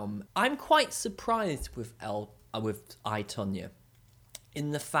this film. I'm quite surprised with I, Tonya,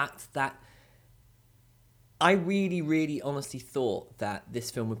 in the fact that I really, really honestly thought that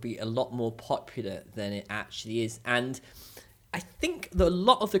this film would be a lot more popular than it actually is. And I think that a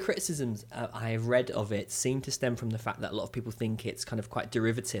lot of the criticisms I have read of it seem to stem from the fact that a lot of people think it's kind of quite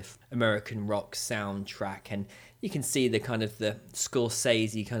derivative American rock soundtrack, and you can see the kind of the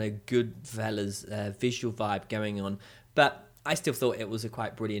Scorsese kind of Goodfellas visual vibe going on. But I still thought it was a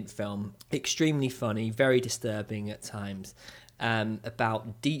quite brilliant film, extremely funny, very disturbing at times,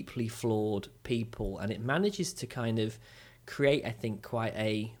 about deeply flawed people, and it manages to kind of create, I think, quite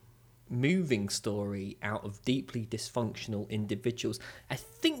a moving story out of deeply dysfunctional individuals. I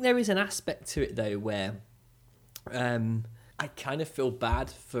think there is an aspect to it though where I kind of feel bad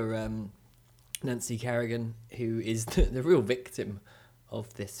for Nancy Kerrigan, who is the real victim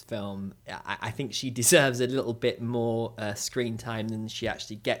of this film. I think she deserves a little bit more screen time than she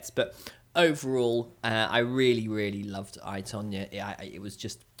actually gets, but overall I really, really loved I, Tonya. It was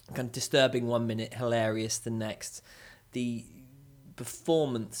just kind of disturbing one minute, hilarious the next. The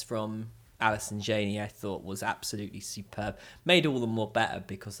performance from Alison Janney I thought was absolutely superb, made all the more better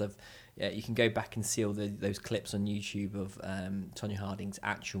because of you can go back and see all those clips on YouTube of Tonya Harding's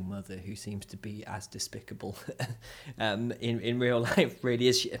actual mother, who seems to be as despicable in real life, really,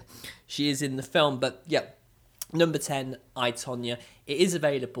 as she is in the film. But yeah, number 10, I, Tonya. It is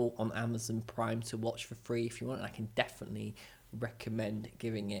available on Amazon Prime to watch for free if you want. I can definitely recommend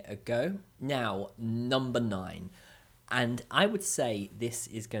giving it a go. Now, number 9. And I would say this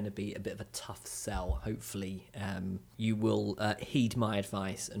is going to be a bit of a tough sell. Hopefully you will heed my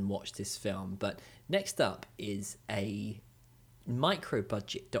advice and watch this film. But next up is a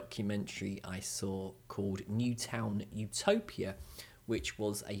micro-budget documentary I saw called Newtown Utopia, which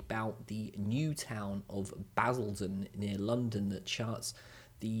was about the new town of Basildon near London that charts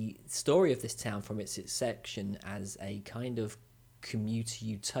the story of this town from its inception as a kind of commuter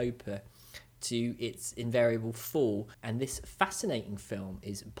utopia to its invariable fall. And this fascinating film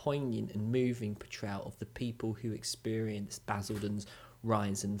is a poignant and moving portrayal of the people who experienced Basildon's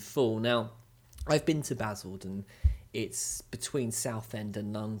rise and fall. Now, I've been to Basildon. It's between Southend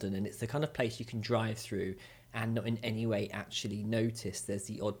and London, and it's the kind of place you can drive through and not in any way actually notice there's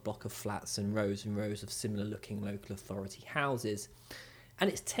the odd block of flats and rows of similar looking local authority houses. And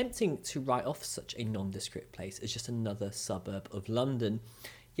it's tempting to write off such a nondescript place as just another suburb of London.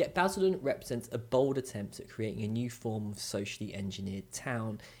 Yet Basildon represents a bold attempt at creating a new form of socially engineered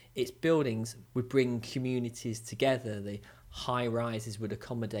town. Its buildings would bring communities together. The high rises would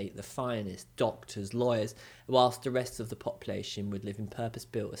accommodate the finest, doctors, lawyers, whilst the rest of the population would live in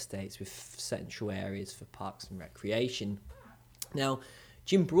purpose-built estates with central areas for parks and recreation. Now,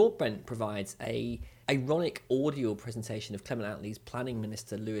 Jim Broadbent provides a ironic audio presentation of Clement Attlee's planning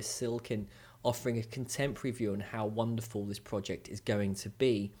minister Lewis Silkin, offering a contemporary view on how wonderful this project is going to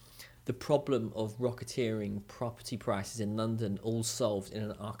be. The problem of rocketeering property prices in London all solved in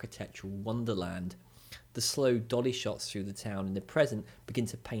an architectural wonderland. The slow dolly shots through the town in the present begin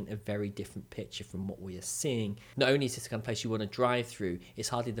to paint a very different picture from what we are seeing. Not only is this the kind of place you want to drive through, it's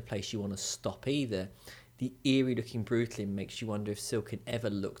hardly the place you want to stop either. The eerie-looking Brooklyn makes you wonder if Silkin ever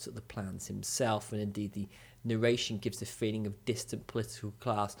looked at the plans himself, and indeed the narration gives a feeling of distant political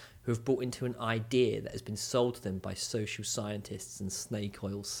class who have bought into an idea that has been sold to them by social scientists and snake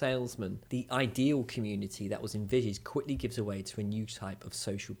oil salesmen. The ideal community that was envisaged quickly gives way to a new type of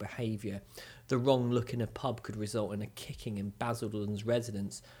social behaviour. The wrong look in a pub could result in a kicking, and Basildon's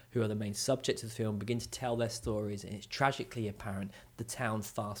residents, who are the main subject of the film, begin to tell their stories, and it's tragically apparent the town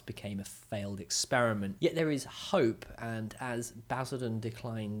fast became a failed experiment. Yet there is hope, and as Basildon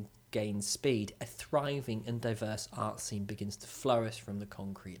gains speed, a thriving and diverse art scene begins to flourish from the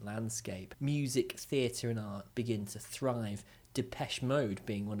concrete landscape. Music, theatre and art begin to thrive, Depeche Mode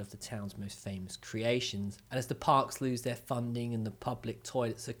being one of the town's most famous creations. And as the parks lose their funding and the public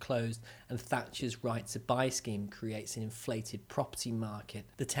toilets are closed and Thatcher's Right to Buy scheme creates an inflated property market,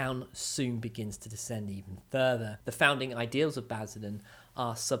 the town soon begins to descend even further. The founding ideals of Basildon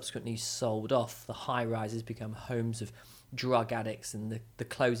are subsequently sold off. The high-rises become homes of drug addicts, and the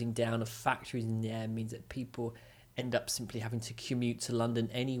closing down of factories in the air means that people end up simply having to commute to London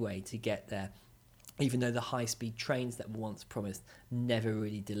anyway to get there, even though the high-speed trains that were once promised were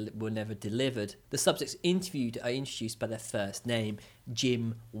never delivered. The subjects interviewed are introduced by their first name.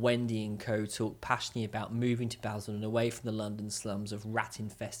 Jim, Wendy and co talk passionately about moving to Basildon away from the London slums of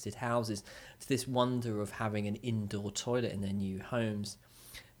rat-infested houses to this wonder of having an indoor toilet in their new homes.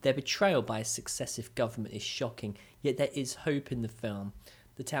 Their betrayal by a successive government is shocking, yet there is hope in the film.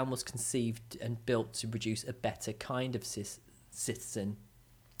 The the town was conceived and built to produce a better kind of citizen.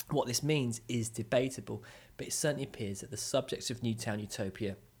 What this means is debatable, but it certainly appears that the subjects of Newtown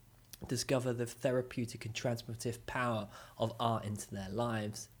Utopia discover the therapeutic and transformative power of art into their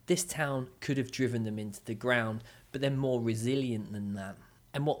lives. This town could have driven them into the ground, but they're more resilient than that.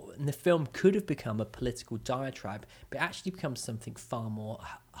 And the film could have become a political diatribe, but actually becomes something far more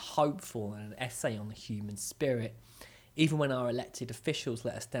hopeful and an essay on the human spirit. Even when our elected officials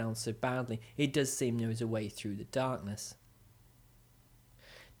let us down so badly, it does seem there is a way through the darkness.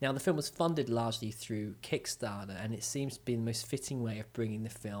 Now, the film was funded largely through Kickstarter, and it seems to be the most fitting way of bringing the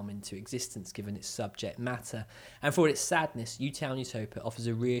film into existence given its subject matter. And for its sadness, Newtown Utopia offers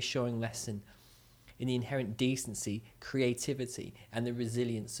a reassuring lesson in the inherent decency, creativity, and the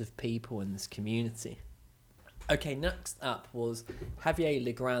resilience of people in this community. Okay, next up was Javier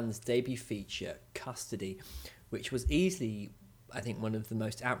Legrand's debut feature, Custody, which was easily, I think, one of the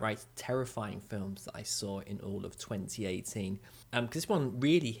most outright terrifying films that I saw in all of 2018. Because this one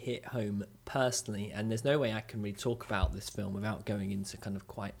really hit home personally, and there's no way I can really talk about this film without going into kind of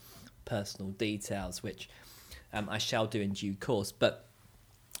quite personal details, which I shall do in due course. But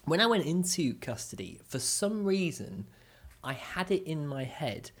when I went into Custody, for some reason, I had it in my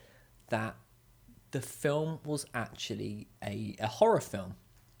head that the film was actually a horror film.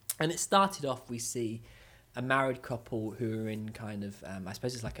 And it started off, we see a married couple who are in kind of, I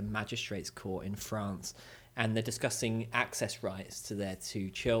suppose it's like a magistrate's court in France, and they're discussing access rights to their 2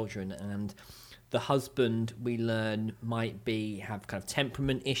 children. And the husband, we learn, might have kind of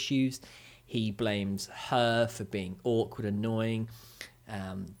temperament issues. He blames her for being awkward, annoying.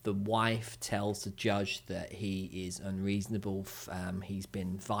 The wife tells the judge that he is unreasonable, he's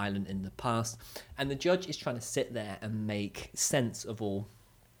been violent in the past, and the judge is trying to sit there and make sense of all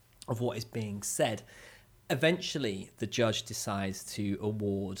of what is being said. Eventually, the judge decides to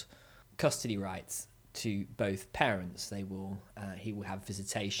award custody rights to both parents. He will have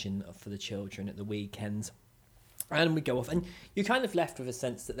visitation for the children at the weekends. And we go off, and you're kind of left with a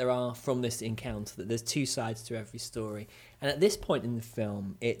sense that there are, from this encounter, that there's 2 sides to every story. And at this point in the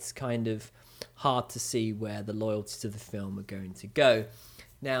film, it's kind of hard to see where the loyalties of the film are going to go.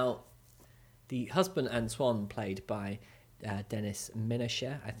 Now, the husband, Antoine, played by Denis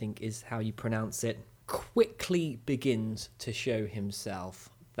Ménochet, I think is how you pronounce it, quickly begins to show himself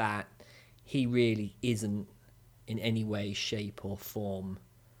that he really isn't in any way, shape or form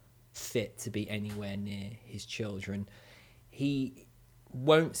fit to be anywhere near his children. He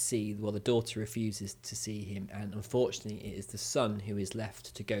won't see, well, the daughter refuses to see him, and unfortunately it is the son who is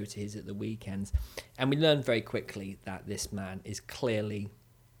left to go to his at the weekends. And we learn very quickly that this man is clearly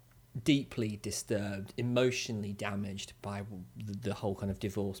deeply disturbed, emotionally damaged by the whole kind of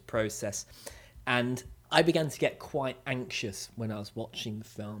divorce process. And I began to get quite anxious when I was watching the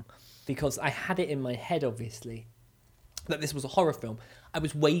film, because I had it in my head, obviously, that this was a horror film. I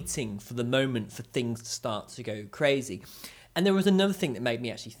was waiting for the moment for things to start to go crazy. And there was another thing that made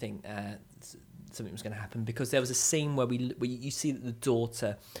me actually think something was going to happen, because there was a scene where you see that the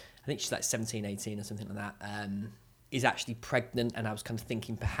daughter, I think she's like 17, 18 or something like that, is actually pregnant, and I was kind of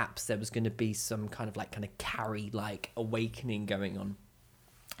thinking perhaps there was going to be some kind of Carrie-like awakening going on.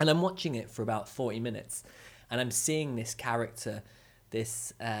 And I'm watching it for about 40 minutes, and I'm seeing this character,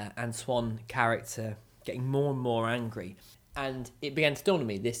 this Antoine character, getting more and more angry. And it began to dawn on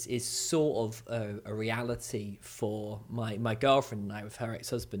me, this is sort of a reality for my girlfriend and I with her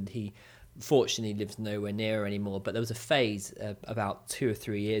ex-husband. He fortunately lives nowhere near her anymore, but there was a phase about 2 or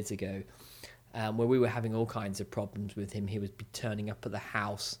 3 years ago where we were having all kinds of problems with him. He would be turning up at the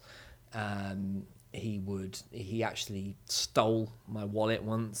house. He actually stole my wallet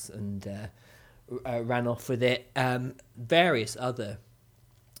once and ran off with it. Various other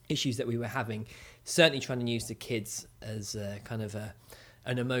issues that we were having, certainly trying to use the kids as kind of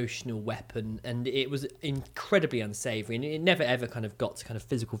an emotional weapon, and it was incredibly unsavoury, and it never ever kind of got to kind of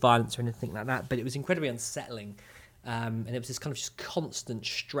physical violence or anything like that, but it was incredibly unsettling, and it was this kind of just constant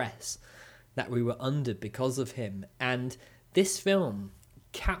stress that we were under because of him. And this film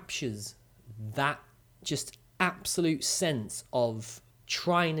captures that just absolute sense of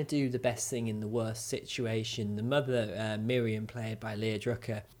trying to do the best thing in the worst situation. The mother, Miriam, played by Leah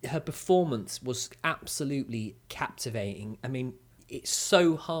Drucker, her performance was absolutely captivating. I mean, it's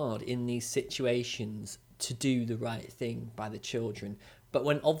so hard in these situations to do the right thing by the children, but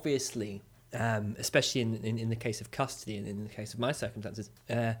when obviously, especially in the case of custody and in the case of my circumstances,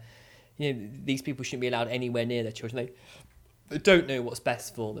 these people shouldn't be allowed anywhere near their children. They don't know what's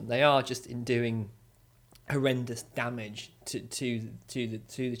best for them. They are just doing horrendous damage to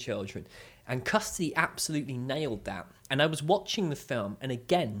the children, And Custody absolutely nailed that. And I was watching the film, and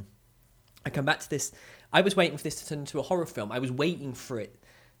again, I come back to this. I was waiting for this to turn into a horror film. I was waiting for it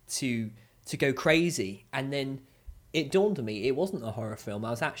to go crazy. And then it dawned on me it wasn't a horror film. I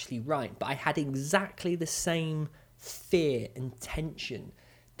was actually right. But I had exactly the same fear and tension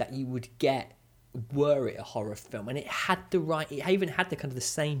that you would get were it a horror film. And it even had the kind of the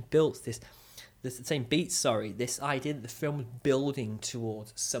same builds, the same beats, this idea that the film was building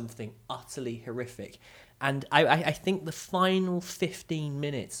towards something utterly horrific. And I think the final 15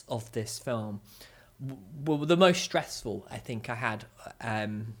 minutes of this film were the most stressful I think I had.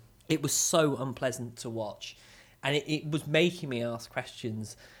 It was so unpleasant to watch. And it was making me ask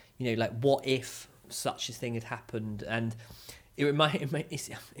questions, like what if such a thing had happened? And it's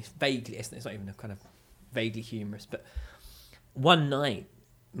vaguely, it's not even a kind of vaguely humorous, but one night,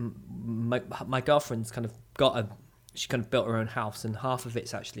 my girlfriend's kind of she kind of built her own house, and half of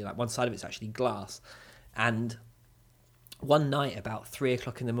it's actually, like one side of it's actually glass. And one night about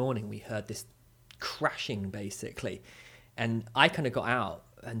 3:00 in the morning, we heard this crashing basically. And I kind of got out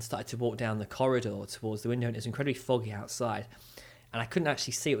and started to walk down the corridor towards the window, and it was incredibly foggy outside. And I couldn't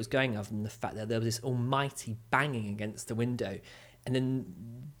actually see what was going on other than the fact that there was this almighty banging against the window. And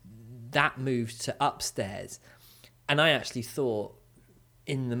then that moved to upstairs. And I actually thought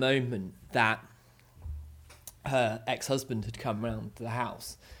in the moment that her ex-husband had come round to the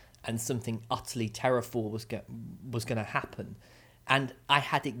house and something utterly terrible was going to happen. And I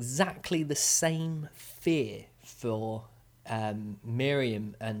had exactly the same fear for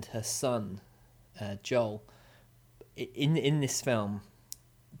Miriam and her son, Joel, in this film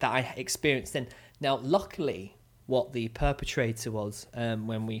that I experienced then. Now, luckily, what the perpetrator was,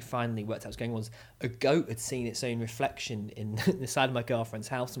 when we finally worked out what was going on, was a goat had seen its own reflection in the side of my girlfriend's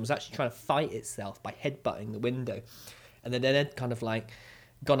house and was actually trying to fight itself by headbutting the window. And then it had kind of like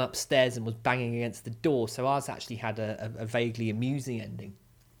gone upstairs and was banging against the door. So ours actually had a vaguely amusing ending.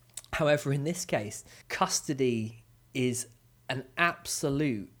 However, in this case, Custody is an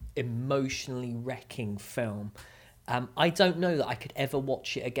absolute emotionally wrecking film. I don't know that I could ever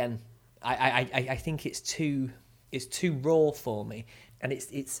watch it again. I think it's too raw for me, and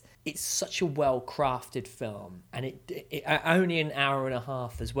it's such a well crafted film, and it only an hour and a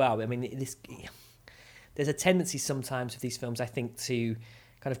half as well. I mean, there's a tendency sometimes with these films, I think, to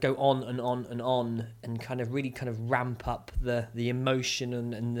kind of go on and on and on, and kind of really kind of ramp up the emotion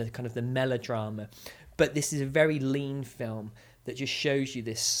and the kind of the melodrama. But this is a very lean film that just shows you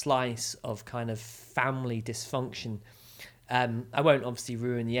this slice of kind of family dysfunction. I won't obviously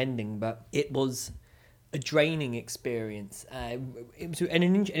ruin the ending, but it was a draining experience. It was an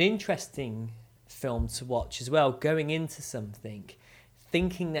interesting film to watch as well, going into something,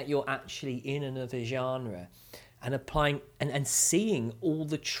 thinking that you're actually in another genre and applying and seeing all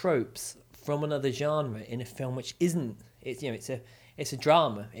the tropes from another genre in a film which isn't. It's a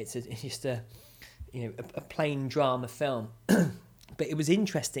drama. It's just a plain drama film. But it was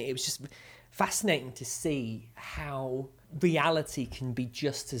interesting. It was just fascinating to see how reality can be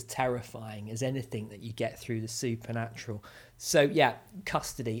just as terrifying as anything that you get through the supernatural. So yeah,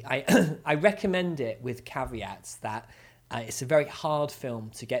 Custody. I recommend it with caveats that it's a very hard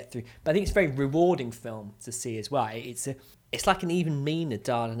film to get through, but I think it's a very rewarding film to see as well. It's like an even meaner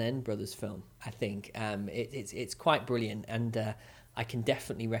Darden N Brothers film. I think it's quite brilliant, and I can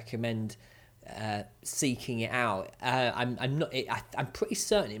definitely recommend seeking it out. I'm pretty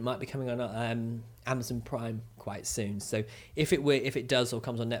certain it might be coming on Amazon Prime quite soon. So if it does or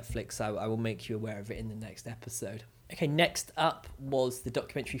comes on Netflix, I will make you aware of it in the next episode. Okay, next up was the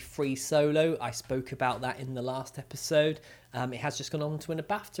documentary Free Solo. I spoke about that in the last episode. It has just gone on to win a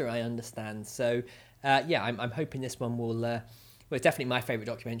BAFTA, I understand. So I'm hoping this one will. It's definitely my favourite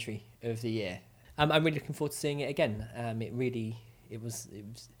documentary of the year. I'm really looking forward to seeing it again. It was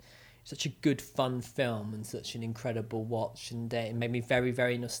such a good, fun film and such an incredible watch, and it made me very,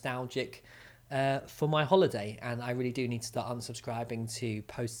 very nostalgic for my holiday. And I really do need to start unsubscribing to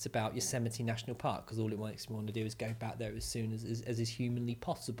posts about Yosemite National Park, because all it makes me want to do is go back there as soon as is humanly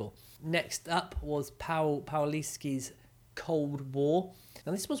possible. Next up was Pawlikowski's Cold War.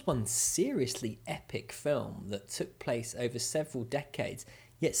 Now, this was one seriously epic film that took place over several decades,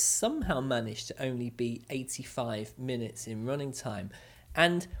 yet somehow managed to only be 85 minutes in running time.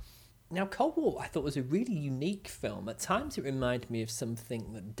 And now, Cold War, I thought, was a really unique film. At times, it reminded me of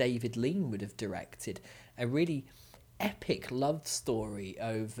something that David Lean would have directed, a really epic love story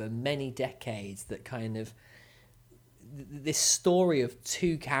over many decades that kind of... This story of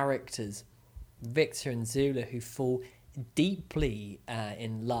two characters, Victor and Zula, who fall deeply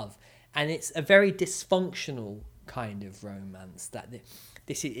in love. And it's a very dysfunctional kind of romance. That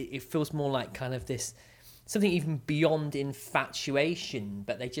it feels more like kind of this something even beyond infatuation,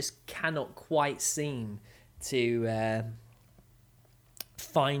 but they just cannot quite seem to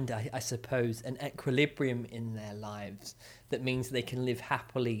find, I suppose, an equilibrium in their lives that means they can live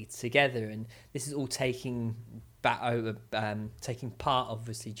happily together. And this is all taking part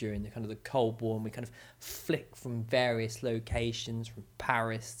obviously during the kind of the Cold War, and we kind of flick from various locations, from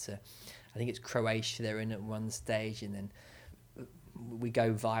Paris to, I think it's Croatia they're in at one stage, and then we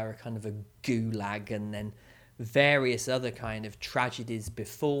go via a kind of a gulag, and then various other kind of tragedies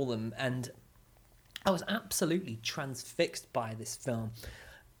befall them. And I was absolutely transfixed by this film.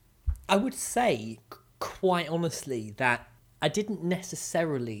 I would say, quite honestly, that I didn't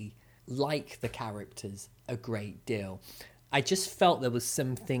necessarily like the characters a great deal. I just felt there was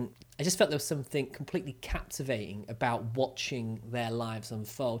something completely captivating about watching their lives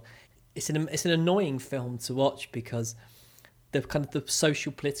unfold. It's an annoying film to watch because the kind of the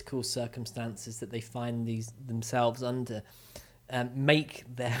social political circumstances that they find themselves under make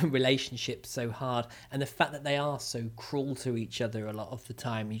their relationship so hard, and the fact that they are so cruel to each other a lot of the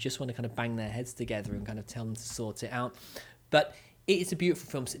time, you just want to kind of bang their heads together and kind of tell them to sort it out. But it is a beautiful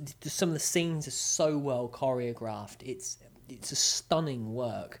film. Some of the scenes are so well choreographed. It's a stunning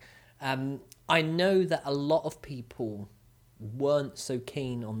work. I know that a lot of people weren't so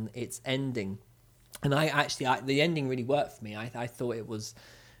keen on its ending, and the ending really worked for me. I thought it was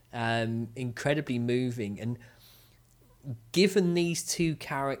incredibly moving, and given these two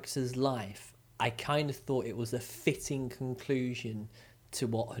characters' life, I kind of thought it was a fitting conclusion to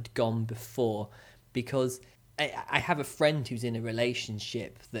what had gone before, because I have a friend who's in a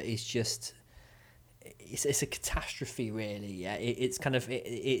relationship that is just, it's a catastrophe, really. It's kind of,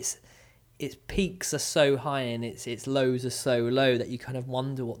 its peaks are so high and its lows are so low that you kind of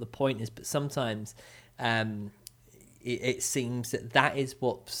wonder what the point is. But sometimes it seems that is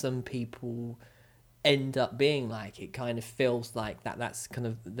what some people end up being like. It kind of feels like that's kind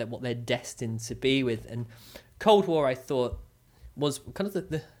of what they're destined to be with. And Cold War, I thought, was kind of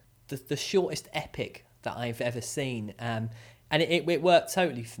the shortest epic that I've ever seen, and it worked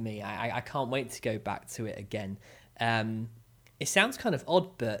totally for me. I can't wait to go back to it again. It sounds kind of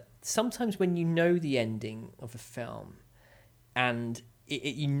odd, but sometimes when you know the ending of a film and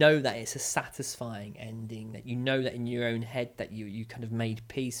you know that it's a satisfying ending, that you know that in your own head that you kind of made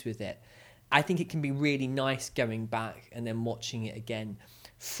peace with it, I think it can be really nice going back and then watching it again,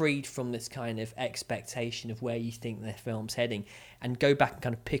 freed from this kind of expectation of where you think the film's heading, and go back and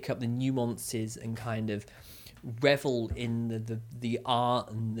kind of pick up the nuances and kind of revel in the art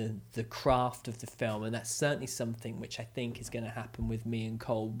and the craft of the film. And that's certainly something which I think is going to happen with me in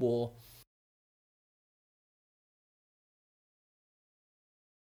Cold War.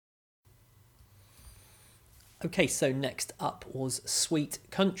 Okay, so next up was Sweet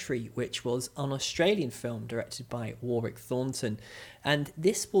Country, which was an Australian film directed by Warwick Thornton. And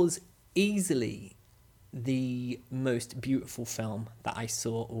this was easily the most beautiful film that I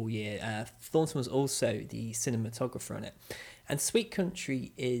saw all year. Thornton was also the cinematographer on it. And Sweet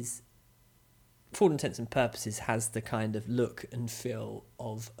Country is, for all intents and purposes, has the kind of look and feel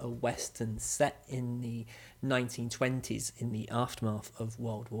of a Western set in the 1920s in the aftermath of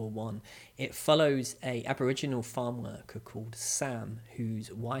World War One. It follows a Aboriginal farm worker called Sam,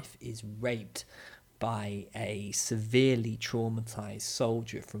 whose wife is raped by a severely traumatized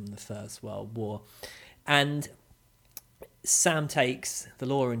soldier from the First World War. And Sam takes the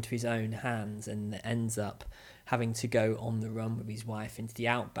law into his own hands and ends up having to go on the run with his wife into the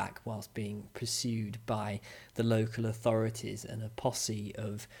outback whilst being pursued by the local authorities and a posse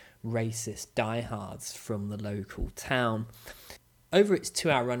of racist diehards from the local town. Over its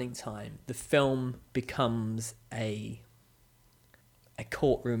 2-hour running time, the film becomes a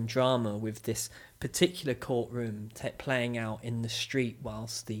courtroom drama, with this particular courtroom playing out in the street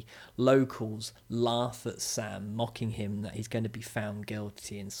whilst the locals laugh at Sam, mocking him that he's going to be found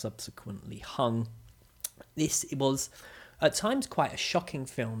guilty and subsequently hung. This was at times quite a shocking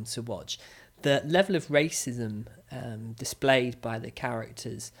film to watch. The level of racism displayed by the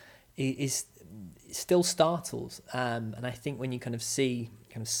characters is still startles, and I think when you kind of see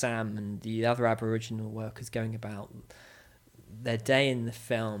kind of Sam and the other Aboriginal workers going about their day in the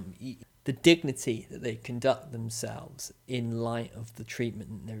film, the dignity that they conduct themselves in light of the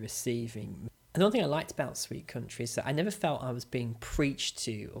treatment they're receiving. And the one thing I liked about Sweet Country is that I never felt I was being preached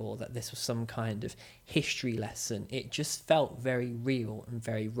to or that this was some kind of history lesson. It just felt very real and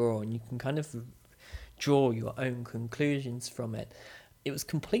very raw, and you can kind of draw your own conclusions from it. It was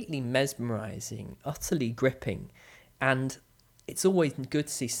completely mesmerising, utterly gripping, and it's always good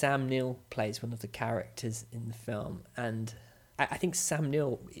to see Sam Neill plays one of the characters in the film, and I think Sam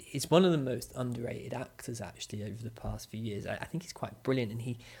Neill is one of the most underrated actors actually over the past few years. I think he's quite brilliant, and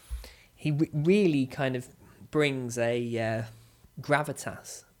he really kind of brings a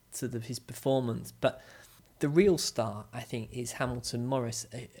gravitas to his performance. But the real star, I think, is Hamilton Morris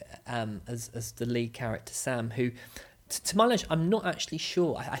as the lead character Sam, who, to my knowledge, I'm not actually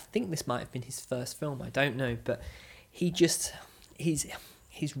sure. I think this might have been his first film. I don't know, but his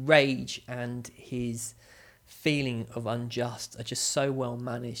rage and his feeling of unjust are just so well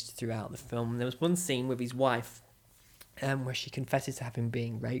managed throughout the film. And there was one scene with his wife where she confesses to having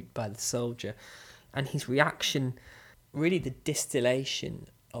been raped by the soldier, and his reaction, really the distillation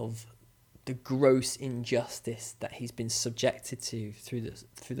of the gross injustice that he's been subjected to through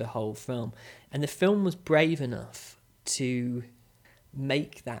the whole film. And the film was brave enough to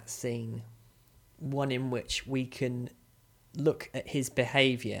make that scene one in which we can look at his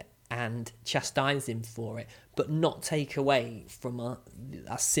behaviour and chastise him for it, but not take away from our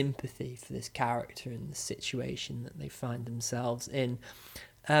sympathy for this character and the situation that they find themselves in.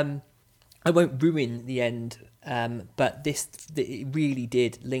 I won't ruin the end, but it really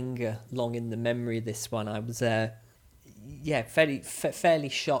did linger long in the memory of this one. I was fairly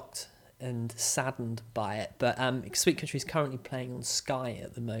shocked and saddened by it. But Sweet Country is currently playing on Sky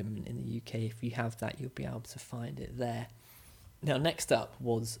at the moment in the UK. If you have that, you'll be able to find it there. Now, next up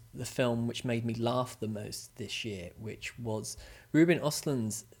was the film which made me laugh the most this year, which was Ruben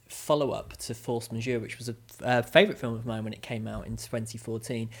Östlund's follow-up to Force Majeure, which was a favourite film of mine when it came out in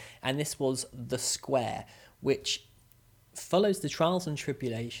 2014. And this was The Square, which follows the trials and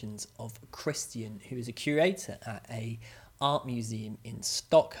tribulations of Christian, who is a curator at a art museum in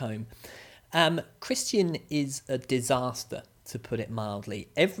Stockholm. Christian is a disaster, to put it mildly.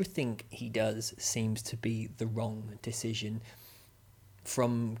 Everything he does seems to be the wrong decision,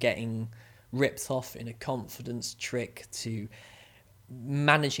 from getting ripped off in a confidence trick to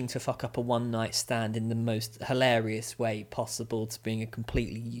managing to fuck up a one-night stand in the most hilarious way possible, to being a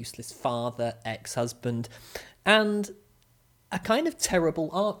completely useless father, ex-husband, and a kind of terrible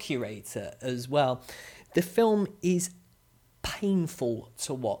art curator as well. The film is painful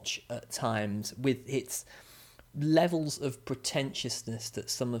to watch at times, with its levels of pretentiousness that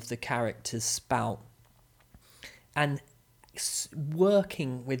some of the characters spout, and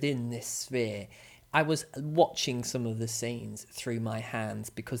working within this sphere. I was watching some of the scenes through my hands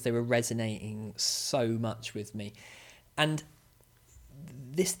because they were resonating so much with me, and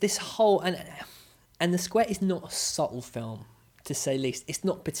this whole and The Square is not a subtle film, to say the least. It's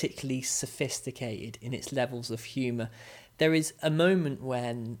not particularly sophisticated in its levels of humour. There is a moment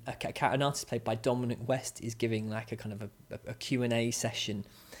when an artist played by Dominic West is giving like a kind of a Q&A session,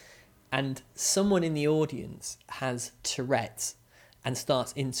 and someone in the audience has Tourette's and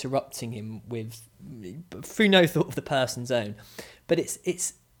starts interrupting him through no thought of the person's own. But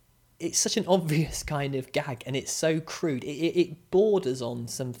it's such an obvious kind of gag, and it's so crude. It borders on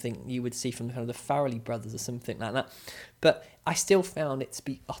something you would see from kind of the Farrelly brothers or something like that. But I still found it to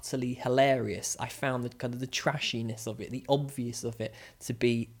be utterly hilarious. I found the kind of the trashiness of it, the obvious of it, to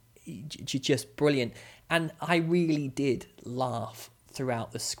be just brilliant. And I really did laugh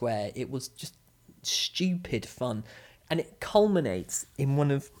throughout The Square. It was just stupid fun. And it culminates in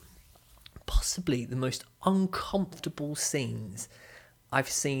one of possibly the most uncomfortable scenes I've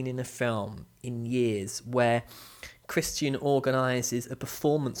seen in a film in years, where Christian organises a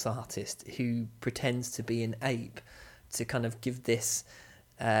performance artist who pretends to be an ape to kind of give this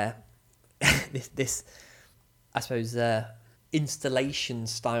this I suppose installation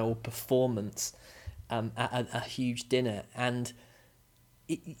style performance at a huge dinner, and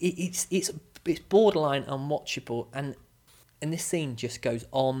it's borderline unwatchable, and this scene just goes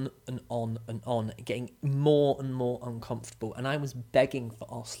on and on and on, getting more and more uncomfortable. And I was begging for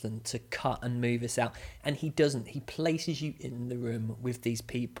Östlund to cut and move us out, and he doesn't. He places you in the room with these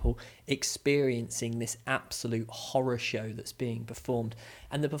people experiencing this absolute horror show that's being performed.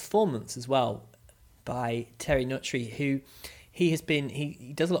 And the performance as well by Terry Nutry, who he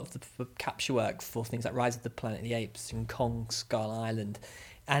does a lot of the capture work for things like Rise of the Planet of the Apes and Kong Skull Island.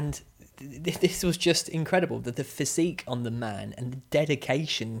 And this was just incredible, the physique on the man and the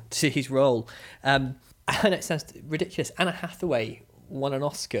dedication to his role. I know it sounds ridiculous. Anna Hathaway won an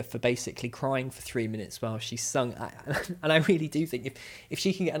Oscar for basically crying for 3 minutes while she sung. And I really do think if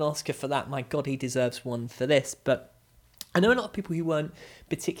she can get an Oscar for that, my God, he deserves one for this. But I know a lot of people who weren't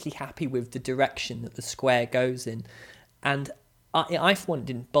particularly happy with the direction that The Square goes in. And I for one,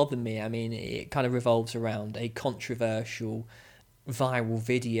 didn't bother me. I mean, it kind of revolves around a controversial viral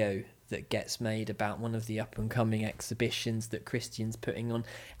video that gets made about one of the up-and-coming exhibitions that Christian's putting on,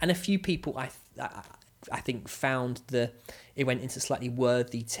 and a few people I think it went into slightly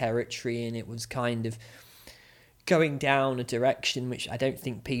worthy territory, and it was kind of going down a direction which I don't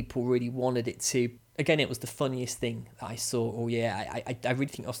think people really wanted it to. Again, it was the funniest thing that I saw all year. I really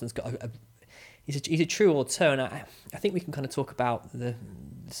think Austin's got he's a true auteur, and I think we can kind of talk about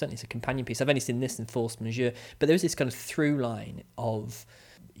certainly it's a companion piece. I've only seen this in Force Majeure, but there was this kind of through line of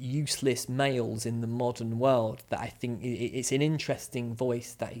useless males in the modern world that I think it's an interesting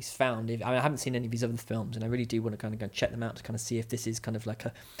voice that he's found. I haven't seen any of his other films, and I really do want to kind of go check them out to kind of see if this is kind of like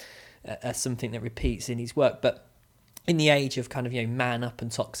a something that repeats in his work. But in the age of kind of, man up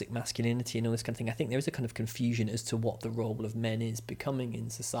and toxic masculinity and all this kind of thing, I think there is a kind of confusion as to what the role of men is becoming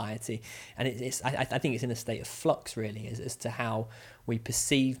in society. And I think it's in a state of flux, really, as to how we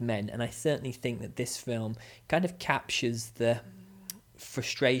perceive men. And I certainly think that this film kind of captures the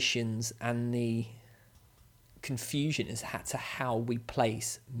frustrations and the confusion as to how we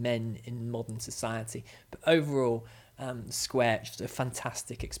place men in modern society. But overall, Square, just a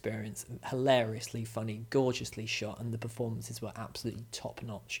fantastic experience, hilariously funny, gorgeously shot, and the performances were absolutely top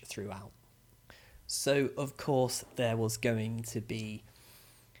notch throughout. So of course there was going to be...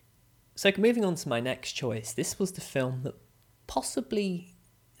 So moving on to my next choice, this was the film that possibly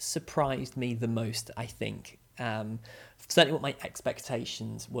surprised me the most, I think. Certainly what my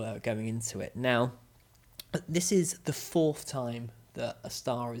expectations were going into it. Now, this is the 4th time that A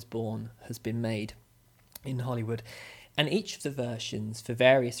Star Is Born has been made in Hollywood, and each of the versions, for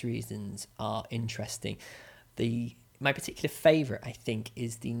various reasons, are interesting. My particular favourite, I think,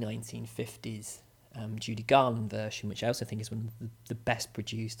 is the 1950s Judy Garland version, which I also think is one of the best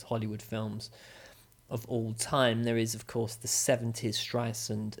produced Hollywood films of all time. There is, of course, the 70s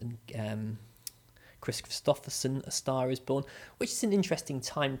Streisand and Chris Christopherson, A Star Is Born, which is an interesting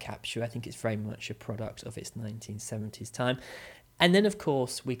time capsule. I think it's very much a product of its 1970s time. And then, of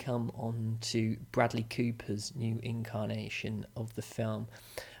course, we come on to Bradley Cooper's new incarnation of the film.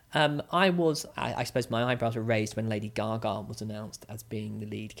 I suppose my eyebrows were raised when Lady Gaga was announced as being the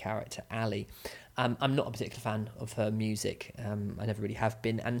lead character, Ali. I'm not a particular fan of her music. I never really have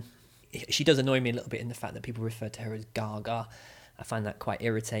been. And she does annoy me a little bit in the fact that people refer to her as Gaga. I find that quite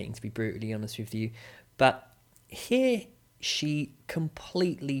irritating, to be brutally honest with you. But here, she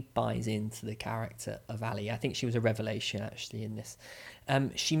completely buys into the character of Ali. I think she was a revelation, actually, in this.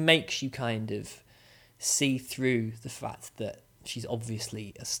 She makes you kind of see through the fact that she's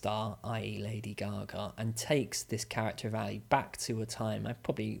obviously a star, i.e. Lady Gaga, and takes this character of Ali back to a time,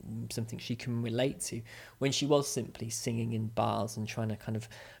 probably something she can relate to, when she was simply singing in bars and trying to kind of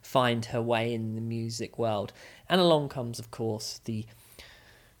find her way in the music world. And along comes, of course, the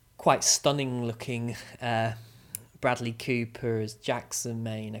quite stunning-looking Bradley Cooper as Jackson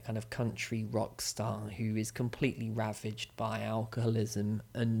Maine, a kind of country rock star who is completely ravaged by alcoholism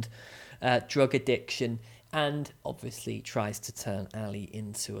and drug addiction, and obviously tries to turn Ali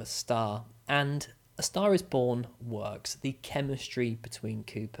into a star. And A Star Is Born works. The chemistry between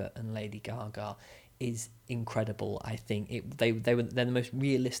Cooper and Lady Gaga is incredible. I think they're the most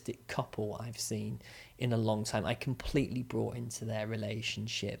realistic couple I've seen in a long time. I completely brought into their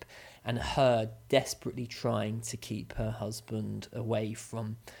relationship, and her desperately trying to keep her husband away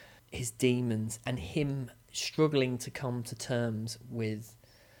from his demons, and him struggling to come to terms with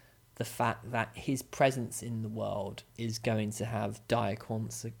the fact that his presence in the world is going to have dire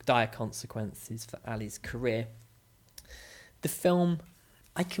consequences for Ali's career. The film,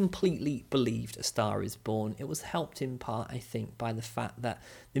 I completely believed A Star Is Born. It was helped in part, I think, by the fact that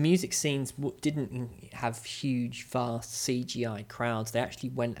the music scenes didn't have huge, vast CGI crowds. They actually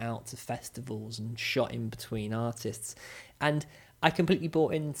went out to festivals and shot in between artists. And I completely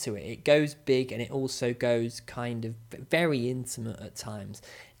bought into it. It goes big, and it also goes kind of very intimate at times.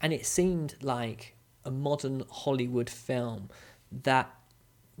 And it seemed like a modern Hollywood film that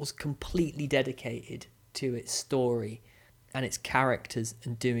was completely dedicated to its story and its characters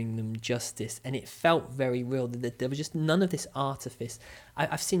and doing them justice. And it felt very real. There was just none of this artifice.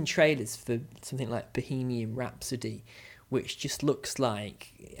 I've seen trailers for something like Bohemian Rhapsody, which just looks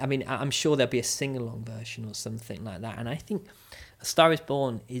like... I mean, I'm sure there'll be a sing-along version or something like that. And I think A Star Is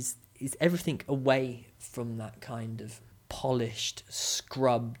Born is everything away from that kind of polished,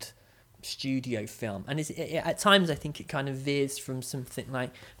 scrubbed studio film. And at times I think it kind of veers from something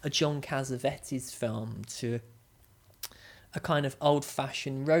like a John Cassavetes film to a kind of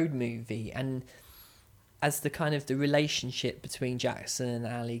old-fashioned road movie. And as the kind of the relationship between Jackson and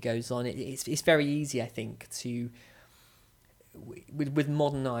Ali goes on, it's very easy, I think, to with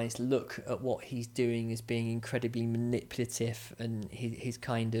modernized look at what he's doing as being incredibly manipulative, and his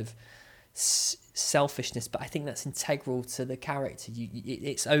kind of selfishness, but I think that's integral to the character.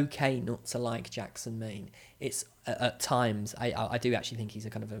 It's okay not to like Jackson Maine. It's at times I do actually think he's a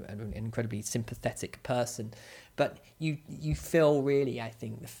kind of an incredibly sympathetic person, but you feel really, I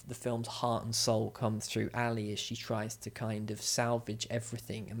think the film's heart and soul comes through Ali as she tries to kind of salvage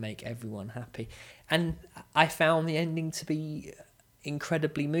everything and make everyone happy, and I found the ending to be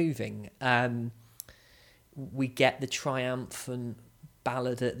incredibly moving. We get the triumphant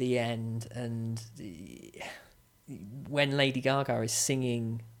ballad at the end, and when Lady Gaga is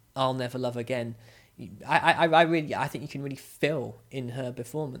singing "I'll Never Love Again," I think you can really feel in her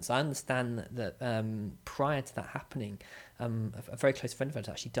performance. I understand that prior to that happening, a very close friend of hers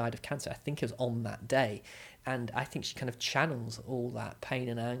actually died of cancer. I think it was on that day, and I think she kind of channels all that pain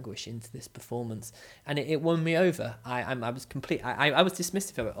and anguish into this performance, and it won me over. I was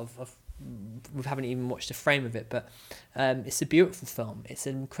dismissive of we haven't even watched a frame of it, but it's a beautiful film. It's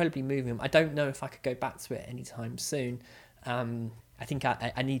an incredibly moving film. I don't know if I could go back to it anytime soon. I think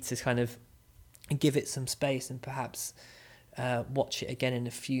I need to kind of give it some space and perhaps watch it again in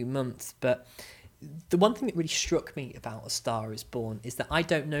a few months. But the one thing that really struck me about A Star Is Born is that I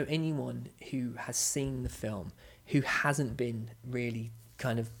don't know anyone who has seen the film who hasn't been really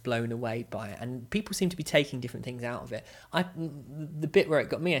kind of blown away by it, and people seem to be taking different things out of it. The bit where it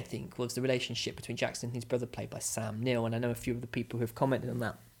got me, I think, was the relationship between Jackson and his brother, played by Sam Neill, and I know a few of the people who have commented on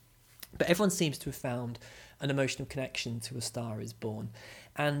that. But everyone seems to have found an emotional connection to A Star Is Born,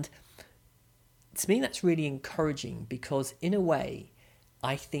 and to me that's really encouraging, because in a way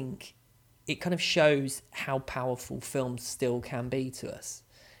I think it kind of shows how powerful films still can be to us.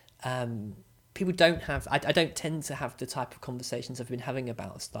 People don't have... I don't tend to have the type of conversations I've been having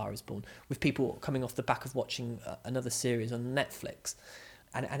about A Star Is Born with people coming off the back of watching another series on Netflix.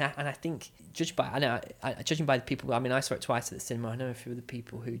 And I think, judging by the people... I mean, I saw it twice at the cinema. I know a few of the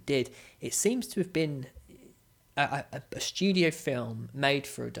people who did. It seems to have been a studio film made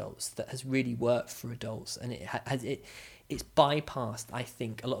for adults that has really worked for adults. And it's bypassed, I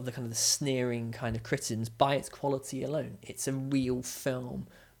think, a lot of the kind of the sneering kind of criticisms by its quality alone. It's a real film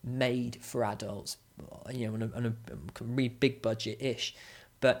made for adults, you know, on a really big budget-ish.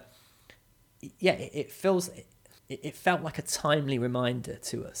 But yeah, it felt like a timely reminder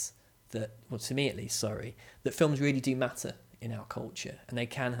to us that, well, to me at least, that films really do matter in our culture, and they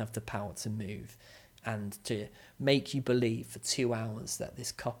can have the power to move and to make you believe for 2 hours that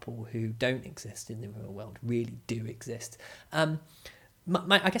this couple who don't exist in the real world really do exist. I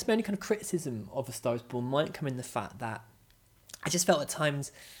guess my only kind of criticism of A Star Is Born might come in the fact that I just felt at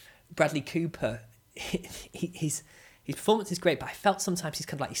times Bradley Cooper, his performance is great, but I felt sometimes he's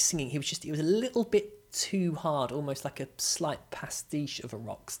kind of like singing. He was a little bit too hard, almost like a slight pastiche of a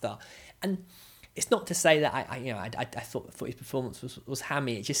rock star. And it's not to say that I thought his performance was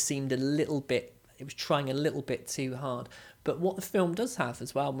hammy. It just seemed a little bit. It was trying a little bit too hard. But what the film does have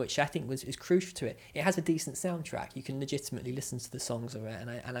as well, which I think is crucial to it, it has a decent soundtrack. You can legitimately listen to the songs of it,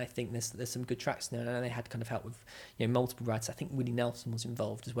 and I think there's some good tracks in there. And I know they had kind of help with multiple writers. I think Willie Nelson was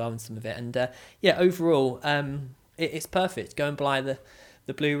involved as well in some of it. And overall, it's perfect. Go and buy the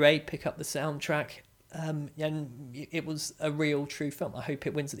Blu-ray, pick up the soundtrack, and it was a real, true film. I hope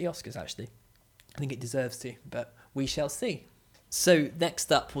it wins at the Oscars. Actually, I think it deserves to, but we shall see. So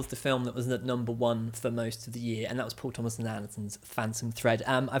next up was the film that was at number one for most of the year, and that was Paul Thomas Anderson's Phantom Thread.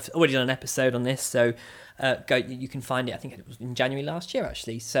 I've already done an episode on this, so you can find it. I think it was in January last year,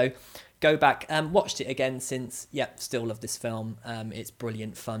 actually. So go back, watched it again since. Still love this film. It's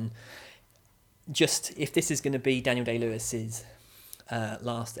brilliant fun. Just, if this is going to be Daniel Day-Lewis's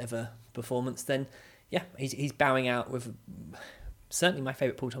last ever performance, then he's bowing out with certainly my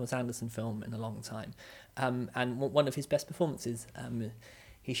favourite Paul Thomas Anderson film in a long time. And one of his best performances.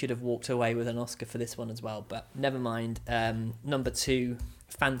 He should have walked away with an Oscar for this one as well, but never mind. Number 2,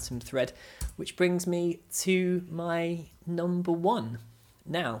 Phantom Thread, which brings me to my number 1.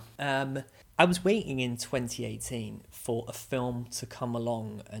 Now, I was waiting in 2018 for a film to come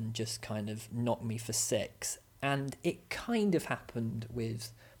along and just kind of knock me for 6, and it kind of happened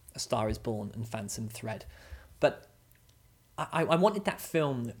with A Star Is Born and Phantom Thread. But I wanted that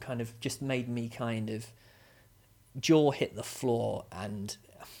film that kind of just made me kind of jaw hit the floor, and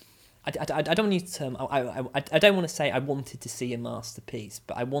I don't want to use the term. I don't want to say I wanted to see a masterpiece,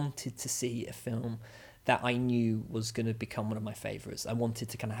 but I wanted to see a film that I knew was going to become one of my favourites. I wanted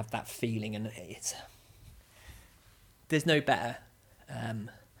to kind of have that feeling, and there's no better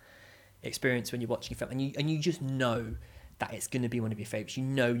experience when you're watching a film, and you just know that it's going to be one of your favourites. You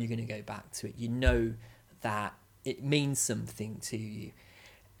know you're going to go back to it. You know that it means something to you.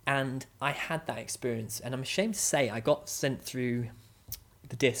 And I had that experience, and I'm ashamed to say I got sent through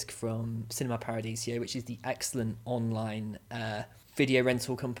the disc from Cinema Paradiso, which is the excellent online video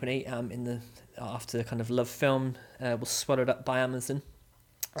rental company after the kind of Love Film was swallowed up by Amazon.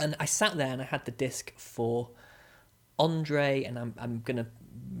 And I sat there and I had the disc for Andre, and I'm going to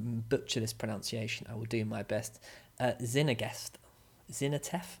butcher this pronunciation, I will do my best, Zinagest.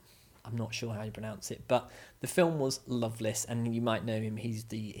 I'm not sure how you pronounce it, but the film was Loveless, and you might know him.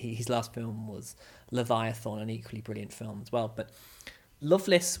 His last film was Leviathan, an equally brilliant film as well. But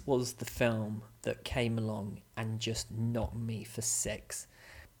Loveless was the film that came along and just knocked me for six.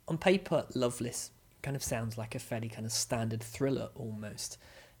 On paper, Loveless kind of sounds like a fairly kind of standard thriller almost.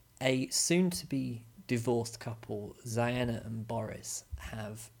 A soon-to-be divorced couple, Zaina and Boris,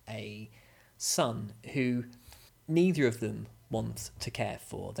 have a son who neither of them want to care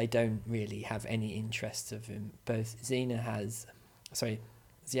for. They don't really have any interest of him. Both Xenia has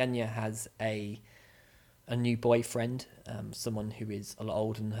a new boyfriend, someone who is a lot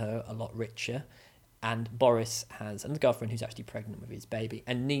older than her, a lot richer, and Boris has another girlfriend who's actually pregnant with his baby,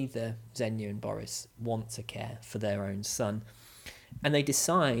 and neither Xenia and Boris want to care for their own son. And they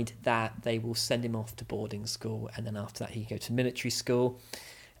decide that they will send him off to boarding school, and then after that he can go to military school.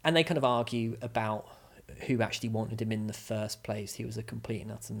 And they kind of argue about who actually wanted him in the first place. He was a complete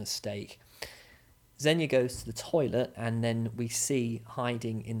and utter mistake. Xenia goes to the toilet, and then we see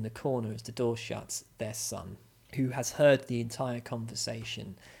hiding in the corner as the door shuts their son, who has heard the entire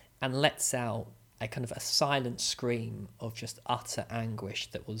conversation and lets out a kind of a silent scream of just utter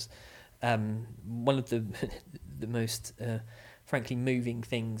anguish that was one of the most frankly moving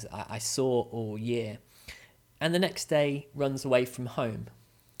things I saw all year. And the next day runs away from home,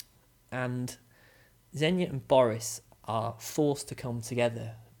 and Xenia and Boris are forced to come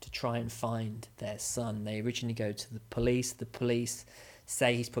together to try and find their son. They originally go to the police. The police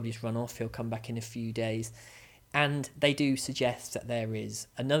say he's probably just run off, he'll come back in a few days. And they do suggest that there is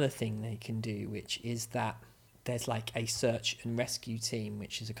another thing they can do, which is that there's like a search and rescue team,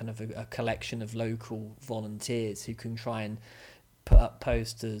 which is a kind of a collection of local volunteers who can try and put up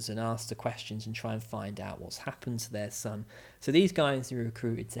posters and ask the questions and try and find out what's happened to their son. So these guys are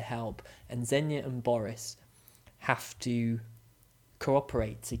recruited to help, and Xenia and Boris have to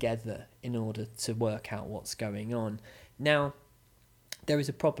cooperate together in order to work out what's going on. Now, there is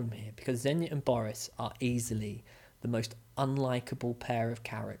a problem here, because Xenia and Boris are easily the most unlikable pair of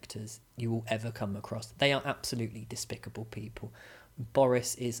characters you will ever come across. They are absolutely despicable people.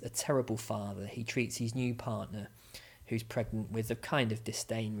 Boris is a terrible father. He treats his new partner, who's pregnant, with a kind of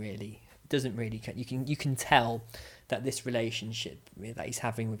disdain, really. Doesn't really, you can tell that this relationship that he's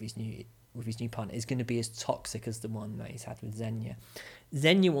having with his new partner is going to be as toxic as the one that he's had with Xenia.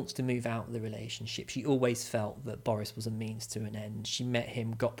 Xenia wants to move out of the relationship. She always felt that Boris was a means to an end. She met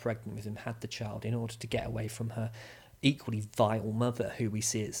him, got pregnant with him, had the child in order to get away from her equally vile mother, who we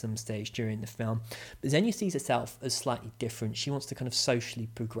see at some stage during the film. But Xenia sees herself as slightly different. She wants to kind of socially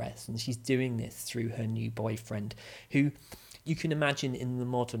progress, and she's doing this through her new boyfriend, who you can imagine in the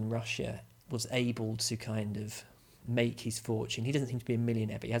modern Russia was able to kind of make his fortune. He doesn't seem to be a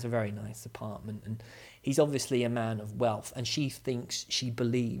millionaire, but he has a very nice apartment, and he's obviously a man of wealth, and she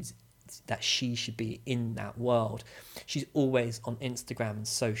believes that she should be in that world. She's always on Instagram and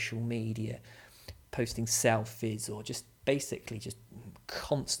social media posting selfies, or just basically just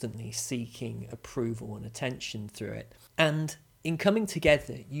constantly seeking approval and attention through it. And in coming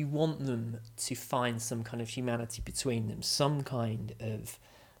together, you want them to find some kind of humanity between them, some kind of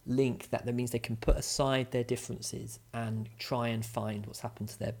link that means they can put aside their differences and try and find what's happened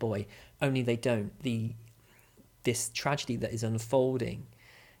to their boy. Only they don't. This tragedy that is unfolding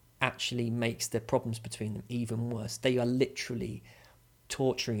actually makes the problems between them even worse. They are literally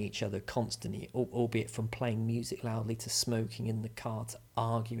torturing each other constantly, albeit from playing music loudly to smoking in the car to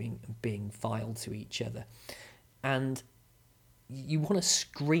arguing and being vile to each other. And you want to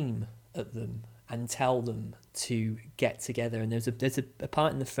scream at them and tell them to get together. And there's a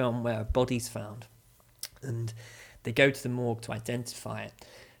part in the film where a body's found, and they go to the morgue to identify it,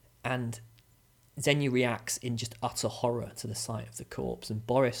 and Xenia reacts in just utter horror to the sight of the corpse, and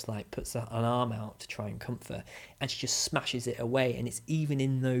Boris puts an arm out to try and comfort her, and she just smashes it away. And it's even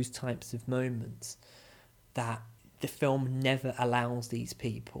in those types of moments that the film never allows these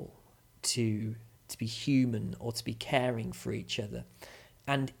people to be human or to be caring for each other.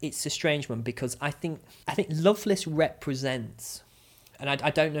 And it's a strange one, because I think Loveless represents, and I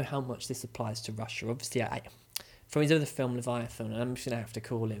don't know how much this applies to Russia. Obviously, from his other film Leviathan, and I'm just going to have to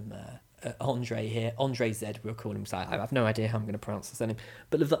call him Andre here, Andre Z, we'll call him, so I have no idea how I'm going to pronounce his name.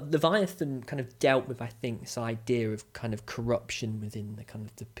 But Leviathan kind of dealt with, I think, this idea of kind of corruption within the kind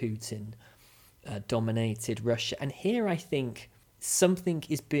of the Putin dominated Russia. And here I think something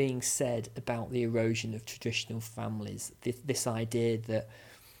is being said about the erosion of traditional families. This idea that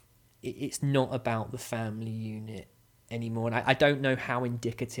it's not about the family unit anymore. And I don't know how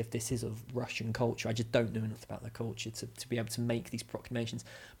indicative this is of Russian culture. I just don't know enough about the culture to be able to make these proclamations.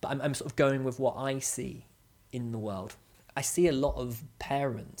 But I'm sort of going with what I see in the world. I see a lot of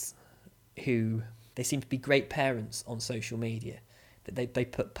parents who, they seem to be great parents on social media. That they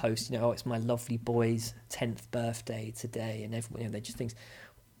put posts, oh, it's my lovely boy's 10th birthday today, and everyone, they just think,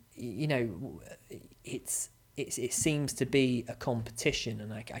 it seems to be a competition,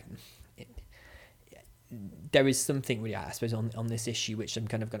 and there is something really, I suppose, on this issue which I'm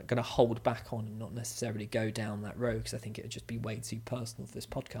kind of going to hold back on and not necessarily go down that road, because I think it would just be way too personal for this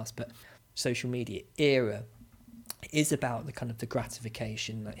podcast. But social media era is about the kind of the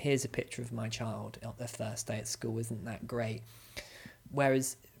gratification, like, here's a picture of my child on their first day at school, isn't that great?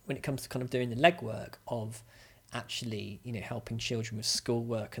 Whereas when it comes to kind of doing the legwork of actually, helping children with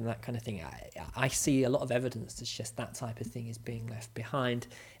schoolwork and that kind of thing, I see a lot of evidence that just that type of thing is being left behind.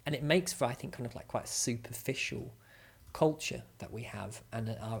 And it makes for, I think, kind of like quite a superficial culture that we have,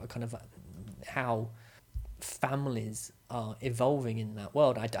 and our kind of how families are evolving in that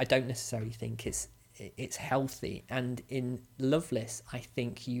world. I don't necessarily think it's healthy. And in Loveless, I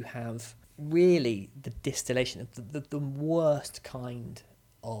think you have really the distillation of the worst kind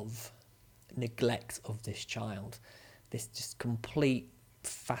of neglect of this child, this just complete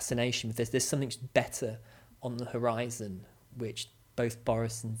fascination with this. There's something better on the horizon which both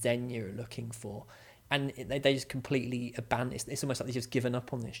Boris and Xenia are looking for, and they just completely abandon it. It's almost like they've just given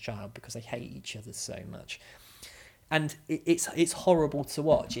up on this child because they hate each other so much. And it's horrible to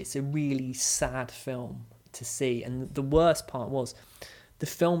watch. It's a really sad film to see. And the worst part was, the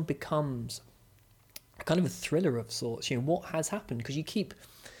film becomes kind of a thriller of sorts. What has happened? Because you keep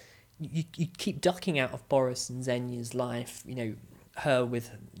ducking out of Boris and Xenia's life. Her with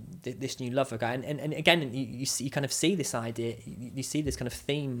this new lover guy, and again you kind of see this idea. You see this kind of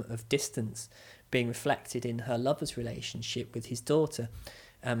theme of distance being reflected in her lover's relationship with his daughter.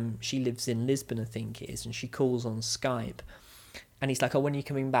 She lives in Lisbon, I think it is, and she calls on Skype. And he's like, oh, when are you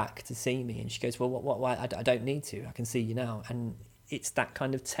coming back to see me? And she goes, well, why? I don't need to. I can see you now. And it's that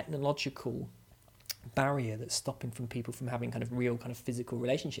kind of technological barrier that's stopping people from having kind of real kind of physical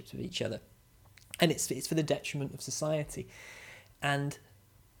relationships with each other. And it's for the detriment of society. And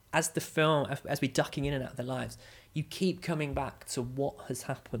as the film, as we're ducking in and out of their lives, you keep coming back to what has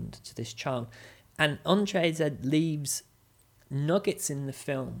happened to this child. And Andrzej Z leaves nuggets in the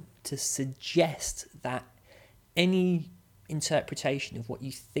film to suggest that any interpretation of what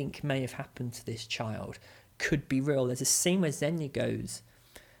you think may have happened to this child could be real. There's a scene where Xenia goes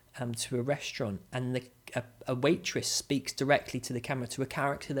to a restaurant, and a waitress speaks directly to the camera, to a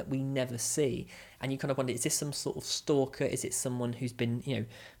character that we never see, and you kind of wonder, is this some sort of stalker? Is it someone who's been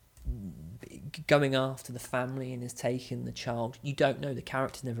going after the family and has taken the child? You don't know. The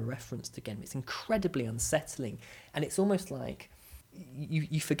character's never referenced again. It's incredibly unsettling, and it's almost like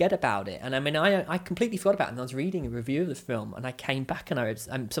you forget about it. And I mean, I completely forgot about it, and I was reading a review of the film, and I came back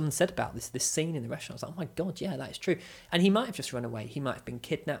and someone said about this scene in the restaurant. I was like, oh my God, yeah, that is true. And he might have just run away. He might have been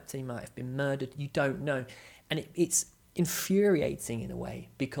kidnapped. He might have been murdered. You don't know. And it's infuriating in a way,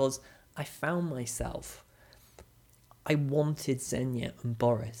 because I found myself, I wanted Xenia and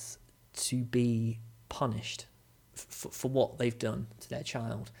Boris to be punished for what they've done to their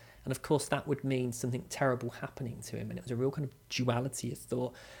child. And of course, that would mean something terrible happening to him. And it was a real kind of duality of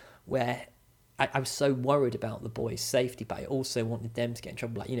thought, where I was so worried about the boys' safety, but I also wanted them to get in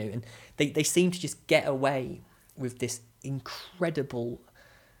trouble. And they seem to just get away with this incredible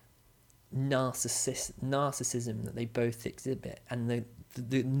narcissism that they both exhibit, and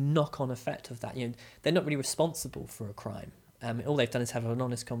the knock-on effect of that. They're not really responsible for a crime. All they've done is have an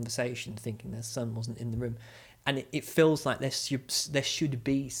honest conversation, thinking their son wasn't in the room. And it feels like there should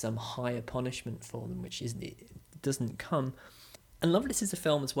be some higher punishment for them, which it doesn't come. And Loveless is a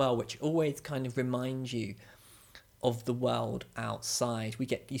film as well, which always kind of reminds you of the world outside.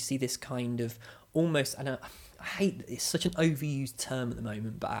 You see this kind of almost, I hate, it's such an overused term at the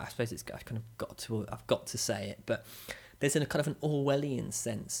moment, but I suppose I've got to say it. But there's a kind of an Orwellian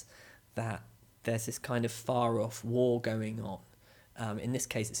sense that there's this kind of far off war going on. In this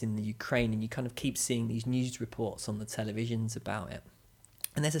case, it's in the Ukraine, and you kind of keep seeing these news reports on the televisions about it.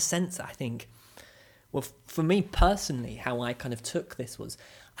 And there's a sense that I think, well, for me personally, how I kind of took this was,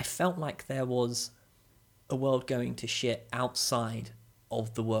 I felt like there was a world going to shit outside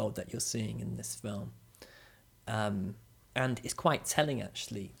of the world that you're seeing in this film. And it's quite telling,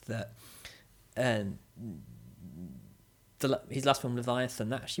 actually, that his last film, Leviathan,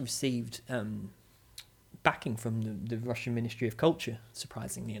 that actually received backing from the Russian Ministry of Culture,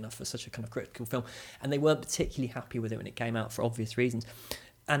 surprisingly enough, for such a kind of critical film. And they weren't particularly happy with it when it came out for obvious reasons.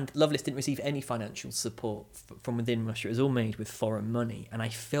 And Loveless didn't receive any financial support from within Russia. It was all made with foreign money. And I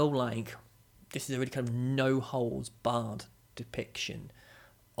feel like this is a really kind of no-holds-barred depiction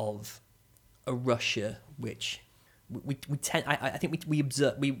of a Russia which we tend. I think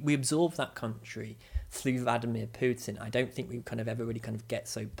we absorb that country through Vladimir Putin. I don't think we kind of ever really kind of get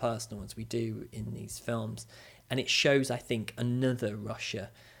so personal as we do in these films, and it shows, I think, another Russia,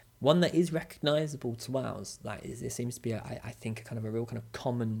 one that is recognisable to ours. That is, there seems to be, I think, a kind of a real kind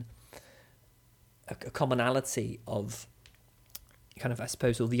of commonality of kind of, I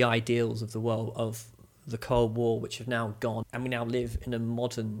suppose, all the ideals of the world of the Cold War, which have now gone, and we now live in a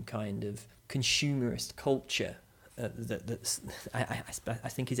modern kind of consumerist culture that's I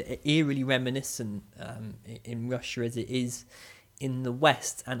think is eerily reminiscent in Russia as it is in the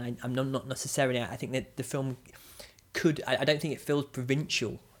West. And I'm not necessarily, I think that the film could, I don't think it feels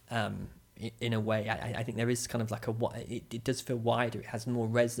provincial in a way. I think there is kind of like it does feel wider. It has more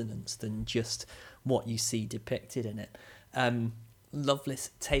resonance than just what you see depicted in it.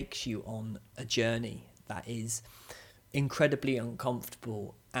 Loveless takes you on a journey that is incredibly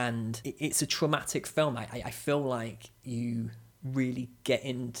uncomfortable, and it's a traumatic film. I feel like you really get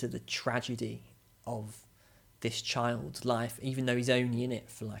into the tragedy of this child's life, even though he's only in it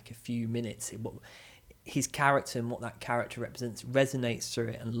for like a few minutes. His character and what that character represents resonates through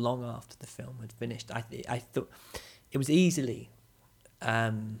it, and long after the film had finished, I thought it was easily,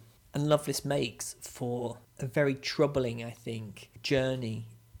 and Loveless makes for a very troubling, I think, journey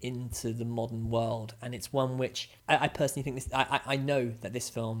into the modern world. And it's one which I personally think I know that this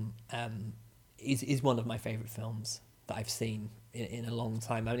film is one of my favourite films that I've seen in a long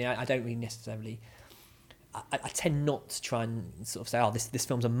time. I mean, I don't really necessarily, I tend not to try and sort of say, oh, this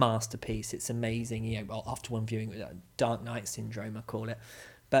film's a masterpiece, it's amazing, you know, after one viewing, Dark Knight syndrome, I call it.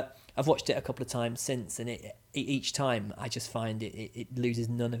 But I've watched it a couple of times since, and each time I just find it loses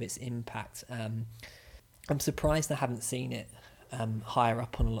none of its impact. I'm surprised I haven't seen it higher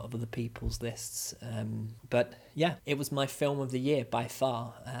up on a lot of other people's lists. But yeah, it was my film of the year by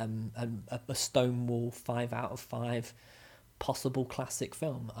far. A Stonewall 5 out of 5 possible classic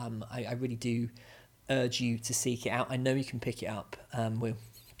film. I really do urge you to seek it out. I know you can pick it up.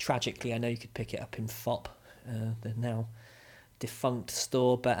 Tragically, I know you could pick it up in FOP, the now defunct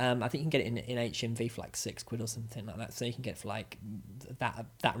store, but I think you can get it in HMV for like £6 or something like that. So you can get it for like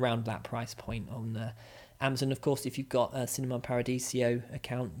that round that price point on Amazon. Of course, if you've got a Cinema Paradiso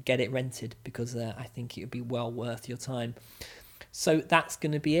account, get it rented, because I think it would be well worth your time. So that's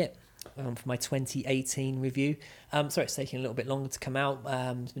going to be it for my 2018 review. Sorry, it's taking a little bit longer to come out.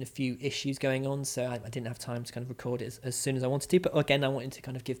 There's been a few issues going on, so I didn't have time to kind of record it as soon as I wanted to. But again, I wanted to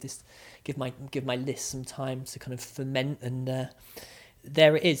kind of give my list some time to kind of ferment, and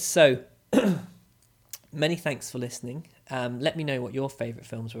there it is. So many thanks for listening. Let me know what your favourite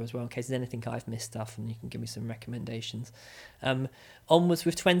films were as well, in case there's anything I've missed off, and you can give me some recommendations. Onwards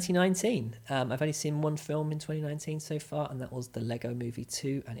with 2019. I've only seen one film in 2019 so far, and that was the Lego Movie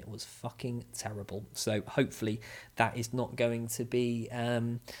 2, and it was fucking terrible. So hopefully that is not going to be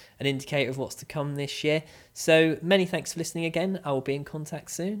an indicator of what's to come this year. So many thanks for listening again. I will be in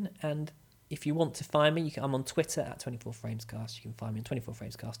contact soon, and if you want to find me, I'm on Twitter at 24framescast. You can find me on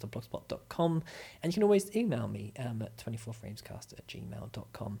 24framescast.blogspot.com, and you can always email me at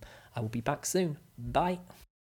 24framescast@gmail.com. I will be back soon. Bye.